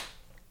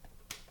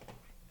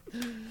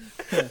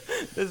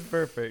 This is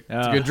perfect.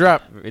 It's a good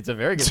drop. It's a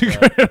very good It's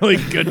drop. a really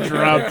good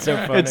drop. It's so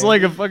funny. It's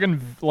like a fucking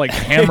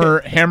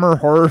hammer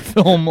horror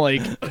film,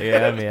 like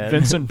Yeah, man.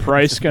 Vincent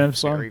Price kind of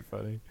song. Very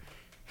funny.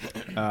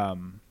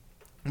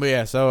 But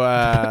yeah, so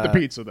The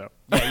pizza though.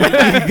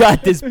 You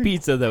got this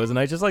pizza that was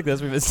nice, just like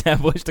this we've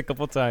established a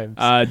couple times.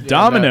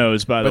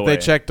 Domino's, by the but way.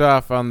 they checked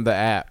off on the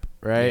app,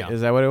 right? Yeah.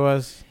 Is that what it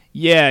was?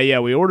 Yeah,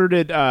 we ordered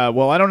it.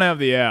 Well, I don't have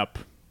the app,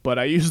 but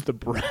I used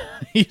the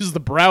used the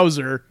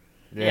browser.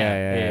 Yeah.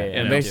 Yeah,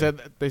 And me they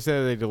too.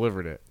 said they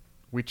delivered it.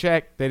 We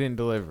checked, they didn't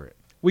deliver it.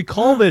 We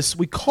call this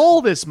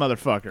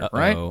motherfucker,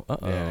 right?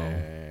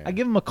 Yeah. I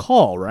give him a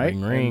call, right?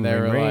 Ring, ring, And they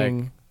were ring, like,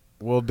 ring.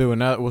 "We'll do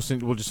another. We'll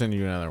just send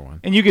you another one."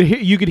 And you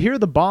could hear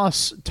the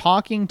boss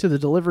talking to the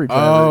delivery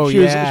driver. Oh, she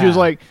was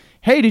like,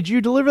 "Hey, did you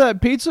deliver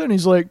that pizza?" And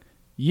he's like,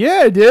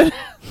 "Yeah, I did."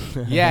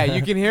 Yeah,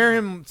 you can hear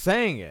him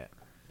saying it.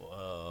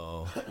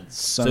 Whoa.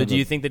 Son So of do a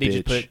you think that he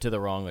just bitch. put it to the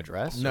wrong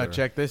address? No, or?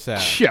 check this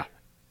out. Yeah.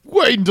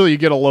 Wait until you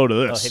get a load of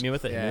Oh, this. hit me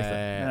with it. hit me with it.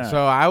 Yeah.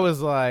 So I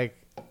was like,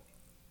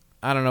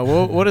 I don't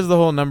know. What is the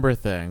whole number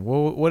thing?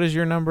 What is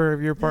your number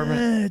of your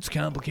apartment? It's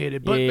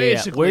complicated, but Yeah.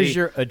 basically, Where's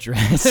your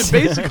address?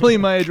 basically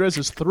my address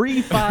is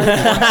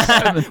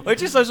 3517.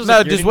 What's your social No,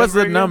 security just what's the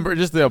again? number?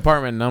 Just the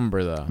apartment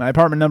number, though. My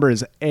apartment number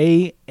is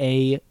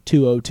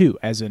AA202,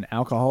 as in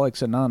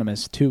Alcoholics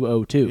Anonymous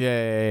 202.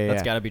 Yeah.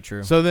 That's got to be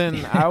true. So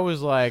then I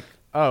was like,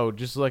 oh,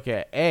 just look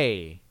at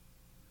A,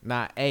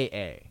 not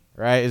AA,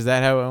 right? Is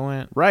that how it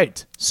went?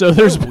 Right. So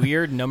there's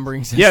weird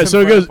numbering system. Yeah,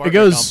 so for an it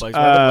goes. apartment complex.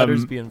 Why would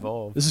letters be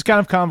involved? This is kind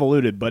of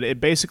convoluted, but it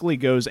basically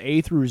goes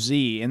A through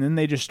Z, and then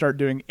they just start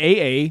doing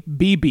AA,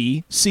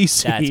 BB,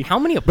 CC. That's how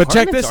many But apartments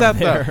check this are out,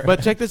 there? though.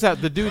 But check this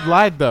out. The dude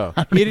lied, though.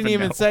 He didn't even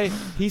even know. say.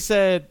 He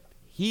said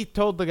he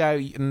told the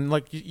guy, and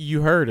like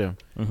you heard him.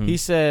 Mm-hmm. He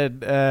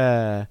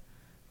said,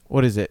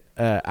 "What is it?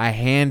 I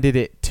handed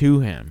it to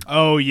him.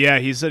 Oh yeah,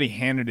 he said he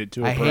handed it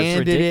to a I person.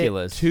 handed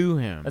ridiculous. it to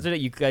him." That's what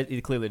you guys.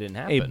 It clearly didn't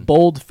A happen.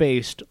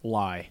 bold-faced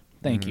lie.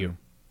 Thank you.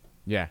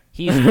 Yeah.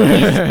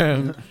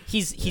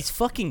 He's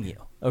fucking you.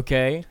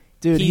 Okay,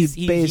 Dude, He's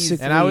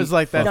basically- And I was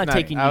like, "That's not not."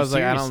 taking I you was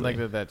like, "I don't seriously. think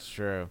that that's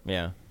true."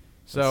 Yeah.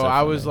 So, That's so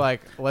I was funny.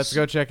 like, "Let's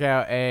go check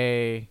out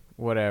A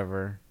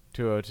whatever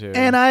 202."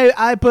 And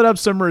I put up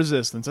some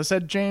resistance. I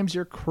said, James,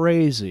 you're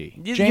crazy.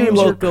 You're James,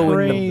 loco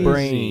you're in crazy. the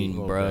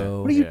brain,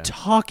 bro. What are you Yeah.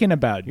 talking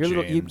about, You're a James?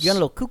 little, you got a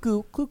little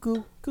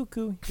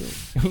cuckoo.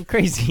 You're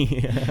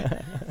crazy.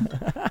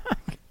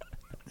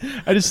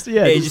 I just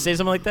Hey, did you say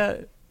something like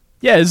that?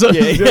 Yeah,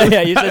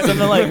 Yeah. You said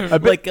something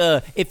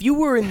like, if you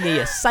were in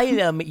the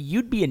asylum,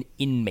 you'd be an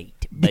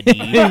inmate, buddy.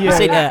 You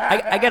said,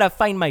 I gotta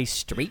find my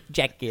straight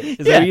jacket.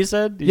 Is that what you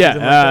said? Did you say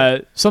something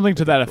like that? something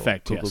to that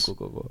effect. Cool, Yes.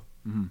 cool.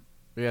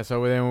 Yeah.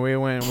 So then we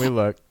went and we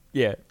looked.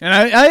 Yeah. And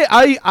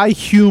I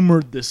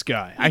humored this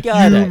guy. I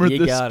humored you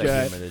this gotta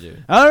guy. humor the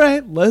dude. All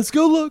right, let's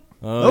go look.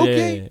 Oh,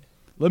 okay. yeah.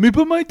 Let me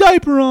put my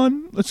diaper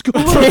on. Let's go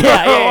look. Wait,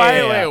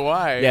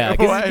 why? Yeah,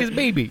 Why? because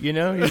baby, you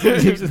know,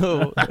 he's a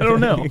little, I don't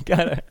know. you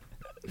gotta.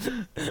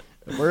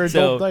 Wear adult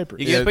So diapers.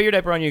 you guys put your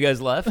diaper on. You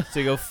guys left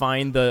to go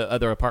find the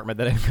other apartment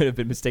that I could have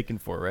been mistaken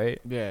for, right?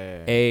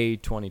 Yeah.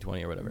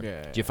 A2020 or whatever.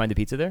 Yeah. Did you find the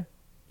pizza there?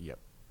 Yep.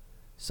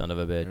 Son of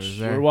a It was bitch.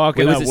 there. We're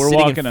walking Wait, up. was it We're sitting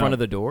walking in front up. of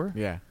the door?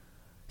 Yeah.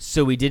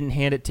 So we didn't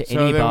hand it to So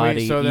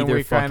anybody then either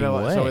we fucking kinda,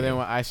 way. So then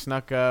I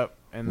snuck up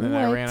and then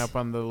I What? ran up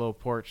on the little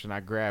porch and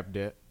I grabbed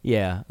it.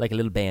 Yeah, like a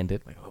little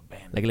bandit, like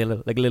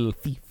a little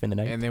thief in the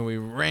night. And then we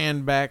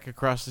ran back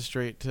across the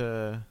street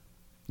to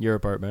Your to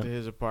apartment.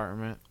 his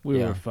apartment. We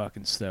Yeah. were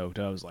fucking stoked.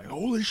 I was like,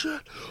 holy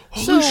shit.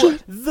 So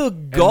the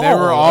gall. And they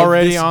were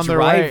already of on this their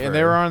way, driver. and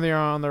they were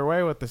on their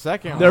way with the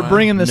second They're one.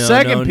 bringing the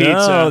second pizza.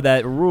 No,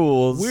 that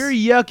rules. We're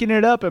yucking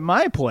it up at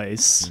my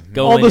place.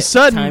 Going All of a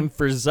sudden, time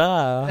for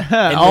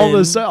za. all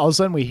of a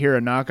sudden, we hear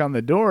a knock on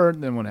the door.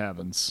 Then what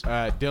happens?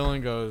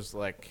 Dylan goes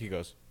he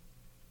goes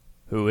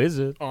Who is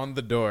it? on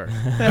the door.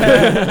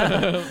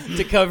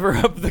 To cover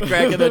up the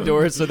crack of the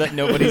door so that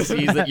nobody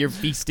sees that you're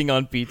feasting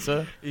on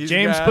pizza.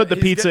 James put the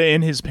pizza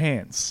in his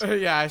pants.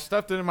 Yeah, I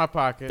stuffed it in my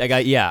pocket.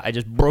 I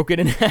just broke it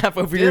in half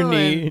over your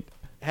knee.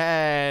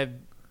 Had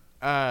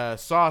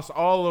sauce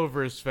all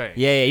over his face.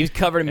 Yeah, he was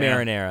covered in Yeah.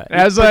 marinara.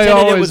 As He I pretended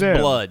always it was am.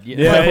 blood.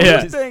 Yeah, Like,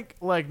 yeah. you think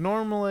like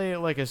normally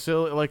like a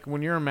silly like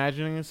when you're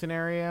imagining a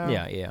scenario.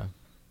 Yeah.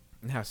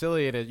 How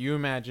silly it is. You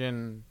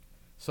imagine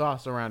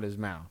sauce around his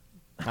mouth.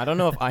 I don't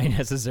know if I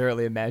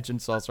necessarily imagine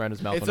sauce around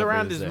his mouth. It's whenever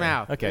around it was his there.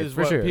 mouth. Okay, is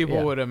for what sure. people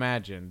yeah. would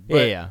imagine. Yeah,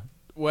 But yeah.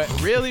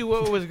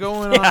 What was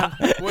going on?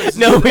 Was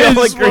No, we all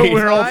his agree.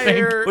 We're all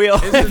entire- We all-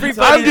 his everybody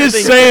entire- I'm just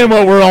thinking- saying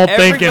what we're all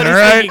Everybody's thinking, all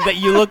right? thinking that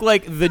you look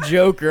like the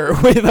Joker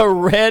with a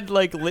red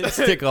like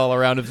lipstick all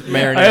around his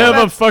marinara. I have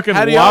a fucking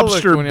How do y'all look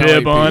lobster when y'all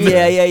bib eat on.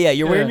 pizza? Yeah.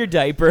 You're wearing your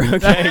diaper.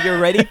 Okay, you're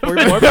ready for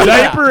more pizza.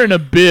 Diaper and a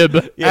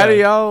bib. Yeah. How do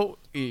y'all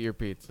eat your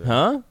pizza?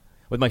 Huh?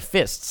 With my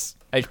fists.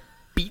 I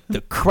beat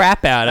the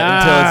crap out of it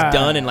until it's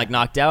done and like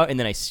knocked out, and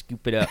then I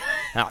scoop it up.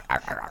 I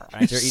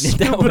start eating it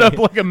that Scoop it way. up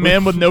like a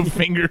man with no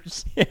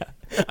fingers. Yeah.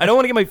 I don't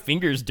want to get my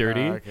fingers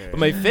dirty, okay. but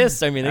my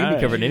fists, I mean, they can be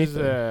covered in I use,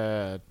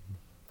 anything.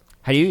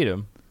 How do you eat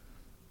them?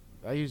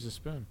 I use a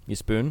spoon. You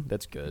spoon?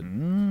 That's good.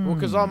 Well,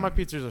 because all my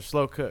pizzas are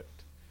slow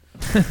cooked.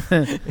 So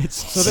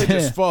they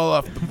just fall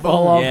off the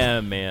Fall bone. off.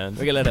 Yeah, man.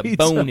 We gotta let a Pizza.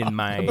 bone in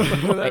mine.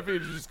 That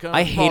pizza just comes-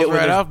 I hate it falls when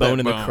right there's off that bone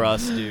in the bone.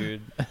 crust,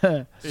 dude.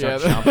 Yeah,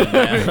 Start chomping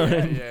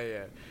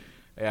down.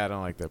 Yeah, I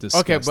don't like that.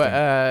 Disgusting. Okay,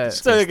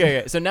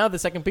 but So now the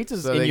second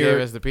pizza's so in they your.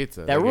 gave us the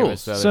pizza. That They gave rules.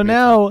 us the other So pizza.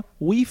 now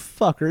we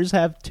fuckers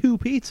have 2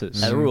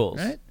 pizzas. That rules.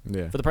 Right?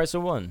 Yeah. For the price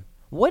of one.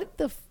 What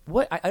the?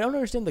 What? I don't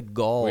understand the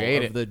gall We ate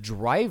of it. the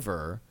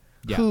driver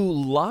Yeah. who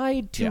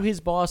lied to Yeah. his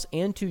boss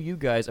and to you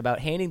guys about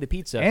handing the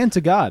pizza. And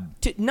to God.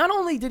 Not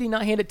only did he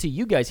not hand it to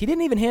you guys, he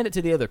didn't even hand it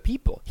to the other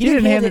people. He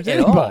didn't hand it to at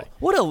anybody. all.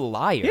 What a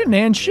liar! He didn't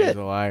hand He's shit.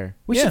 a liar.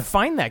 We Yeah. should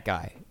find that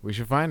guy. We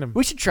should find him.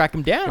 We should track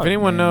him down. If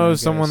anyone Yeah, I knows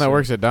guess someone that so.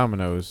 works at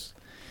Domino's,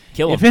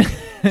 Kill If him. it-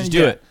 Just do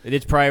Yeah. it.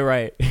 It's probably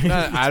right.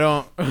 I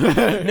don't.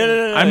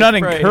 No. I'm not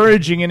it's probably-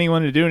 encouraging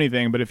anyone to do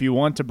anything, but if you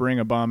want to bring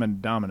a bomb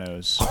in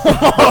Domino's,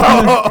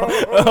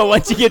 Oh,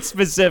 once you get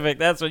specific,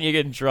 that's when you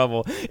get in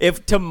trouble.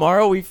 If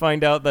tomorrow we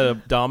find out that a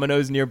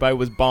Domino's nearby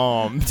was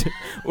bombed,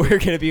 we're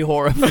gonna be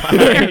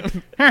horrified.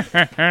 bomb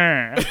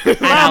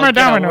I'll a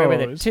get away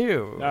with it Domino's.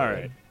 too. All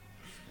right.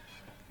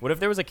 What if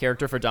there was a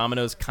character for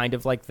Domino's, kind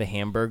of like the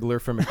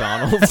Hamburglar from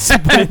McDonald's,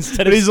 but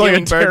instead of But he's like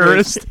a stealing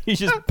burgers, terrorist. he's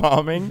just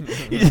bombing.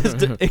 He just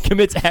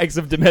commits acts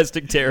of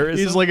domestic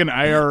terrorism. He's like an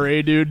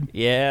IRA dude.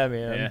 yeah,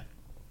 man. Yeah.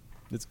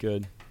 It's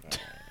good.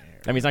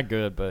 I mean, it's not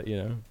good, but you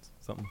know, it's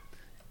something.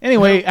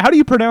 Anyway, how do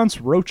you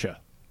pronounce Rocha?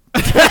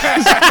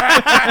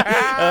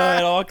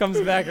 It all comes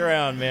back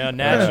around, man.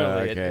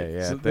 Naturally. Okay,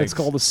 yeah. So that's thanks.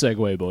 called a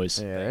segue,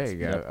 boys. Yeah, there you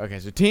go. Okay,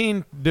 so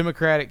teen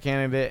Democratic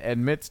candidate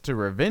admits to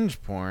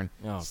revenge porn,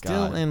 Oh,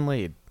 still God. in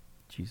lead.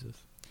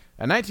 Jesus.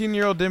 A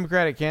 19-year-old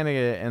Democratic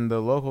candidate in the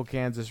local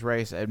Kansas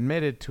race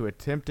admitted to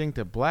attempting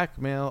to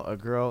blackmail a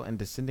girl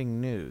into sending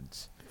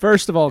nudes.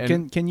 First of all,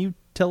 And- can you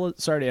tell us?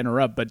 Sorry to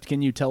interrupt, but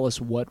can you tell us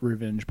what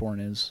revenge porn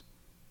is?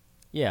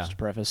 Yeah. Just to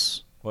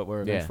preface. What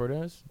we're Yeah. for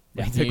does?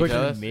 Yeah, That's can a you question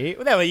tell to us? me.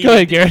 Well, that, Go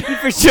ahead, Garrett.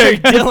 For sure,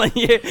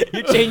 Dylan.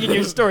 You're changing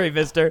your story,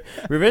 mister.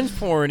 Revenge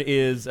porn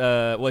is,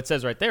 well, it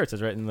says right there. It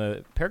says right in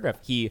the paragraph.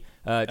 He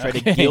tried to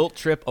Okay. guilt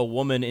trip a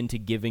woman into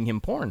giving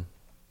him porn.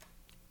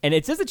 And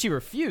it says that she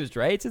refused,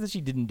 right? It says that she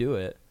didn't do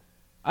it.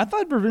 I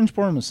thought revenge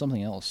porn was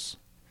something else.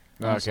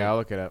 Okay, I'll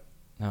look it up.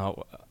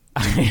 No.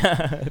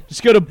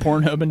 Just go to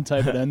Pornhub and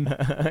type it in.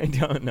 I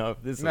don't know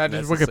if this is No,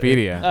 just necessary.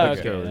 Wikipedia. Oh,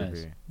 Let's okay, go nice.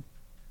 Wikipedia.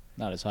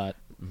 Not as hot.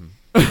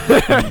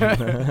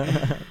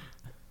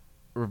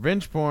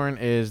 Revenge porn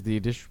is the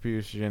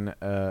distribution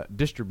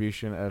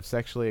of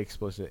sexually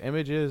explicit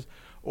images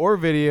or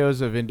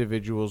videos of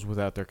individuals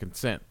without their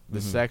consent. The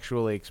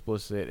sexually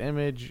explicit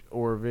image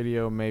or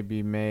video may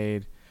be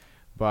made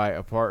by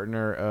a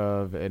partner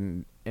of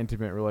an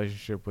intimate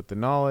relationship with the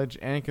knowledge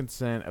and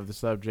consent of the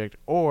subject,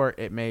 or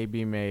it may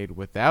be made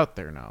without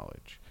their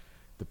knowledge.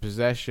 The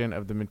possession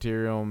of the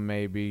material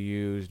may be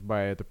used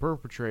by the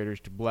perpetrators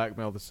to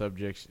blackmail the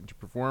subjects into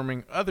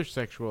performing other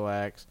sexual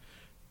acts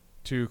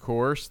to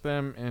coerce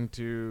them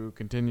into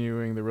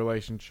continuing the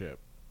relationship.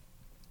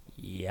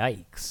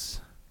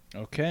 Yikes.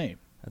 Okay.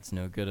 That's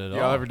no good at all.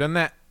 Y'all ever done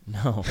that?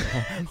 No.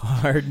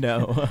 Hard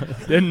no.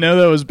 Didn't know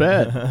that was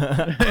bad.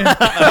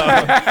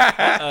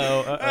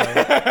 Uh-oh.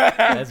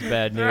 That's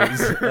bad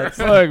news. That's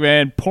Look,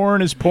 man,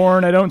 porn is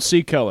porn. I don't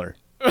see color.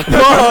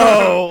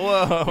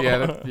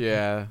 whoa.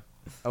 Yeah.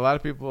 A lot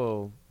of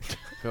people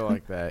feel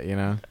like that, you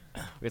know?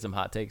 We got some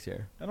hot takes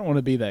here. I don't want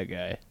to be that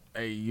guy.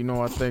 Hey, you know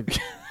what I think?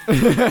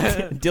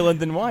 Dylan,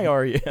 then why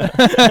are you?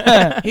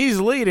 He's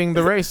leading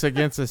the race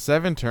against a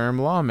 7-term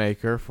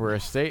lawmaker for a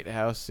state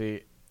house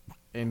seat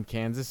in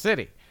Kansas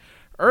City.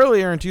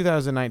 Earlier in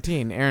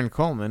 2019, Aaron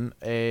Coleman,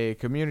 a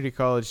community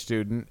college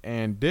student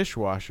and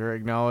dishwasher,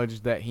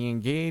 acknowledged that he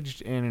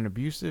engaged in an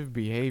abusive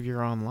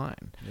behavior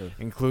online,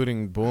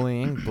 including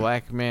bullying,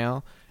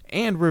 blackmail,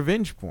 and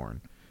revenge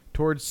porn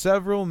towards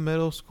several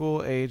middle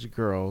school age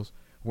girls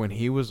when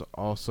he was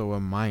also a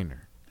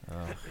minor.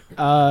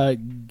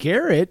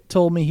 Garrett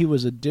told me he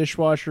was a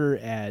dishwasher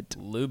at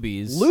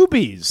Luby's.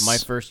 Luby's. My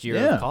first year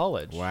Yeah. of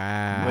college.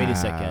 Wow. Wait a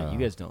second. You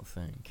guys don't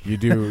think.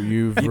 You've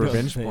You don't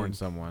revenge think. porn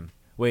someone.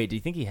 Wait, do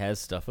you think he has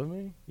stuff of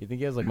me? You think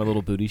he has like my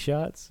little booty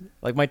shots?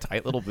 Like my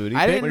tight little booty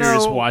I pic? didn't When you're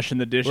just know- washing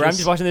the dishes. Where I'm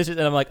just watching this and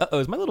I'm like, uh-oh,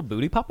 is my little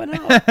booty popping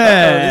out? Uh-oh,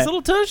 this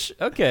little tush?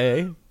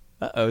 Okay.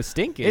 Uh-oh,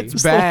 stinky. It's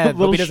Just bad.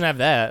 little Hope he doesn't have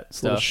that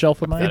little stuff.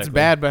 shelf of mine. It's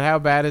bad, but how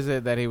bad is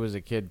it that he was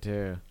a kid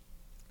too?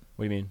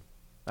 What do you mean?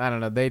 I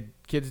don't know.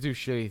 Kids do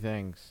shitty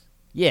things.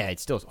 Yeah,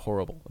 it's still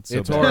horrible. It's so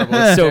It's bad. horrible.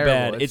 It's It's so terrible.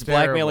 bad. It's It's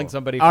blackmailing terrible.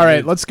 somebody. All for right,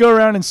 nudes. let's go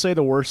around and say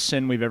the worst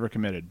sin we've ever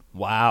committed.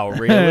 Wow,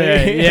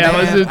 really? Yeah,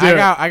 let's just do it.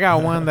 I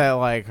got one that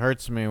like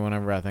hurts me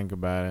whenever I think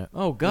about it.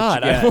 Oh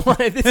God! What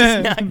you This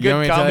is not You want me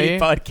good to tell comedy you?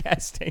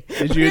 podcasting.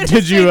 Did you- We're did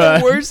gonna you, say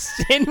the worst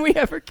sin we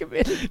ever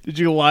committed? Did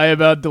you lie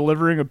about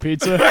delivering a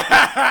pizza?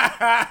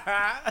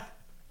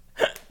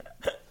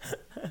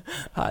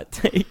 Hot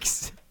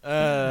takes.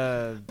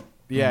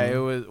 Yeah, it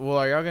was. Well,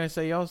 are y'all gonna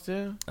say y'all's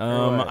too?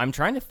 Or what? I'm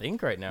trying to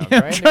think right now.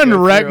 I'm trying to go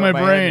rack through my head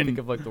and brain. think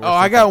of, like, the worst Oh,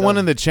 I things got I've one done.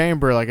 in the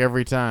chamber like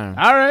every time.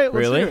 All right, let's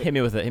Really? hear it. Hit me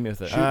with it. Hit me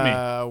with it. Shoot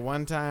me.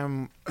 One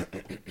time,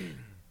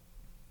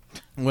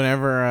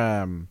 whenever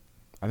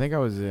I think I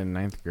was in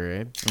 9th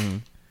grade,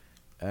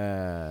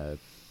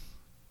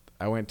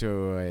 I went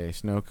to a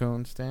snow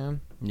cone stand.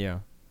 Yeah.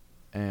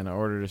 And I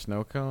ordered a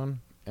snow cone.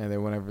 And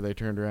then whenever they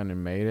turned around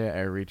and made it,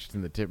 I reached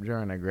in the tip jar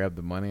and I grabbed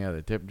the money out of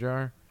the tip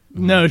jar.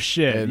 No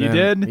shit. And You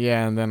then- did?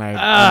 Yeah, and then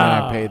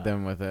I paid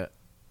them with it.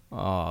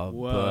 Oh,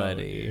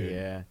 buddy. Dude.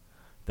 Yeah.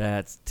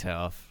 That's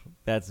tough.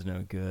 That's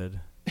no good.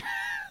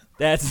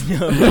 That's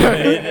no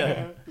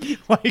good.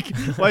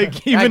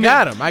 like even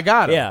I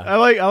got him. Yeah. I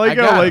like how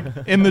got like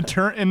him.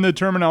 in the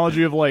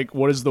terminology of like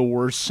what is the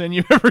worst sin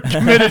you've ever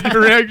committed,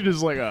 your reaction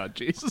is like, oh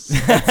Jesus.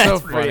 That's so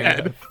pretty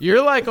funny. bad.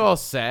 You're like all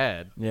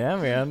sad. Yeah,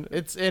 man.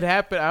 It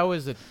happened. I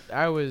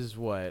was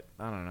what?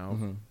 I don't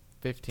know.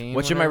 15.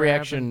 What should my whenever it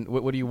reaction?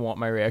 happened. What do you want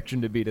my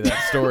reaction to be to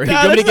that story?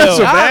 Nah, Do you want me to that's not go?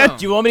 so bad.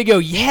 Do you want me to go?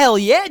 Hell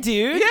yeah,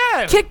 dude!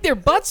 Yeah. Kick their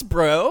butts,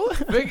 bro.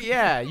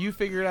 Yeah, you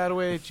figured out a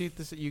way to cheat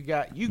this. You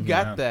got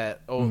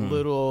that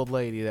little old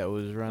lady that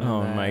was running.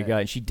 Oh that, my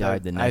God, she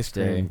died the that next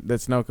ice cream, day.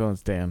 That snow cone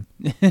stand.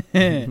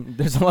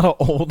 There's a lot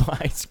of old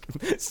ice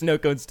snow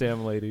cone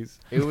stamp ladies.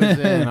 It was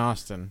in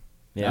Austin.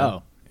 Yeah.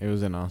 Oh. It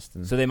was in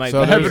Austin. So they might.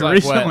 So be there's like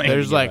recently. what?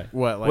 There's like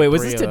what? Like Wait,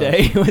 was 3 this of those.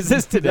 today? Was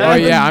this today? Oh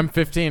yeah, I'm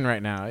 15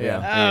 right now.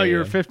 Yeah. Oh, you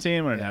were yeah.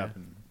 15 when it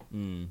happened.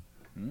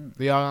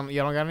 Y'all don't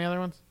got any other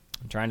ones?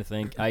 I'm trying to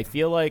think. I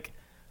feel like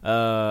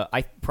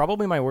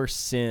probably my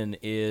worst sin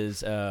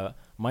is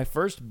my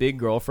first big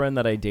girlfriend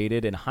that I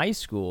dated in high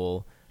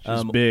school.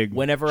 She's big.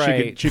 Whenever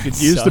she could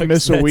use to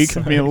miss a week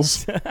of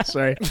meals.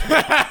 Sorry.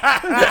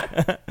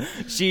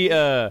 She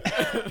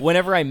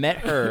whenever I met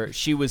her,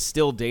 she was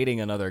still dating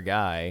another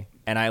guy,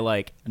 and I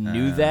like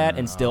knew that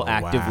and still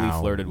actively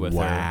flirted with her.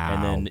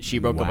 And then she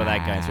broke up with that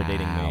guy and started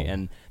dating me.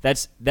 And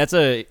that's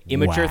a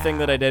immature thing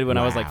that I did when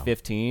I was like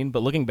 15.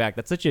 But looking back,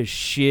 that's such a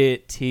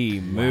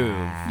shitty move.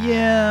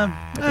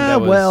 Yeah.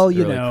 that was Well,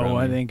 you really know, crummy.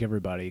 I think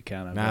everybody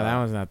kind of. Nah, that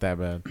one's not that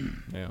bad.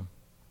 Yeah.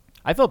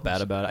 I felt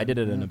bad about it. I did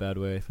it in a bad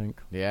way, I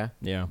think. Yeah.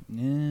 Yeah.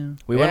 Yeah.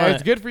 We went Yeah, on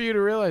it's good for you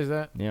to realize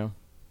that. Yeah.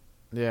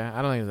 Yeah,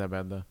 I don't think it's that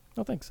bad though.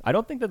 No thanks. I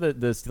don't think that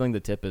the stealing the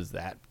tip is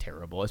that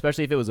terrible,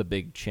 especially if it was a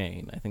big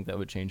chain. I think that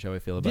would change how I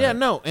feel about it. Yeah,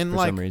 no, and for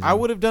like some reason. I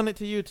would have done it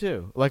to you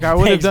too. Like I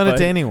would have Thanks, done it bud.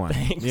 to anyone.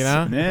 Thanks. You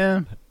know?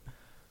 Yeah.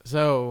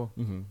 So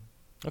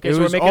Okay, it so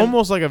was we're making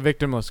almost like a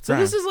victimless So crime.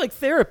 this is like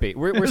therapy.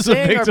 We're This is a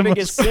saying our victimless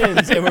biggest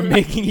sins and we're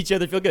making each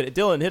other feel good.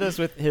 Dylan, hit us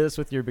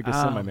with your biggest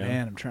sin, my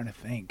man. I'm trying to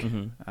think.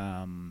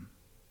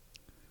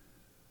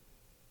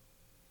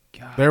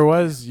 God.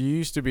 You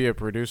used to be a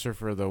producer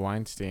for the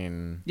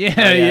Weinstein. Yeah,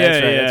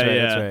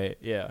 That's right.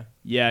 Yeah.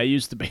 Yeah, I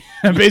used to be.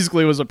 I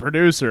basically was a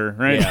producer,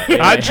 right? Yeah,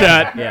 Hot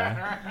shot.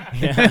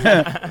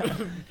 Yeah.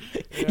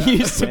 You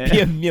used to be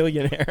a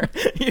millionaire.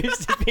 You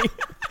used to be.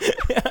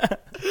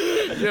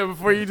 Yeah,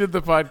 before you did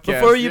the podcast.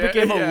 Before you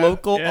became a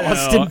local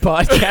Austin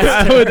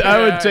podcaster. I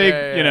would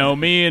take,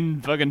 me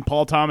and fucking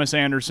Paul Thomas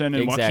Anderson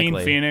and Joaquin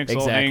Phoenix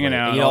all hanging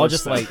out. You all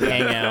just like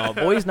hang out.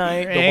 Boys'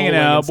 night. Hanging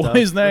out.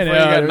 Boys' night Before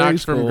out. you got knocked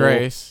Everything's from cool.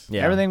 grace.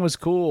 Yeah. Everything was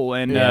cool.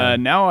 And Yeah.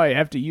 now I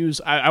have to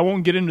use, I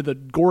won't get into the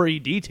gory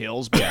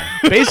details, but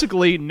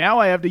basically now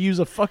I have to use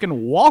a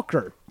fucking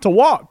walker to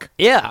walk.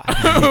 Yeah.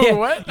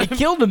 What? You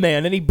killed a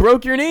man and he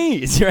broke your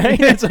knees, right?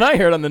 That's what I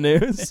heard on the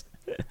news.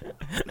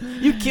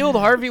 You killed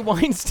Harvey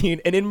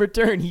Weinstein, and in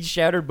return, he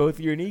shattered both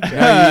your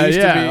kneecaps.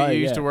 You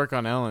used to work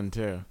on Ellen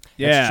too.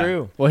 Yeah. That's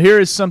true. Well, here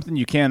is something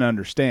you can't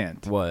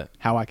understand. What?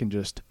 How I can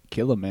just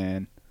kill a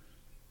man.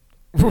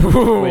 Wait a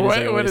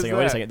is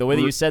second. that? The way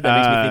that you said that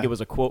makes me think it was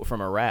a quote from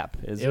a rap.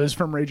 It was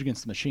from Rage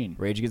Against the Machine.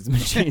 Rage Against the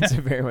Machine is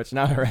very much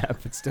not a rap.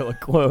 It's still a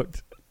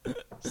quote.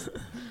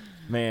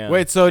 Man.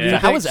 Wait, so do you how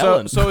think, was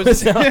Ellen? So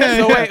is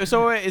this,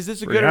 so wait, is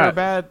this a good Pretty or a hot.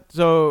 bad?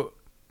 So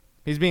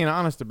he's being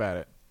honest about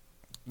it.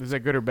 Is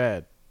that good or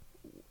bad?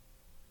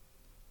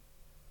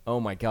 Oh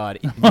my God!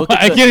 Look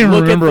at I the, can't even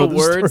look remember at what the the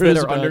words story that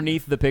is are about.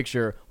 underneath the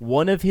picture.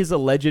 One of his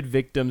alleged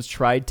victims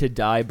tried to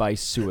die by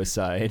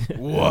suicide.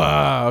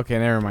 Whoa. Okay,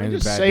 never mind.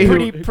 Just Bad say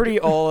dude. who- pretty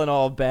all in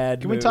all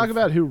bad. Can we move. talk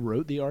about who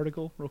wrote the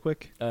article real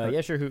quick?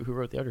 Yeah, sure. Who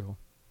wrote the article?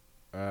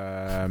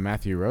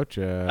 Matthew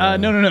Rocha.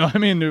 No. I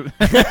mean,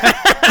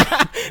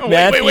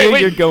 Matthew, wait.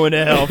 you're going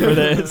to hell for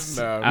this.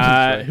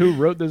 No, who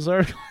wrote this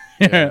article?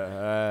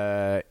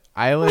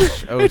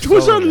 Eilish O'Sullivan. It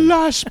was a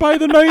lass by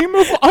the name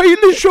of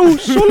Eilish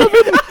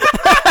O'Sullivan.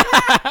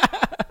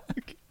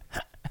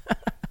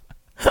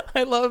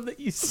 I love that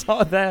you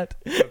saw that,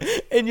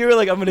 and you were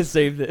like, "I'm going to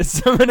save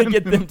this. I'm going to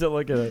get them to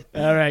look at it."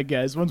 All right,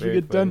 guys. Once Very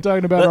we get funny. done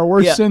talking about our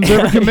worst Yeah. sins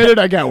ever committed,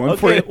 I got one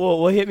for Okay, you.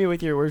 well, hit me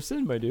with your worst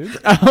sin, my dude.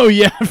 Oh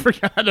yeah, I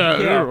forgot.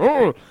 Yeah.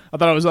 Oh, I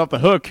thought I was off the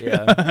hook.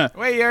 Yeah.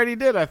 Wait, you already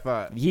did. I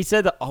thought. He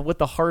said that, with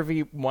the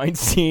Harvey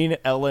Weinstein,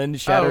 Ellen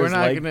shatters we're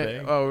not leg gonna.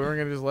 thing. Oh, we weren't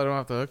gonna just let him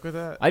off the hook with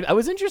that. I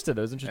was interested.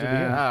 I was interested to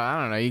hear.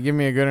 I don't know. You give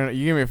me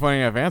a funny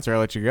enough answer, I'll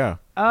let you go.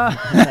 Uh,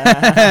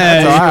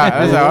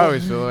 That's how I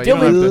always feel. Like, you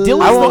don't have to-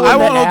 Dylan's I the won't. one I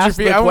won't that hold your asked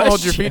feet. the I won't hold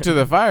your question. feet to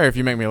the fire if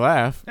you make me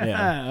laugh.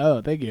 Yeah.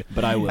 Oh, thank you.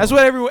 But I will. That's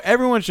what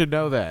everyone should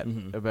know that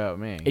about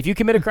me. If you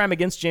commit a crime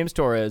against James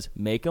Torres,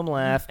 make him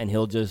laugh, and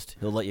he'll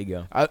let you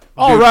go.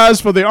 All rise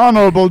for the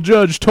Honorable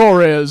Judge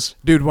Torres.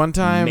 Dude, one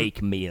time.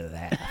 Make me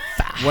laugh.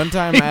 One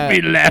time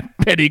Make me laugh.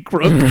 Betty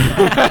Crook.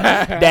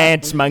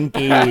 Dance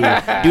monkey.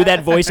 Do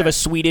that voice of a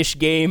Swedish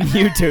game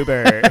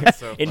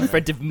YouTuber in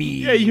front of me.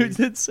 Yeah, you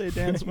did say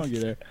dance monkey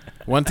there.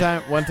 One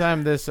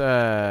time, this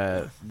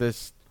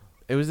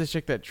it was this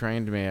chick that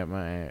trained me at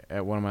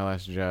one of my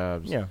last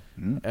jobs.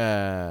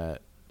 Yeah.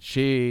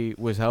 She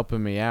was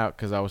helping me out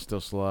because I was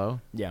still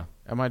slow. Yeah.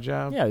 At my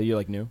job. Yeah, you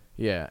like new.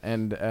 Yeah,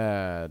 and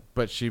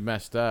but she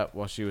messed up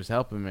while she was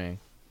helping me,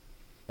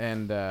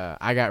 and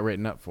I got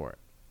written up for it.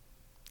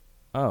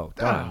 Oh,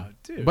 darn.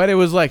 Dude. But it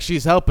was like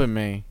she's helping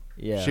me.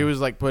 Yeah. She was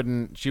like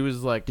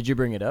Did you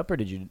bring it up or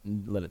did you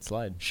let it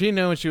slide? She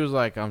knew, and she was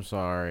like, I'm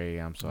sorry,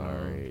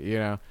 you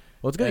know.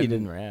 Well, it's good and you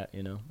didn't rat,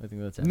 you know. I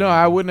think that's no,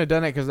 I wouldn't have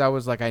done it because I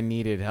was like, I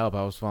needed help.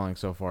 I was falling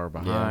so far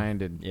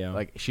behind, and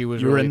like she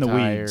was You were really in the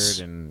tired, weeds.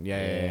 and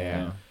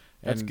yeah.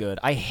 That's And- good.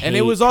 I hate And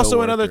it was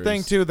also another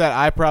coworkers. thing too that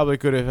I probably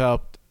could have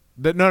helped.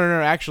 No.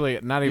 Actually,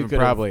 not You even could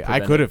have probably. I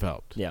prevented. could have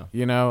helped. Yeah.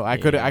 You know, I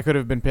could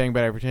have been paying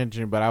better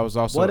attention, but I was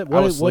also I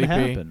was What sleepy.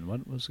 happened?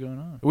 What was going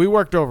on? We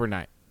worked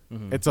overnight.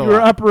 Mm-hmm. It's a You were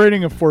lot.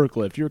 operating a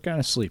forklift. You were kind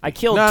of sleepy. I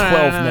killed No, 12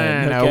 no,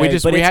 men. no. Okay? We but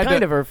it's it's kind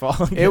to, of her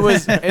fault. It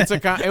was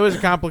it was a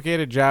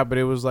complicated job, but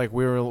it was like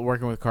we were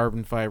working with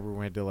carbon fiber.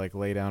 We had to like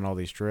lay down all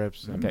these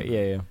strips. And,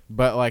 Okay, yeah.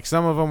 But like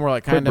some of them were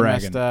like Quit kind of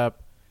bragging. messed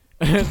up.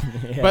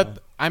 But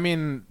I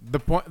mean,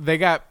 they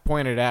got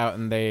pointed out,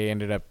 and they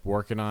ended up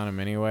working on them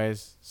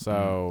anyways.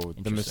 So the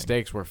Interesting.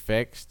 mistakes were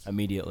fixed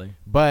Immediately.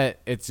 But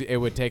it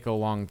would take a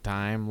long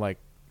time, like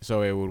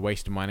so it would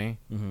waste money.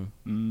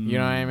 Mm-hmm. You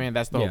know what I mean?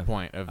 That's the Yeah. whole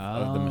point of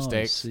the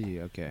mistakes. I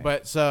see. Okay.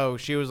 But so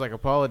she was like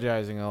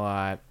apologizing a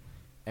lot,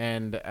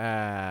 and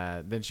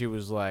then she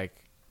was like,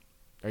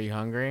 "Are you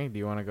hungry? Do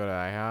you want to go to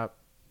IHOP?"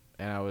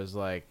 And I was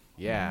like,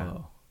 "Yeah,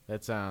 Whoa.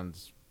 that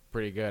sounds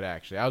pretty good,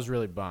 actually." I was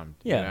really bummed.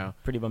 Yeah, you know?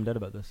 pretty bummed out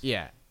about this.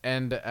 Yeah,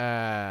 and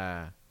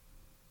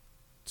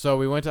so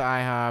we went to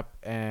IHOP,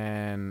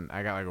 and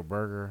I got like a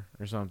burger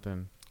or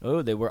something.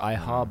 Oh, they were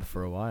IHOB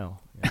for a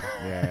while.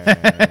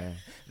 Yeah.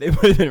 They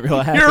would have been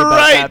real happy You're about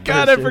right. that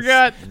God, I purchase.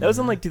 forgot. That was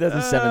in like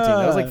 2017.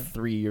 That was like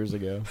 3 years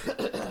ago.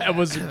 That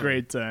was a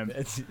great time.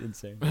 It's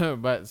insane.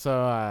 But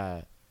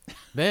so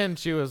then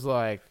she was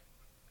like,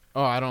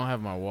 "Oh, I don't have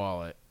my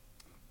wallet,"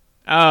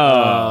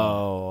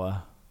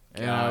 Oh.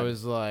 and I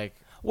was like,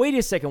 Wait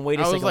a second.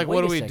 I was like,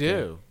 "What do we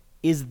do?"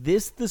 Is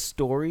this the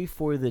story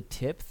for the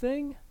tip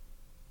thing?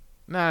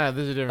 Nah,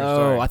 this is a different Oh,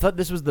 story. I thought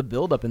this was the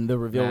build-up and the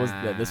reveal was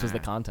that this was the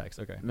context.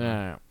 Okay.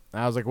 No.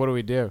 I was like, "What do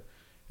we do?"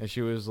 And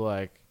she was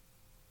like,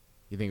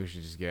 "You think we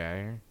should just get out of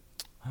here?"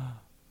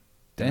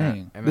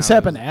 Dang. And This I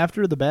happened was-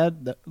 after the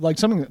bad, like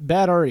something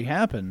bad already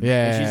happened.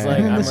 Yeah. And she's like,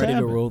 I'm This ready to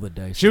happened. roll the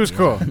dice. She was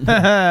cool.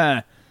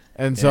 Yeah.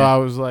 And so I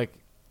was like,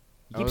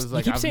 You keep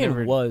I've saying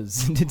never-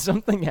 was. Did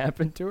something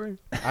happen to her?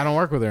 I don't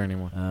work with her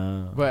anymore.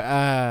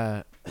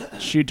 But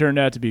She turned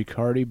out to be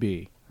Cardi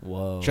B.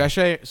 Whoa. should I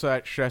say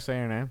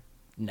her name?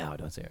 No,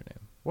 don't say her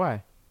name.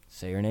 Why?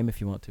 Say her name if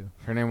you want to.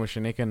 Her name was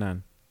Shanika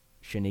Nunn.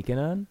 Shanika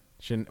Nunn?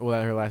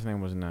 Well, her last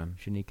name was Nunn.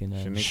 Shanika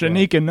Nunn.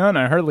 Shanika Nunn,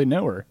 I hardly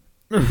know her.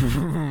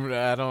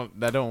 I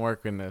don't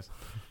work in this.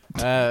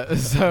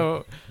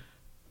 So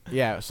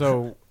yeah,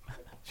 so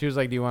she was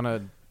like, "Do you want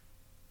to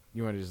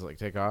just like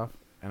take off?"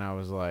 And I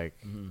was like,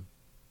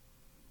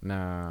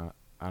 "Nah,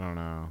 I don't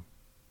know."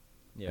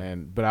 Yeah.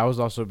 But I was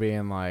also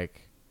being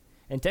like,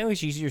 And technically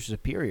she's your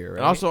superior, right?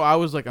 and also I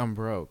was like, I'm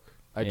broke.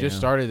 I just Yeah.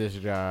 started this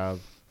job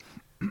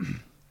and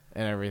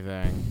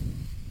everything.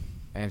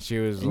 And she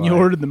was And like, you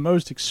ordered the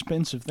most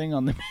expensive thing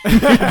on the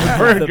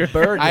the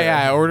burger.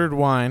 I ordered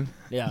wine.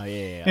 Yeah.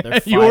 They're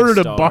You ordered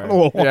a 5-star.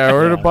 bottle of wine. Yeah, I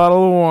ordered a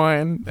bottle of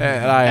wine. And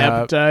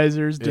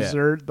Appetizers, Yeah.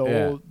 dessert, the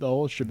Yeah.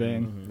 whole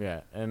shebang.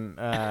 Yeah, and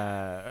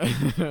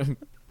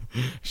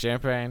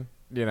champagne,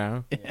 you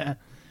know. Yeah.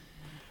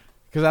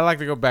 Because I like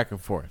to go back and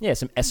forth. Yeah,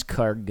 some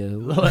escargot.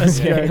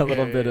 Escargot. A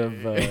little bit of,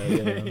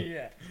 you know.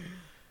 Yeah.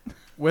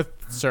 With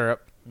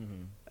syrup. You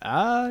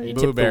tip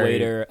the Blueberry.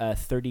 waiter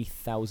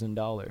 $30,000,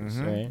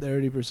 right?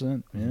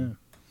 30%. Yeah.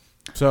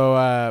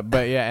 So,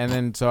 but yeah, and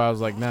then so I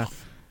was like, nah.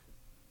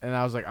 And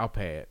I was like, I'll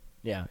pay it.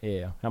 Yeah.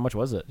 How much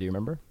was it? Do you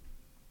remember?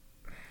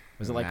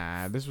 Was it like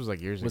Nah, this was like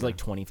years it was ago. like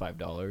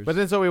 $25? But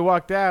then so we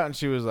walked out, and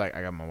she was like,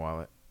 I got my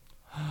wallet.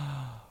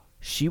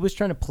 She was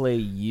trying to play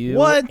you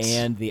What?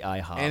 and the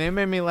IHOP. And it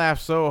made me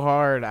laugh so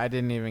hard, I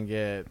didn't even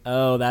get.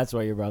 Oh, that's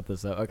why you brought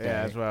this up. Okay.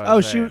 Yeah, that's what I Oh,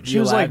 was she saying. she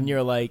was laughed like, and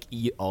you're like,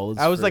 all is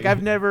I was like, free.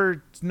 I've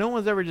never. No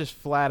one's ever just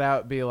flat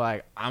out be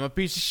like, I'm a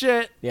piece of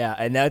shit. Yeah,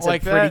 and that's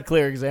like a pretty that.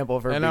 clear example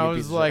of her And being I a piece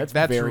was of like, shit.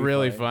 that's very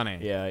really funny.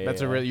 Yeah.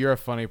 You're a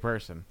funny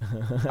person.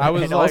 I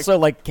was and like, also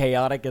like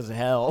chaotic as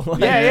hell.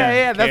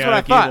 yeah. That's what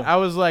I Chaotic thought. evil. I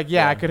was like,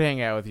 Yeah. I could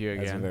hang out with you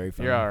That's again. very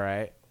funny. You're all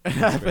right. I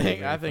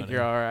think funny.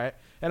 you're all right.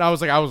 And I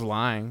was like, I was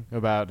lying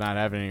about not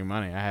having any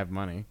money. I have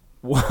money.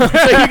 so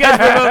you guys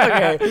were both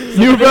okay.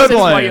 So You this both is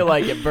why lying. you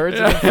like it. Birds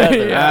of a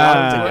feather.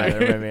 Yeah.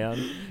 Together, my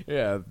man.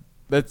 Yeah,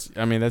 that's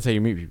how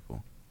you meet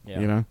people.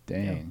 Yeah. You know.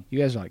 dang, you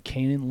guys are like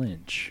Kane and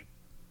Lynch.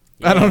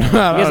 I don't know. You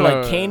guys are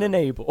like Cain and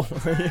Abel.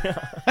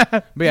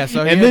 But yeah,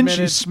 so he and then she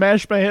admitted-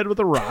 smashed my head with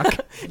a rock.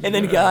 And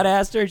then God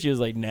asked her, and she was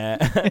like, nah.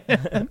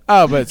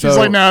 Oh, but She's so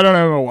like, no, I don't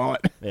have a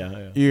wallet.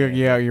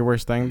 Yeah. your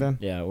worst thing then?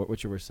 Yeah,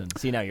 what's your worst sin?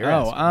 See, now you're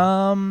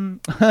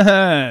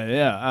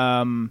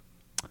yeah.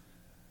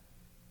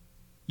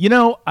 You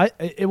know,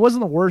 it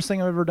wasn't the worst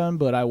thing I've ever done,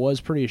 but I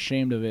was pretty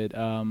ashamed of it.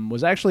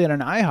 Was actually at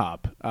an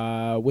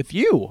IHOP with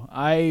you.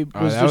 I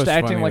was that just was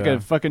acting funny, like though. a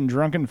fucking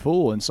drunken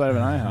fool inside of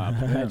an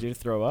IHOP. Yeah. Did you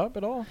throw up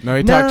at all? No,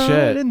 he No, talked shit.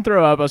 I didn't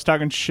throw up. I was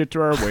talking shit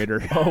to our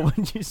waiter. Oh, what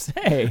did you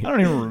say? I don't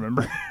even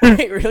remember.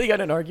 Wait, really got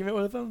in an argument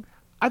with him?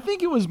 I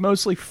think it was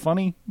mostly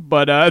funny,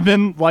 but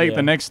then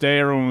the next day,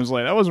 everyone was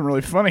like, "That wasn't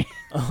really funny."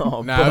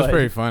 Oh, Nah, it was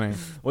pretty funny.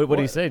 What did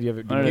he say? Do you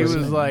have? He was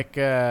like,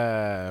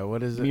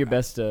 "What is it?" Your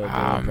best.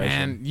 Oh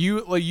man,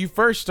 you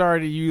first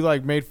started. You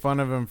like made fun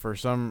of him for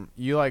some.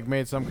 You like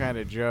made some kind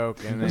of joke,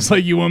 and then It's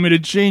like, you want me to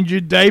change your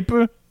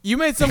diaper? you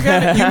made some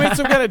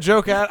kind of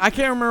joke out. I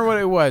can't remember what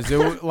it was. It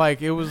was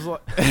like It's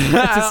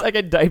just like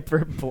a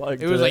diaper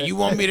plug. it was like, you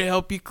want me to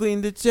help you clean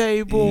the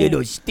table,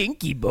 Little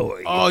stinky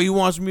boy. Oh, you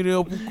want me to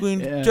help him clean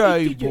the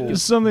table?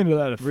 Something to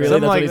that effect. Really?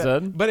 Something That's what he that.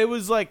 said? But it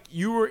was like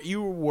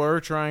you were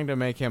trying to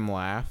make him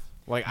laugh.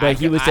 Like But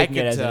he was I taking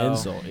could it as an tell.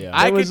 insult, yeah.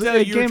 I It could was- tell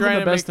it you were came from trying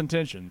the to best make,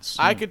 intentions.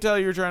 I could tell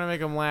you were trying to make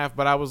him laugh,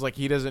 but I was like,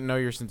 he doesn't know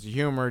your sense of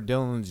humor.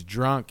 Dylan's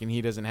drunk, and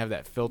he doesn't have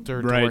that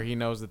filter to Right. where he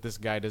knows that this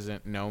guy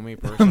doesn't know me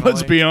personally.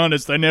 Let's be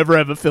honest. I never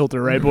have a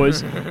filter, right,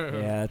 boys?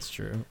 Yeah, that's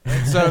true.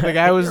 So the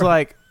guy was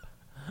like,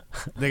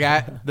 the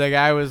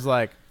guy was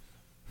like,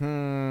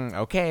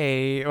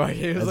 okay, like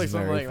he was That's like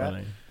something very like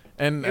funny. that.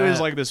 And It was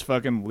like this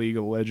fucking League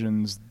of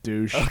Legends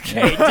douche.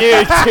 Okay, dude,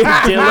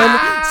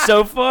 Dylan,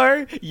 so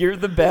far, you're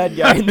the bad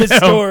guy in the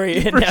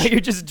story, and now you're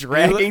just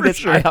dragging this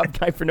IHOP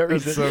guy for no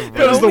reason. so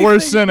That was the only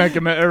worst thing- sin I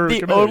ever The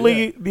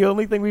committed. the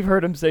only thing we've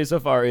heard him say so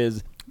far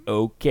is,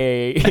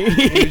 okay. he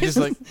was just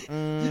like,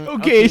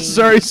 Okay,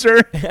 sorry, sir.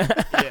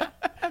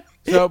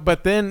 So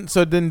then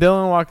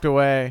Dylan walked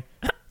away,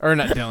 or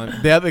not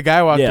Dylan. The other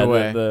guy walked yeah,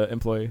 away, the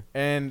employee.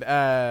 and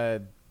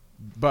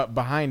but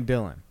behind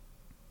Dylan.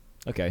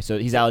 Okay, so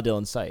he's out of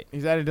Dylan's sight.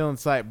 He's out of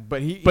Dylan's sight,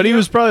 but he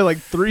was probably like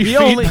 3 he feet.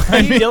 only-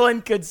 behind me.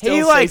 Dylan could still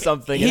he say like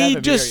something. and he have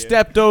him just hear you.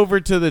 stepped over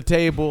to the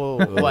table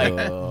like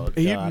Oh,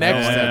 he God,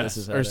 next I don't to want us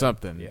this or headed.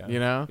 something. Yeah. You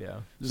know. Yeah. This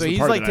So is the he's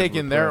part like that I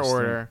taking their request,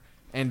 order,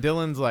 and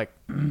Dylan's like,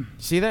 "You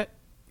see that?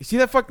 You see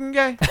that fucking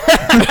guy?"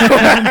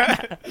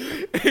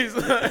 He's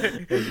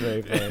like, That's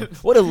very funny.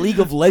 What a League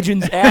of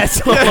Legends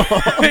asshole.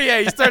 yeah,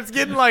 he starts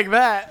getting like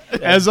that.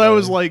 As I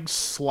was like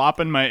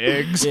slopping my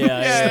eggs.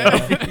 Yeah.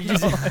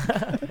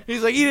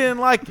 He's like, he didn't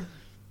like it.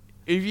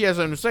 If you have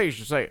something to say, you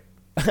should say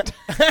it.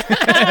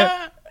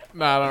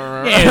 No, I don't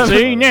remember. Yeah,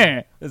 see,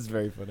 yeah. That's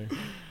very funny.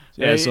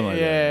 Yeah, something like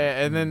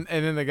that. and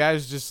then the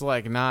guy's just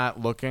like not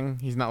looking.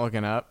 He's not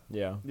looking up.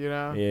 Yeah. You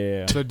know.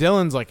 Yeah. So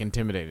Dylan's like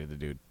intimidated the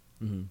dude,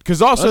 Mhm.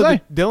 because also Was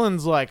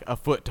Dylan's like a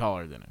foot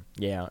taller than him.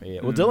 Yeah.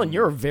 Well, Dylan,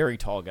 you're a very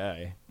tall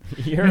guy.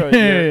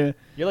 You're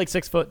like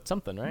 6 foot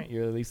something, right?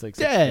 You're at least like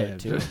 6 foot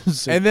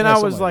 2. And then Yeah, I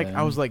was something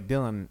like, that.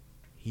 Dylan,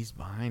 he's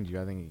behind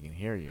you. I think he can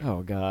hear you.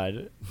 Oh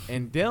God.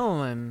 And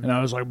Dylan, And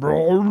I was like,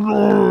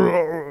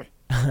 bro.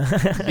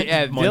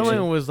 yeah, Munching.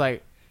 Dylan was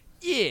like,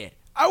 yeah,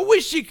 I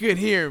wish he could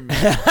hear me.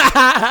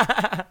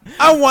 I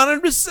want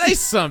him to say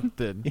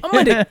something. I'm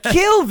gonna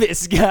kill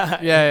this guy.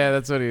 Yeah,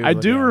 that's what he was. I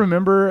do looking at.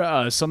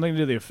 remember something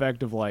to the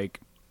effect of like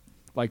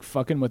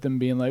fucking with him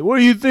being like, "What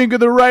do you think of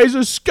the Rise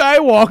of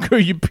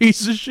Skywalker, you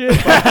piece of shit?"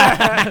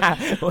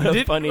 What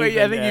a funny Wait,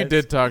 I thing think to you ask.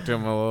 did talk to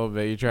him a little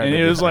bit. You tried. And to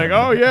he be was like,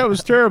 funny. "Oh yeah, it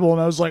was terrible."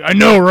 And I was like, "I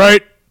know,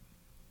 right?"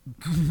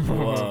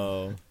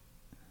 Whoa.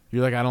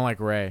 You're like, I don't like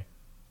Ray.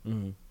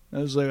 I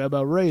was like, "How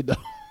about Ray though?"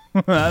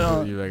 I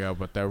don't. You're like, oh,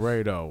 but that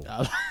Ray though.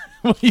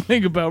 What do you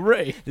think about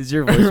Ray? This is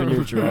your voice when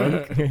you're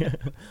drunk.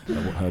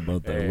 How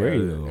about that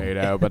radio? Hey,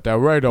 though, but that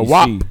Ray though. You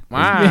Wop. see,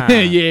 Ah.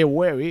 Yeah,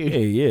 where?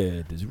 Hey,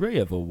 yeah. Does Ray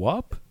have a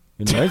wop?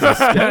 And Rise of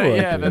Skywalker?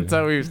 Yeah, that's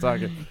how he was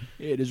talking.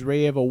 Yeah, does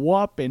Ray have a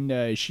wop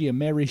and she a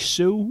Mary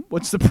Sue?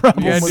 What's the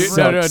problem Yeah, with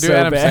do, Ray? no, do so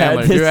Adam bad.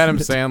 Sandler. Do Adam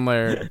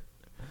Sandler.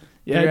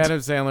 Yeah, do it's- Adam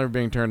Sandler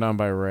being turned on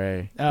by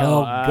Ray.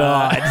 Oh,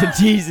 God.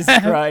 Jesus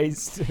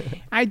Christ.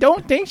 I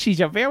don't think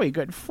she's a very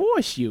good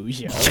force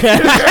user.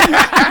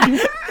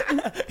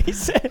 He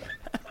said.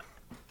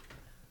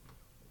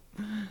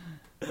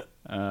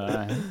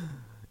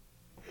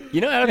 You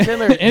know Adam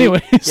Sandler.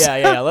 Anyways.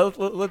 Yeah. Let's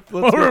What get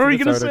were to we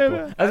this gonna say article.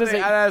 about- I was gonna say.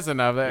 That's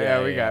enough. Yeah,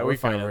 we we're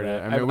fine covered on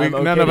it. that. I mean,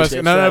 I'm none okay of to us,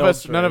 ditch none of that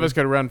us, none of train. us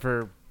could run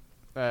for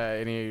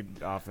any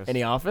office.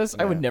 Any office?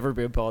 I would never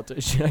be a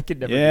politician. I could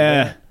never.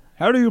 Yeah.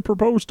 How do you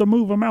propose to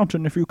move a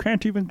mountain if you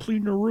can't even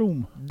clean your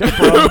room?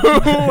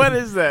 What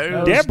is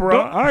that?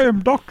 Deborah, I am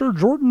Dr.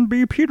 Jordan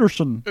B.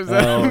 Peterson. Is Do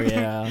that? that. Oh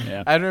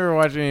yeah. I've never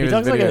watched any He of his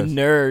talks like a videos.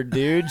 nerd,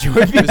 dude.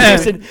 Jordan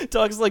Peterson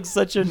talks like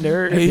such a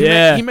nerd.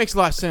 Yeah. He makes a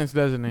lot of sense,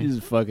 doesn't he? He's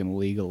a fucking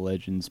League of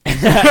Legends. You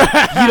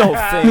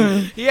don't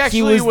think He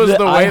actually was the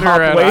the waiter IHOP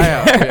at waiter.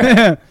 IHOP.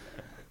 Yeah.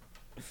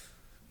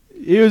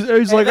 He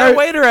was like, that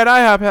waiter at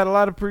IHOP had a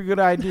lot of pretty good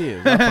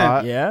ideas. I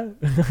thought. Yeah.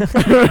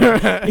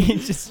 he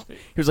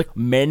was like,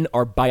 men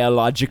are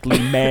biologically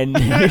men.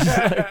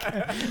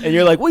 And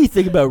you're like, what do you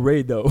think about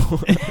Ray though?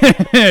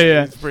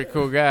 yeah. He's a pretty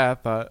cool guy, I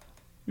thought.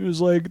 He was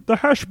like, the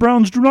hash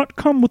browns do not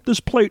come with this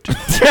plate.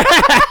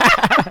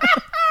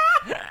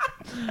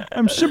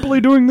 I'm simply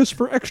doing this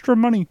for extra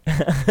money.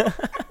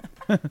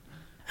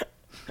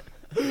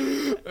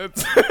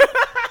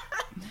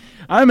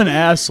 I'm an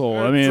asshole.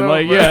 I mean, so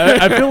like, bad.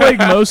 yeah, I feel like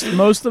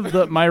most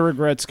of my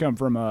regrets come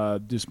from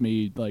just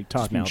me like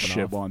talking mouthing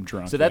shit off. while I'm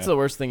drunk. So that's yeah. the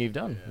worst thing you've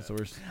done. That's the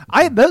worst.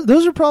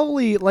 Those are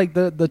probably like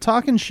the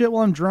talking shit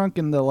while I'm drunk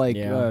and the like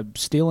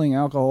stealing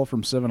alcohol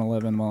from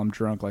 7-Eleven while I'm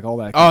drunk, like all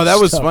that. Oh, that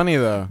was stuff. funny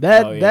though.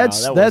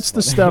 That's that the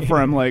was stuff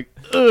where I'm like,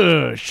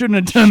 ugh, shouldn't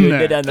have done Shouldn't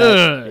that. have done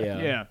that.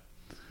 Ugh. Yeah.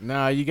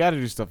 No, you got to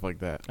do stuff like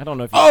that. I don't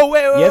know if. Oh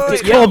wait, you have to,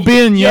 It's called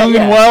being young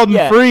and wild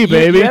and free,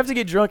 baby. You have to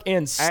get drunk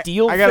and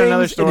steal. I got things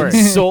another story. And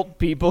insult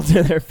people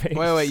to their face.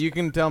 Wait, you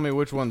can tell me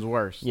which one's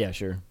worse. Yeah,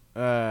 sure.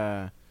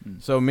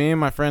 So me and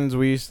my friends,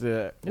 we used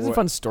to. This is a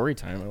fun story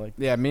time. I like.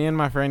 Yeah, me and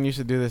my friend used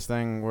to do this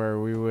thing where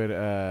we would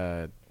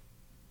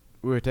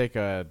take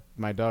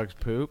my dog's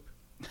poop.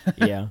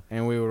 Yeah.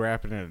 And we would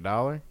wrap it in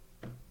 $1.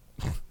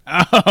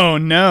 Oh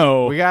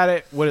no. We got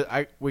it.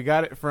 We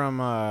got it from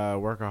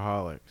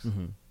Workaholics.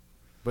 Mm-hmm.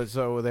 But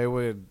so they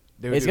would.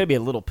 It's gotta be a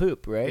little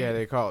poop, right? Yeah,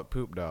 they call it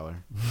poop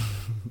dollar.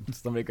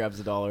 Somebody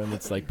grabs $1 and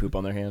it's like poop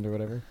on their hand or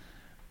whatever.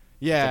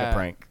 Yeah. It's like a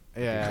prank.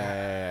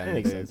 Yeah. That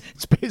makes sense.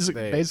 It's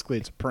basically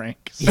it's a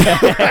prank.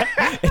 Yeah.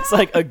 It's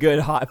like a good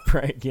hot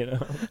prank, you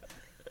know.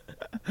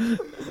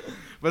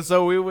 But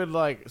so we would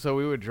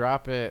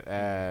drop it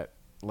at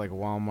like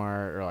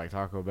Walmart or like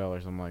Taco Bell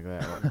or something like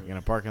that, like in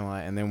a parking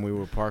lot, and then we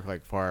would park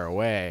like far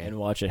away and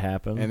watch it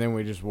happen. And then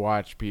we just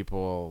watch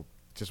people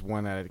just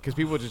one at it, because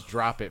people would just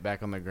drop it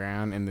back on the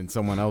ground, and then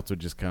someone else would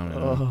just come in.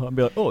 I'd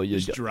be like, oh, you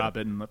just drop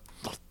it and.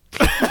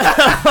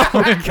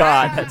 Oh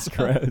God, that's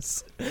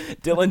gross.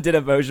 Dylan did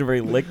a motion where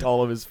he licked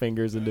all of his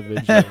fingers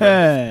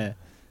individually.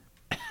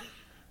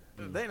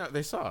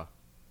 They saw.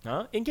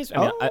 Huh? In case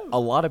a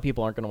lot of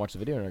people aren't going to watch the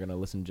video and are going to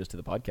listen just to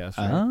the podcast.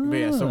 Right? But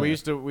yeah, so we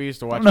used to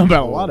watch. I don't know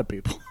about a lot of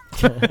people.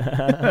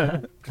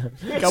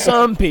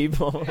 Some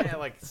people. Yeah,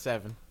 like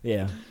 7.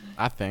 Yeah,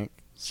 I think.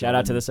 Shout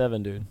out to the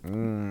 7, dude.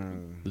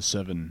 The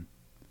 7.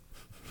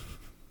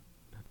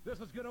 This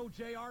is good old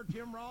JR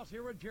Jim Ross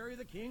here with Jerry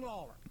the King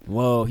Lawler.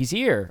 Whoa, he's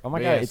here. Oh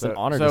my God, it's an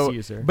honor to see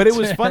you, sir. But it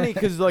was funny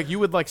because like you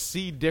would like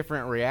see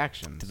different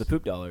reactions to the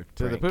poop dollar.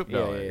 To the poop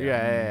dollar.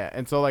 Yeah.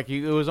 And so like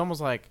it was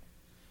almost like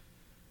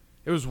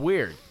it was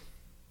weird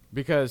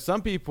because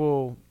some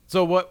people.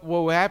 So what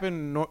would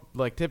happen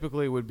like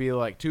typically would be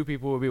like 2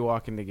 people would be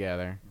walking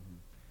together,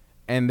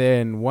 and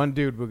then one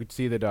dude would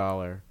see the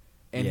dollar,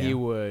 and he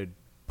would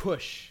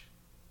push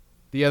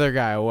the other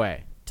guy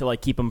away. To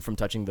like keep him from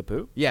touching the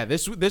poop? Yeah,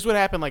 this would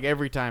happen like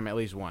every time at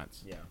least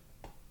once. Yeah.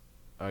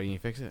 Oh, you need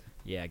to fix it?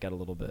 Yeah, I got a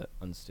little bit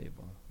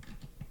unstable.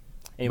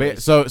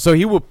 But, so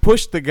he would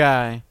push the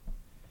guy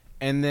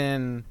and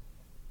then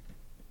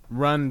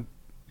run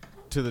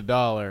to the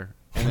dollar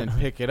and then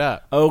pick it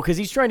up. Oh, because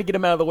he's trying to get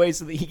him out of the way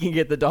so that he can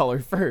get the dollar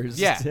first.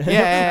 Yeah. What a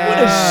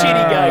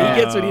shitty guy.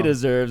 He gets what he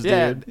deserves,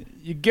 yeah, dude.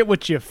 You get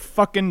what you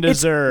fucking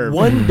deserve.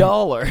 It's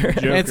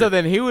 $1. And so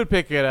then he would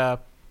pick it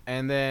up.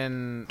 And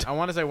then I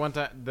want to say one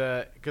time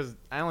because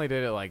I only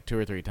did it like 2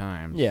 or 3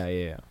 times.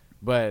 Yeah.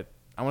 But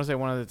I want to say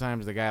one of the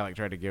times the guy like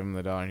tried to give him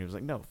the $1 and he was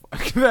like, "No,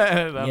 fuck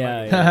that."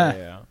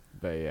 Yeah.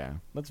 But yeah,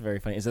 that's very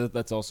funny. Is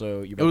that's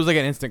also it was like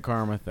an instant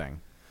karma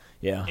thing.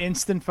 Yeah,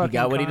 instant fucking. He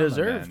got what he karma,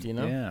 deserved, then. you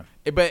know.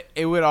 Yeah. But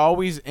it would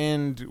always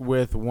end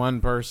with one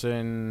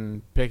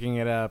person picking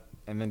it up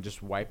and then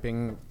just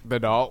wiping the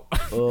doll.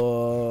 Like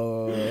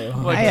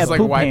I just have like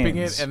poop wiping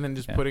hands. it and then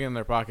just putting it in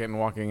their pocket and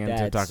walking into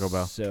That's Taco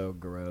Bell. so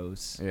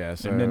gross. Yeah,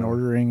 so And then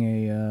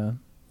ordering a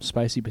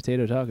spicy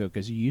potato taco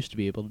because you used to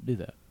be able to do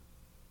that.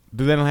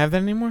 Do they don't have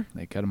that anymore?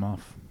 They cut them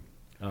off.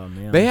 Oh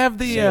man. They have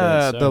the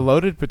So. the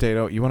loaded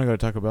potato. You want to go to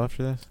Taco Bell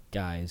after this?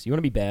 Guys, you want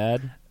to be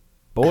bad?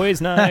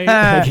 Boys' night.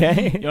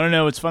 Okay. You want to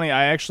know what's funny?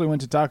 I actually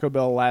went to Taco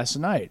Bell last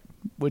night,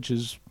 which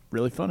is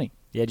really funny.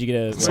 Yeah, did you get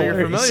a? So you're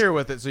familiar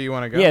with it, so you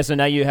want to go? Yeah, so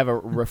now you have a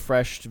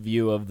refreshed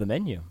view of the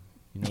menu.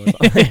 You know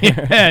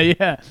what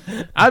yeah.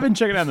 I've been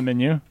checking out the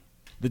menu.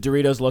 The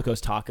Doritos Locos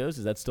Tacos,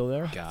 is that still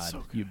there? God,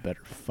 you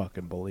better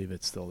fucking believe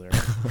it's still there.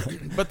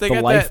 But they The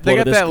got lifeblood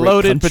of this that great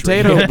loaded country.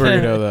 potato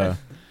burrito though.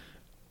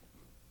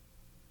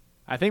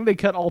 I think they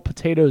cut all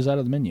potatoes out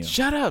of the menu.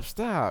 Shut up!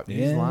 Stop.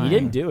 He's Yeah. lying. He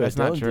didn't do it. That's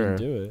not Dylan true. didn't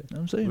do it.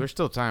 I'm saying. There's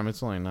still time.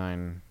 It's only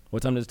 9.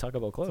 What time does Taco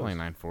Bell close? It's only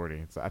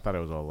 9:40. I thought it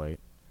was all late.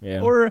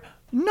 Yeah. Or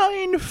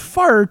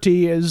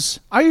 9:40,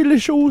 as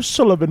Eilish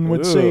O'Sullivan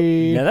would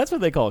say. Yeah, that's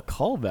what they call a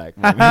callback.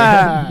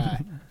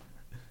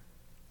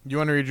 You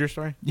want to read your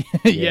story?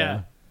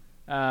 Yeah.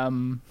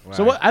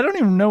 So what? I don't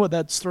even know what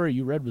that story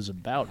you read was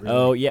about. Really.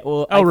 Oh, yeah,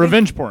 well, I think-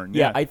 revenge porn.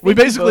 yeah, Yeah, I think we we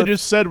basically both-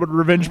 just said what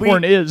revenge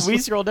porn is. We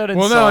scrolled down and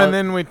Well, saw no, and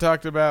then we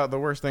talked about the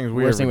worst things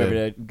we worst ever thing we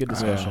did. ever did. Good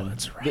discussion.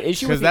 that's right. The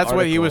issue Because with the that's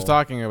what he was article-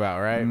 talking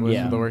about, right? Was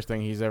Yeah. the worst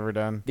thing he's ever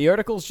done. The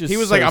article's just He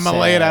was so like, I'm going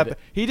to lay it out. sad.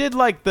 He did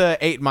like the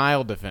 8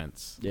 Mile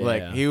defense. Yeah.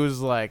 Like, he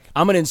was like,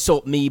 I'm gonna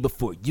insult me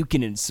before you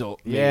can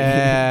insult me.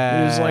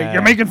 yeah. It was like,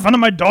 you're making fun of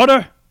my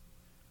daughter?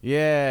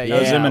 Yeah, That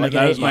was yeah. Eminem- like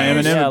that was my yeah,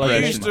 Eminem like-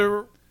 impression. used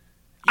to-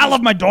 I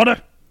love my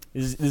daughter.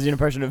 This is an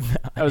impression of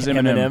That was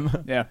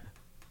Eminem. Yeah.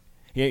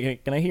 Yeah,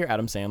 can I hear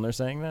Adam Sandler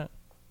saying that?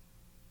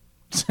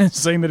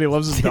 Saying that he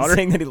loves his daughter?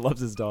 Saying that he loves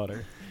his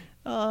daughter.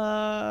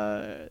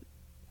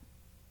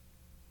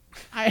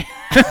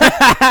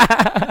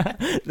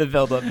 The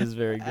build up is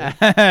very good.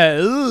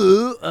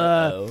 Ooh,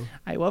 Uh-oh.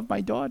 I love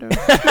my daughter.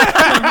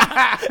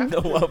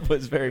 The love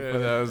was very Yeah,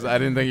 funny. that was, I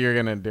didn't think you were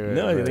going to do it.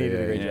 No, I but think you did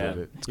a yeah, great you job.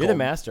 did it. You're the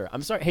master.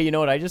 I'm sorry. Hey, you know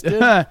what I just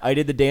did? I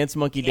did the dance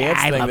monkey dance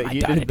I thing love that my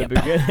you did at the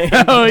daughter.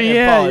 beginning. Oh,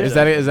 yeah. Is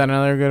that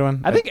another good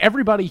one? I think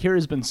everybody here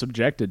has been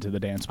subjected to the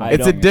dance. I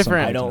It's a don't-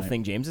 different- I don't tonight.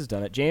 think James has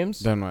done it. James,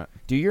 Done what?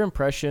 do your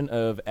impression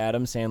of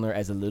Adam Sandler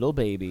as a little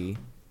baby,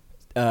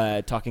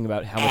 talking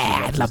about how much he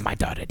I loves love his- my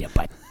daughter, dear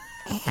bud.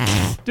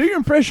 Do your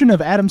impression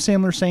of Adam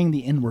Sandler saying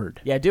the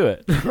N-word. Yeah, do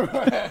it.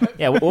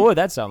 Yeah, what would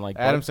that sound like?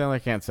 Adam bud?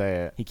 Sandler can't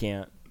say it, He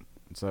can't.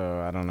 so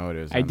I don't know what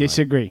it is. I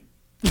disagree.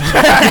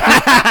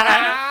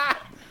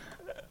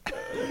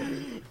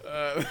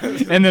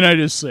 And then I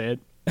just say it.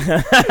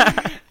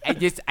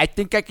 I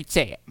think I could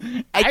say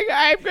it.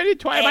 I'm going to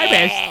try my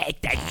best. I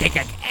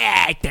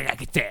think I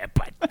could say it,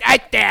 but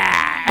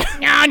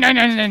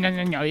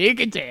No, you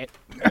can say it.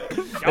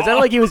 It sounded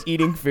like he was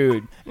eating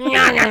food.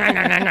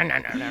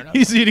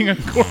 He's eating a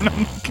corn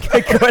on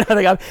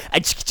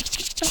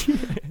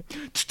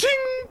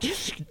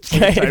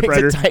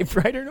Typewriter. It's a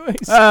typewriter noise.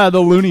 the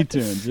Looney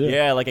Tunes. Yeah,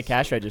 Yeah, like a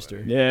cash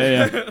register.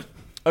 yeah.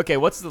 Okay,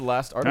 what's the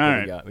last article All we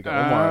right. got? We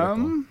got one more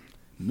article.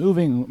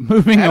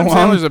 Moving Adam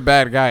along. Sandler's a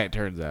bad guy, it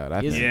turns out. I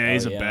Is think. he? Yeah,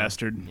 he's Oh, a yeah.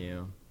 bastard.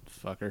 Yeah.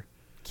 Fucker.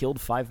 Killed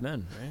 5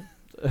 men, right?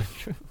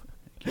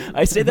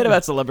 I say that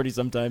about celebrities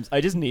sometimes. I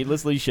just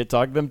needlessly shit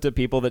talk them to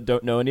people that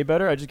don't know any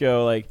better. I just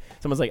go like,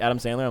 someo's like Adam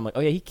Sandler. I'm like,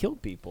 oh yeah, he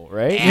killed people,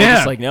 right? And they're Yeah.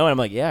 just like, no. And I'm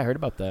like, yeah, I heard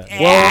about that.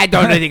 Well, I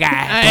don't think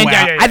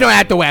I don't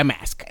have to wear a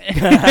mask.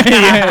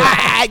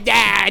 I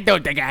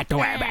don't think I have to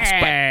wear a mask.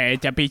 But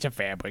It's a piece of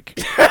fabric.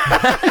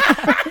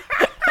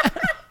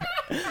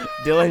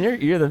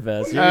 Dylan, you're the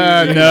best. You're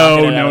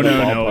No. knocking it out of the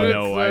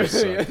ballpark. I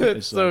suck. I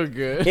It's so suck.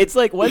 good. It's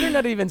like whether or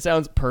not it even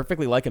sounds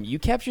perfectly like him, you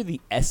capture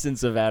the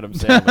essence of Adam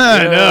Sandler. I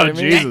You know know, what I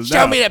mean? Jesus.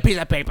 show me the piece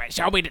of paper.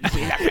 Show me the piece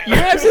of paper. Your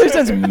Adam Sandler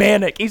sounds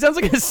manic. He sounds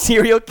like a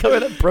serial killer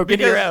that broke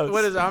into your house.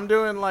 What is I'm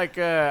doing like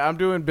I'm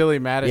doing Billy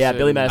Madison. Yeah,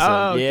 Billy Madison.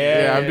 Oh,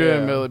 okay. Yeah, I'm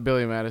doing yeah.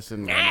 Billy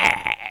Madison.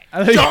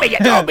 Show me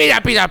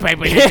that piece of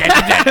paper.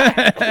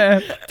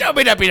 Show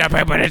me that piece of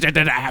paper.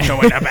 I have to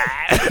wear the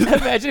mask.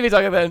 Imagine if he's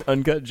talking about an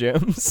Uncut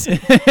Gems.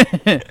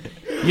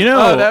 You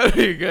know, Oh, that would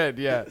be good.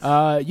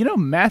 Yeah.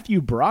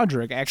 Matthew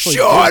Broderick actually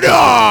Shut did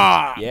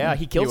up! Yeah,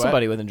 he killed what?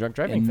 somebody with a drunk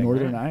driving in thing.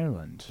 Northern right?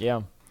 Ireland.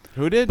 Yeah.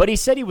 Who did? But he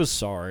said he was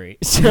sorry.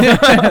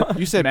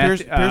 you said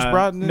Matthew- Pierce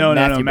Brosnan? no,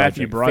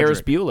 Matthew Broderick.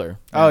 Ferris Bueller.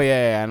 Oh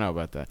yeah, I know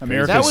about that.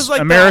 America's, that was like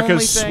the America's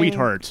only thing-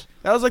 sweetheart.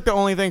 That was like the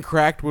only thing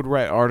Cracked would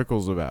write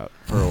articles about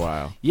for a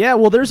while. Yeah,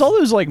 well, there's all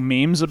those like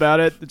memes about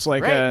it. It's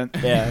like, Right.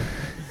 Yeah.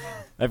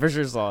 I for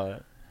sure saw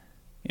it.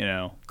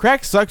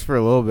 Cracked sucks for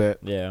a little bit.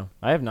 Yeah.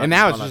 I have not. And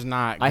now gone it's just on-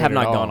 not I have good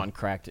not at gone all. on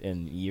Cracked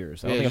in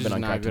years. I Yeah, don't think it's I've been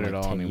on just not Cracked good in at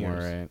like all 10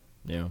 anymore, years. right?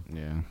 Yeah.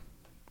 Yeah.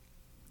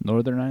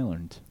 Northern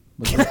Ireland.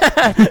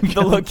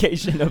 The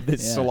location of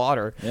this Yeah.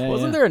 slaughter. Yeah,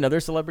 Wasn't yeah. there another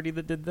celebrity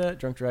that did that?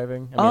 Drunk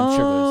driving? I mean, I'm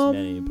sure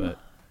there's many, but I feel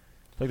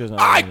like there's not.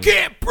 I many.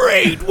 can't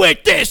breathe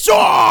with this on.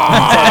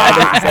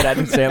 Is that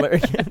Adam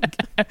Sandler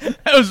again?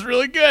 That was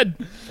really good.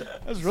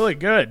 That was really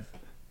good.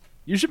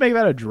 You should make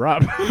that a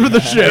drop for the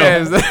show. Yeah,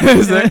 is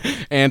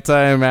that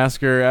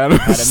anti-masker Adam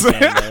Adam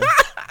Sandler.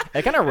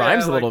 It kind of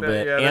rhymes a like little that.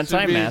 bit. Yeah, that should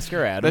be-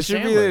 Anti-masker Adam That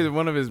should Sandler. be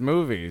one of his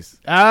movies.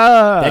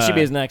 Ah, That should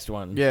be his next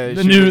one. Yeah, it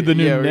the should new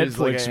be- yeah, Netflix it's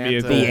like an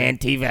vehicle. The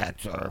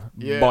anti-vaxxer.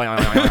 Yeah. Boing.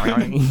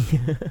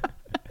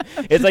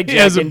 It's like He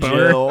Jack has a and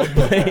boner. Jill.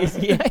 Yeah,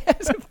 he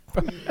has a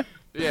boner.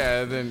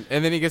 Yeah, and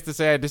then he gets to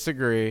say I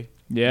disagree.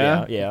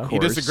 Yeah, Yeah. He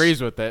course.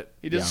 disagrees with it.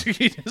 He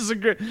disagrees.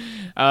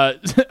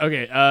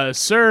 Okay,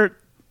 sir.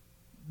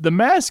 The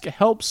mask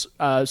helps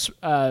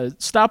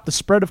stop the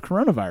spread of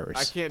coronavirus.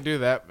 I can't do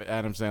that,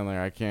 Adam Sandler.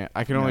 I can't.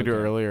 I can only do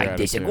earlier. I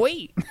attitude.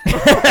 disagree.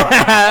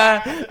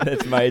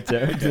 That's my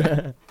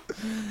turn.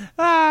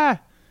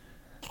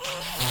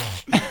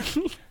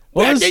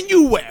 Well, then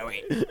you wear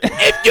it.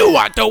 If you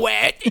want to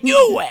wear it, then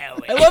you wear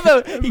it. I love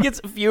how he gets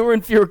fewer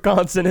and fewer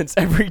consonants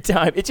every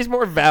time. It's just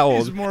more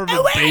vowels. He's more of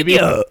a baby.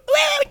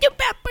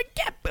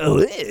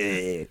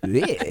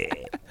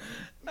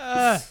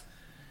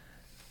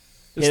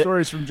 The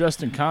story's from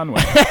Justin Conway.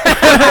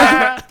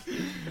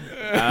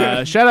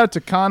 Shout out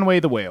to Conway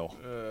the whale.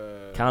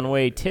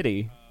 Conway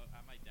Titty.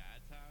 At my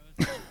dad's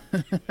house,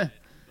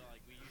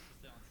 we used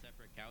to sit on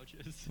separate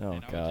couches. Oh,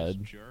 and I would God.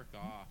 just jerk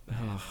off.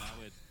 Man.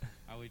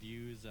 And I would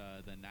use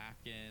the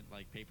napkin,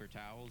 like paper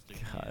towels, to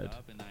clean it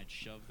up, and then I'd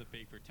shove the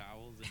paper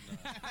towels in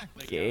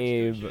the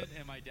Gabe. couch cushion,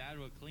 and my dad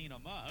would clean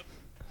them up.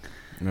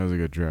 That was a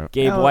good drop.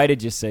 Gabe, why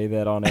did you say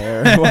that on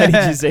air? Why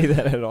did you say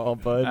that at all,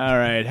 bud? All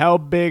right. How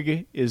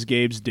big is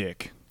Gabe's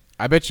dick?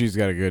 I bet she's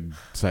got a good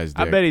sized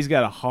dick. I bet he's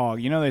got a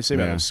hog. You know they say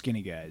about those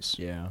skinny guys.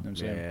 Yeah. You know what I'm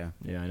saying?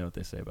 Yeah, I know what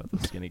they say about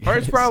the skinny Or guys.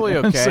 it's probably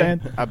I'm okay.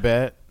 saying. I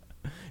bet.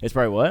 It's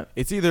probably what?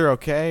 It's either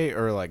okay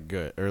or like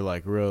good or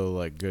like real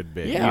like good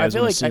big. Yeah, I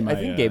feel like I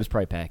think Gabe's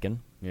probably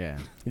packing. Yeah.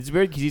 It's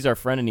weird because he's our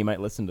friend and he might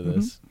listen to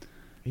this.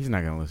 He's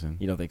not gonna listen.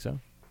 You don't think so?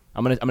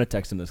 I'm gonna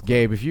text him this.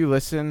 Gabe, if you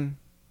listen,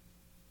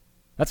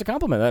 that's a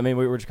compliment. I mean,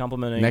 we were just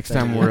complimenting. next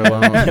time we're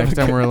alone. Next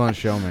time we're alone,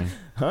 show me.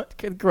 Huh?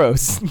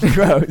 Gross.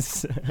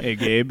 Gross. Hey,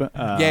 Gabe.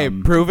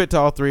 Gabe, prove it to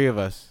all three of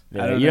us.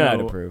 Yeah, you know how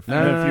to prove.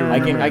 No, I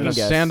can guess.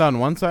 Stand on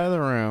one side of the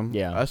room.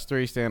 Yeah. Us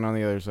three stand on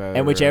the other side.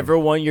 And whichever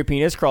one your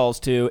penis crawls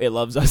to, it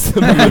loves us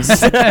the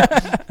most.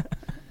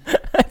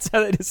 That's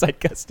how they decide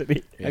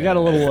custody. I got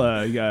a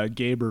little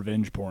Gabe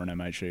revenge porn I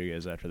might show you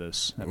guys after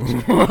this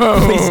episode.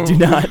 Please do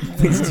not.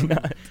 Please do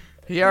not.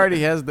 He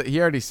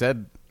already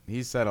said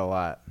a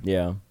lot.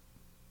 Yeah.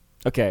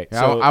 Okay. Yeah,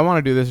 So I want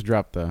to do this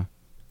drop though.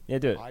 Yeah,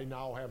 do it. I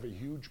now have a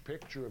huge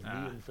picture of me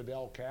and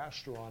Fidel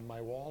Castro on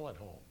my wall at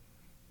home.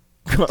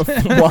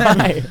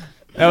 Why?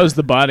 That was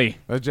the body.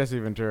 That's Jesse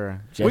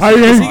Ventura. I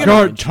ain't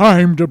got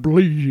time to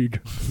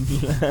bleed.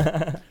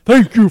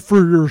 Thank you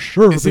for your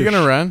service. Is he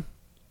gonna run?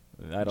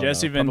 I don't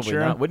Jesse know. Probably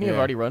Ventura? not. Wouldn't he have Yeah.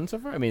 already run so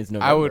far? I mean, it's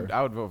November.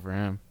 I would vote for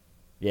him.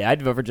 Yeah,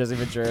 I'd vote for Jesse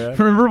Ventura.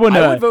 Remember when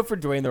I would vote for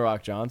Dwayne The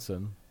Rock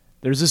Johnson.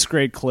 There's this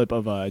great clip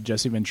of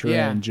Jesse Ventura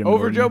and Jim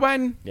over Gordon. Joe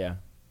Biden. Yeah.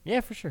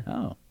 Yeah, for sure.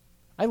 Oh.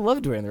 I love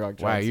Dwayne The Rock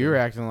Johnson. Wow, you were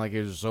acting like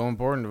it was so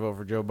important to vote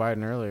for Joe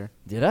Biden earlier.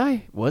 Did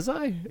I? Was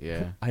I?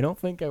 Yeah. I don't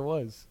think I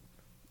was.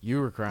 You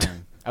were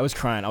crying. I was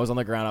crying. I was on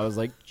the ground. I was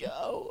like,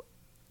 Joe.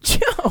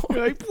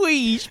 You're like,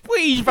 please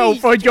vote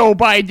for Joe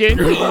Biden.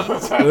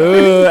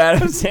 Ooh,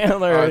 Adam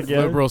Sandler It's again.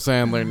 liberal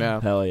Sandler now.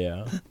 Hell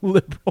yeah.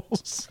 Liberal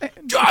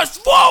Sandler.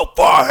 Just vote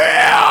for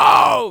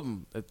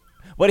him.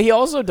 But he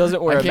also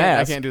doesn't wear a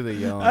mask. I can't do the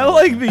yelling. I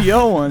like the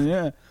yell one,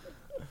 yeah.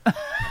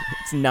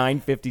 It's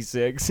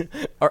 9:56.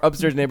 Our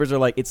upstairs neighbors are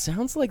like, it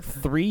sounds like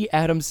 3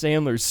 Adam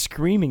Sandlers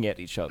screaming at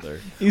each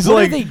other. He's what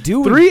like, are they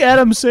doing? 3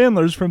 Adam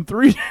Sandlers from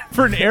 3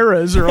 different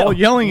eras are all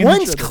yelling at each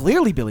One's other.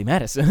 clearly Billy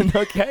Madison,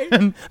 okay?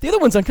 The other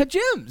one's Uncut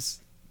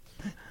Gems.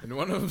 And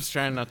one of them's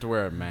trying not to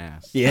wear a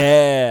mask.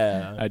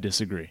 Yeah. I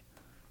disagree.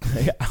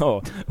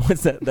 Oh,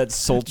 what's that? That's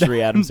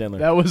sultry Adam Sandler.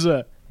 That was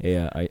a.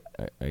 Yeah,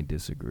 I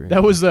disagree.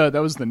 That was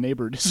the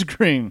neighbor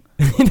disagreeing.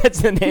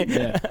 That's the name.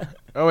 Yeah.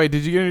 Oh wait,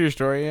 did you get into your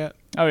story yet?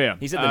 Oh yeah.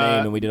 He said the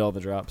name and we did all the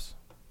drops.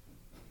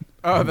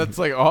 Oh, that's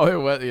like all it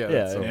was. Yeah,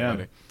 that's so yeah.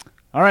 funny.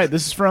 All right,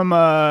 this is from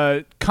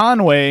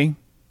Conway.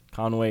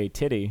 Conway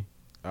Titty.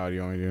 Oh, do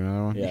you want me to do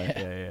another one?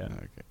 Yeah.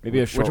 Okay. Maybe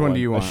a short Which one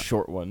do you want? A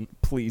short one.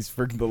 Please,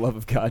 for the love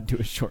of God, do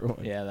a short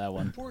one. Yeah, that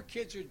one. Poor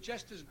kids are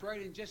just as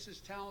bright and just as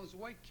talented as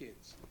white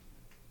kids.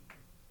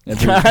 the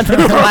clap,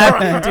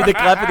 dude, the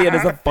clap at the end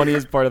is the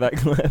funniest part of that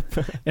clip.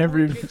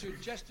 Poor kids are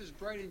just as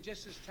bright and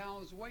just as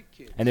talented as white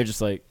kids. And they're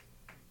just like,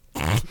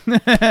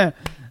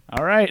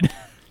 all right.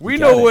 We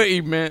know what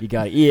he meant. You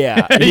got it.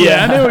 Yeah.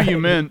 Yeah, I knew what you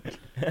meant.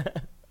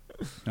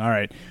 All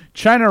right.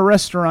 China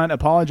restaurant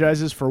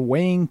apologizes for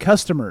weighing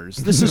customers.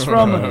 This is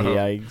from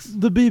Yikes.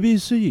 the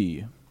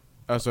BBC.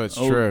 Oh, so it's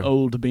Old, true.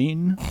 Old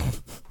Bean.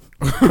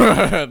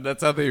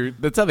 That's how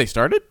they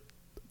started.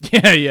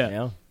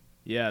 Yeah.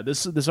 Yeah,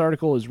 this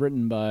article is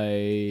written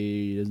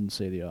by, doesn't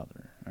say the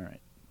author. All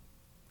right.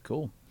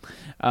 Cool.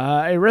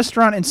 A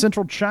restaurant in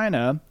central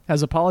China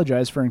has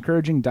apologized for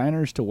encouraging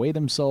diners to weigh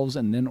themselves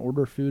and then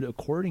order food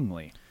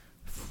accordingly.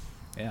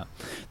 Yeah.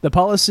 The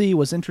policy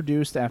was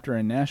introduced after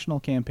a national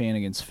campaign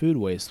against food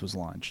waste was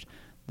launched.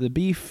 The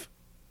beef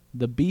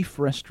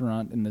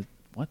restaurant in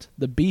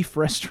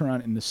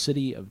the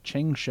city of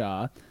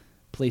Changsha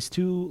placed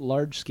 2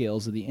 large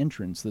scales at the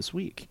entrance this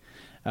week.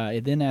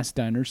 It then asked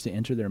diners to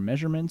enter their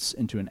measurements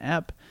into an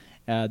app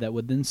that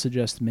would then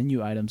suggest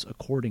menu items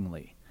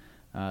accordingly.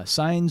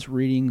 Signs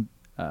reading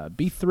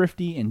 "Be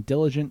thrifty and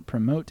diligent,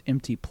 promote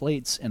empty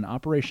plates," and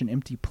 "Operation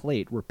Empty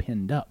Plate" were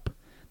pinned up.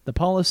 The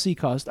policy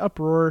caused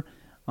uproar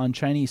on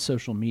Chinese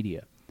social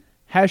media.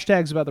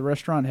 Hashtags about the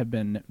restaurant have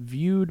been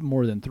viewed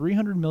more than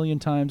 300 million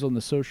times on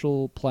the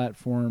social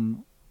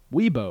platform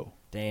Weibo.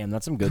 Damn,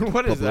 that's some good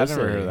What is that? I've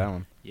never publicity. heard of that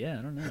one. Yeah,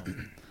 I don't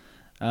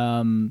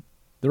know.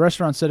 The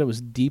restaurant said it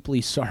was deeply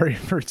sorry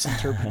for its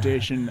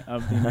interpretation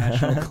of the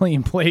National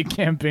Clean Plate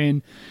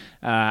campaign.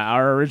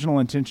 Our original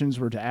intentions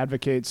were to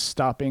advocate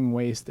stopping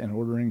waste and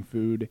ordering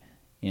food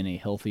in a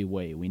healthy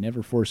way. We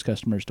never force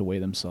customers to weigh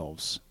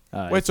themselves.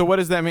 Wait, so what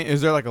does that mean?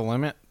 Is there like a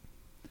limit?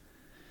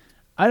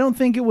 I don't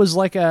think it was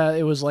like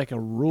a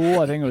rule.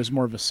 I think it was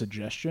more of a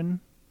suggestion.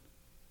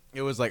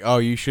 It was like, oh,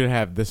 you should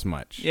have this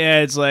much.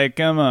 Yeah, it's like,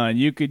 come on,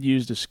 you could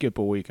use to skip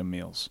a week of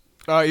meals.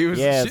 Oh, he was.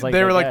 Yeah, it's like they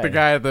that were like guy. the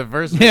guy at the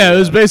first. Yeah, it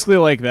was basically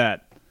like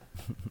that.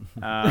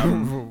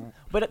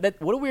 But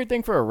what a weird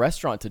thing for a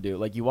restaurant to do.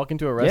 Like, you walk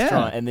into a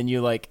restaurant and then you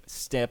like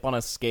step on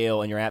a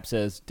scale and your app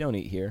says, "Don't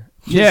eat here."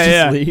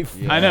 Just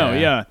leave. I know.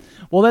 Yeah.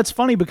 Well, that's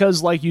funny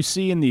because like you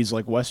see in these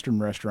like Western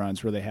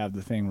restaurants where they have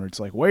the thing where it's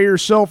like weigh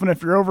yourself, and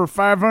if you're over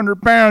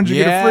 500 pounds, you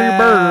get a free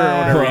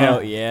burger or whatever. You know?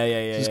 Yeah.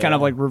 It's kind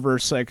of like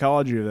reverse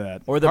psychology of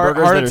that. Or the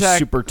burgers that are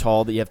super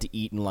tall that you have to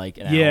eat in like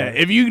an hour.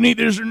 If you can eat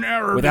this in an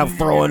hour without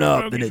throwing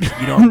up, then you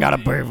don't gotta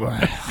pay for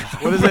it.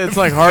 What is it? It's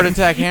like heart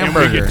attack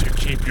hamburger. To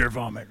keep your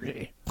vomit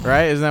ready.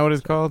 Right? Isn't that what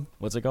it's called?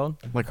 What's it called?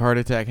 Like heart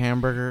attack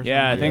hamburger?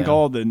 Yeah, I think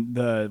all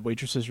the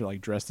waitresses are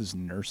like dressed as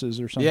nurses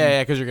or something.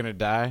 Yeah, because you're going to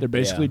die. They're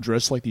basically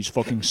dressed like these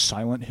fucking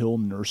Silent Hill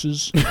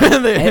nurses.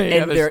 and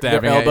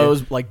their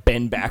elbows like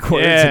bend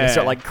backwards and they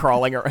start like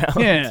crawling around.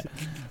 Yeah.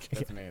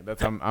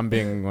 That's me. I'm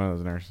being one of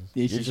those nurses.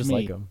 You're just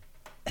like them.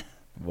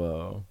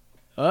 Whoa.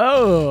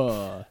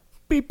 Oh.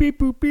 Beep, beep,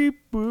 boop,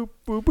 beep, boop,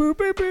 boop, boop,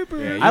 beep, beep, beep.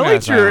 Yeah, I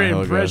liked your Silent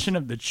Hill impression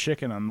goes. of the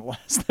chicken on the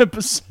last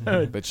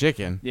episode. The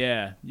chicken?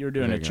 Yeah, you were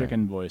doing a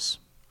chicken voice.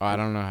 Oh, I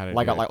don't know how to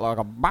like do a it. like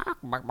a bark,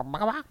 bark, bark,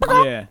 bark,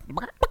 bark. Yeah.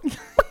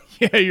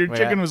 Yeah, your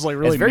chicken was like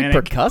really It's very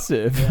manic.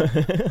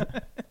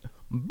 percussive.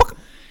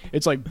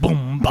 It's like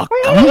boom, buck,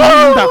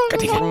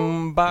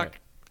 boom, buck,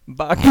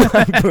 buck,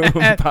 boom,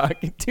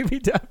 buck,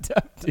 doobie dub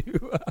dub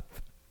doo.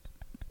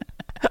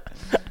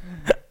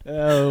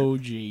 Oh,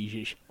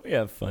 Jesus. We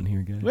have fun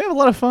here, guys. We have a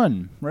lot of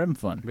fun. We're having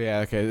fun. Yeah,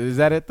 okay. Is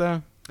that it,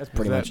 though? That's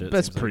pretty much it.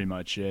 That's pretty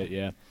much it,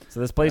 yeah. So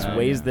this place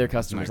weighs their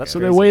customers. That's So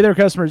crazy. they weigh their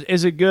customers.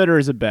 Is it good or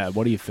is it bad?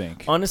 What do you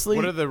think? Honestly,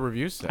 What do the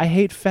reviews say? I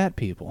hate fat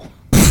people.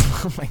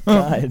 oh my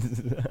god.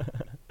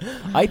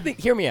 I think.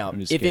 Hear me out. I'm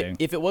just If kidding.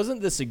 it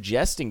wasn't the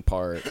suggesting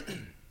part,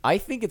 I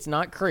think it's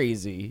not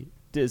crazy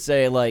to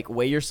say like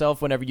weigh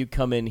yourself whenever you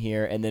come in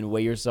here, and then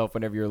weigh yourself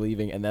whenever you're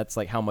leaving, and that's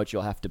like how much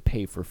you'll have to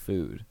pay for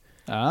food.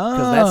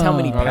 Because that's how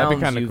many Oh, that'd be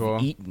pounds kinda you've cool.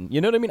 eaten. You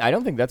know what I mean? I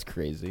don't think that's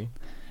crazy.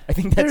 I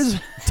think that's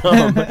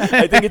dumb.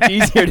 I think it's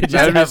easier to just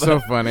That'd be have so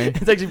funny.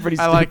 It's actually pretty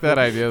I stupid. like that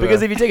idea,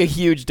 Because though. if you take a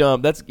huge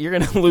dump, you're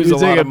going to lose You a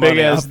take lot a of money. big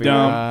ass off your-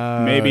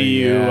 dump. Maybe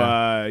you,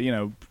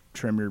 yeah.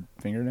 trim your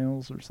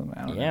fingernails or something.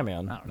 I don't know. Yeah,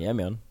 man. I don't know. Yeah,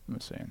 man. I'm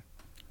just saying.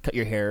 Cut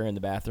your hair in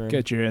the bathroom.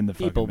 Cut your hair in the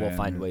People fucking will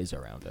find bathroom. ways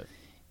around it.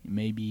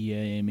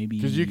 Maybe.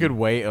 Because you could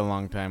wait a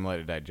long time to let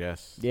it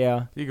digest.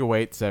 Yeah. You could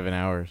wait 7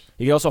 hours.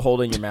 You can also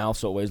hold it in your mouth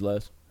so it weighs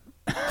less.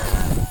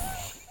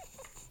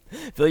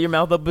 Fill your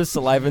mouth up with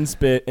saliva and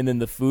spit, and then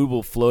the food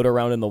will float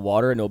around in the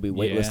water, and it'll be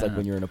weightless like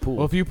when you're in a pool.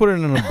 Well, if you put it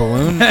in a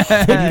balloon, put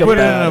it in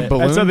a balloon.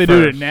 That's how they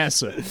do it at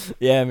NASA.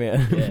 Yeah,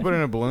 man. If you put it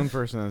in a balloon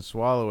first and then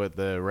swallow it,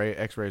 the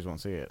X-rays won't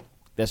see it.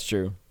 That's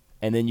true.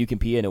 And then you can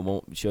pee, and it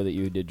won't show that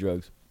you did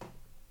drugs.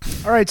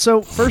 All right.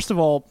 So first of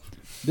all,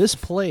 this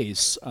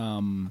place,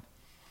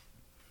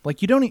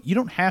 like you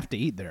don't have to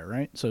eat there,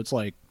 right? So it's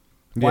like,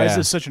 why is Yeah.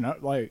 this such an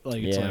like?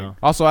 It's like,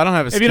 Also, I don't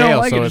have a if scale, you don't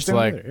like so it, it's just don't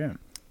like eat there,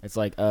 It's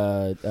like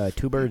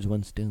 2 birds,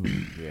 1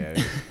 stone.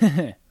 yeah.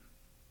 I'm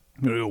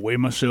gonna go weigh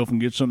myself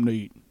and get something to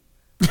eat.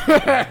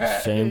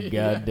 Same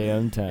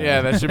goddamn time.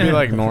 Yeah, that should be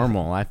like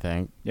normal, I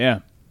think. Yeah.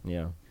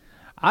 Yeah.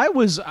 I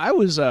was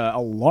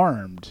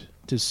alarmed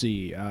to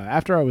see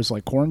after I was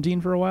like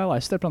quarantined for a while. I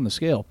stepped on the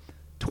scale,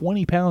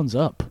 20 pounds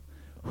up.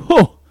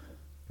 Whoa.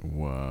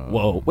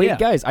 Whoa. Wait, Yeah.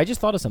 guys, I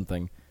just thought of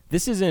something.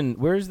 This is in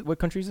what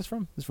country is this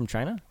from? This is from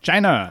China?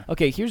 China.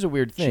 Okay, here's a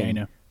weird thing.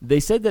 China. They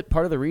said that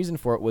part of the reason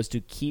for it was to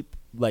keep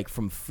like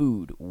from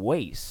food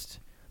waste.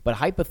 But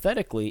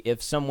hypothetically,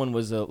 if someone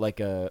was a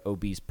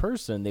obese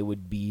person, they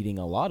would be eating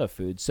a lot of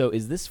food. So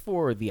is this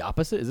for the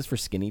opposite? Is this for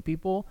skinny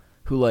people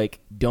who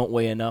like don't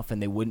weigh enough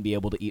and they wouldn't be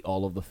able to eat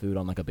all of the food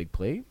on like a big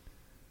plate?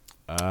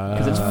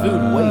 Because it's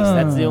food waste.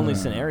 That's the only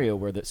scenario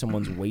where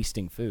someone's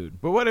wasting food.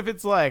 But what if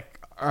it's like,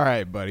 all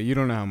right, buddy, you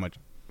don't know how much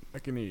I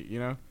can eat, you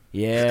know?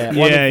 Yeah,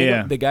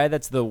 Yeah. The guy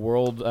that's the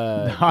world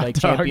Hot like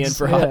champion dogs,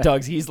 for yeah. hot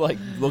dogs. He's like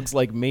looks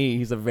like me.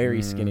 He's a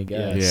very skinny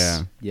guy. Yes.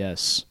 Yeah.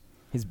 Yes.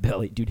 His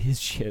belly, dude. His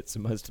shits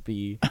must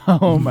be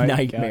Oh my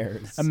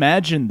nightmares. God.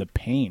 Imagine the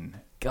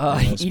pain.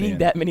 God, Must be eating in.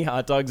 that many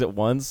hot dogs at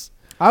once.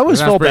 I always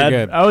That's felt pretty bad.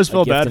 good. I always A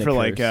felt gift bad and a for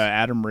like curse.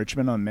 Adam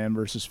Richman on Man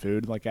vs.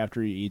 Food. Like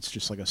after he eats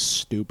just like a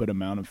stupid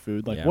amount of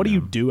food. Like Yeah, what do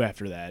you man. do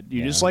after that? You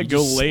Yeah, just like you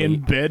go just lay in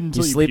sleep. bed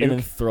until you sleep puke? and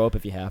then throw up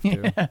if you have to.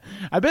 Yeah.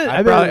 I bet.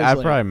 I'd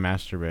probably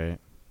masturbate.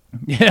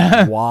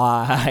 Yeah.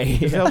 Why?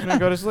 It helps me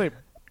go to sleep.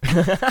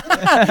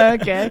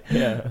 Okay.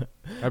 Yeah.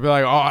 I'd be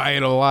like, oh, I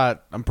ate a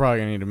lot. I'm probably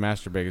going to need to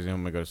masturbate because I'm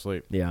going to go to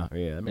sleep. Yeah.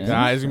 That makes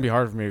Nah, sense. it's going to be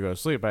hard for me to go to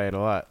sleep. I ate a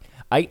lot.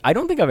 I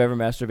don't think I've ever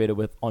masturbated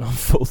with on a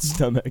full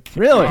stomach.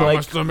 Really? Oh, my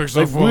stomach's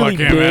so full, really I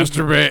can't big.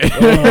 masturbate.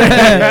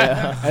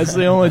 Yeah. That's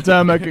the only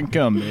time I can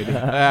come, baby.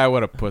 Ah,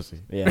 what a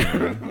pussy.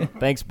 Yeah.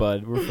 Thanks,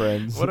 bud. We're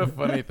friends. What a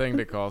funny thing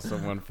to call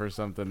someone for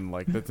something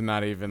like that's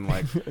not even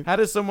like. How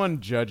does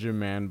someone judge a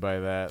man by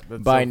that?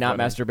 That's By so not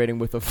funny. masturbating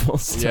with a full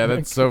stomach. Yeah,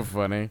 that's so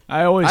funny.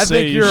 I always I say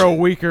think you you're should- a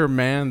weaker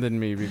man than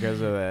me because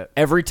of that.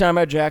 Every time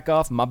I jack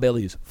off, my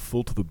belly is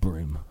full to the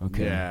brim.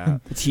 Okay. Yeah.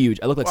 It's huge.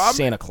 I look like Well,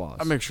 Santa Claus.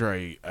 I make sure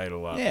I ate a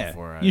lot Yeah.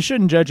 before I You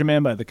shouldn't judge a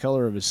man by the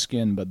color of his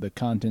skin, but the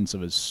contents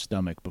of his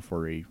stomach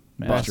before he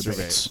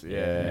masturbates. masturbates.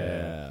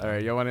 Yeah. All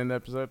right, y'all want to end the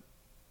episode?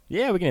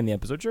 Yeah, we can end the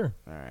episode, sure.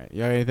 All right.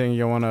 You have anything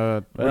you want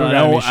to?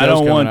 I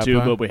don't want to,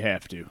 but we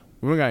have to.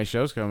 We don't got any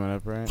shows coming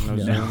up, right? No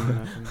Zoom,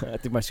 nothing? I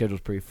think my schedule's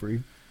pretty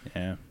free.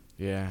 Yeah.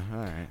 Yeah. All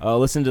right.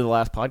 Listen to the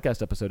last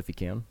podcast episode if you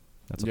can.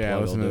 That's a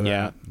plug. Listen to that.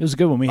 Yeah, it was a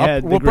good one.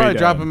 We'll probably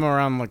drop them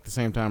around like the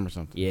same time or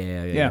something.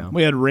 Yeah.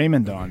 We had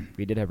Raymond on.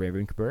 We did have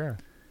Raymond Cabrera.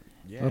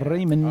 Yeah.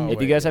 Raymond.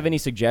 If you guys have any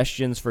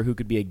suggestions for who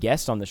could be a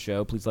guest on the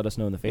show, please let us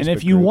know in the Facebook And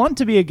if you group. want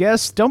to be a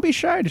guest, don't be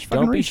shy. Just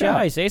fucking Don't be reach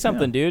shy. out. Say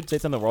something, dude. Say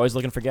something. We're always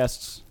looking for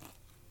guests.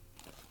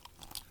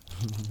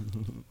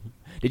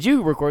 Did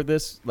you record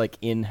this like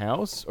in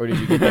house, or did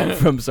you get that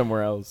from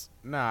somewhere else?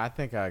 No, I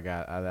think I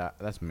got that.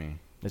 That's me.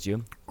 That's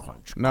you.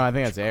 No, I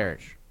think that's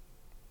Eric.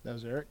 That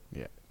was Eric.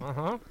 Yeah.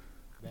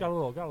 Got a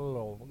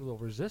little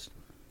resistance.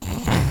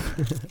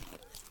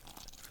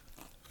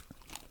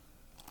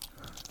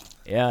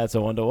 Yeah, it's a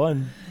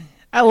 1-to-1.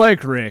 I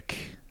like Rick.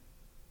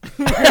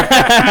 All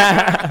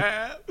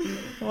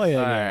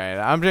right.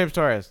 I'm James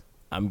Torres.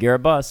 I'm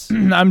Garrett Buss.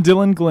 I'm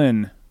Dylan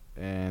Glenn.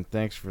 And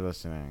thanks for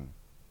listening.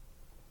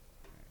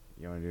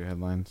 You want to do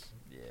headlines?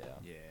 Yeah.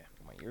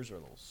 My ears are a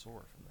little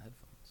sore from the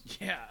headphones.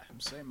 Yeah, I'm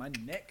saying my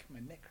neck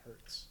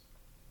hurts.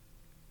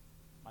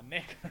 My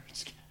neck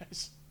hurts,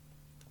 guys.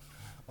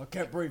 I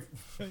can't breathe.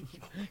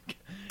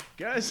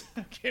 Guys,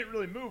 I can't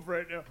really move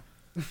right now.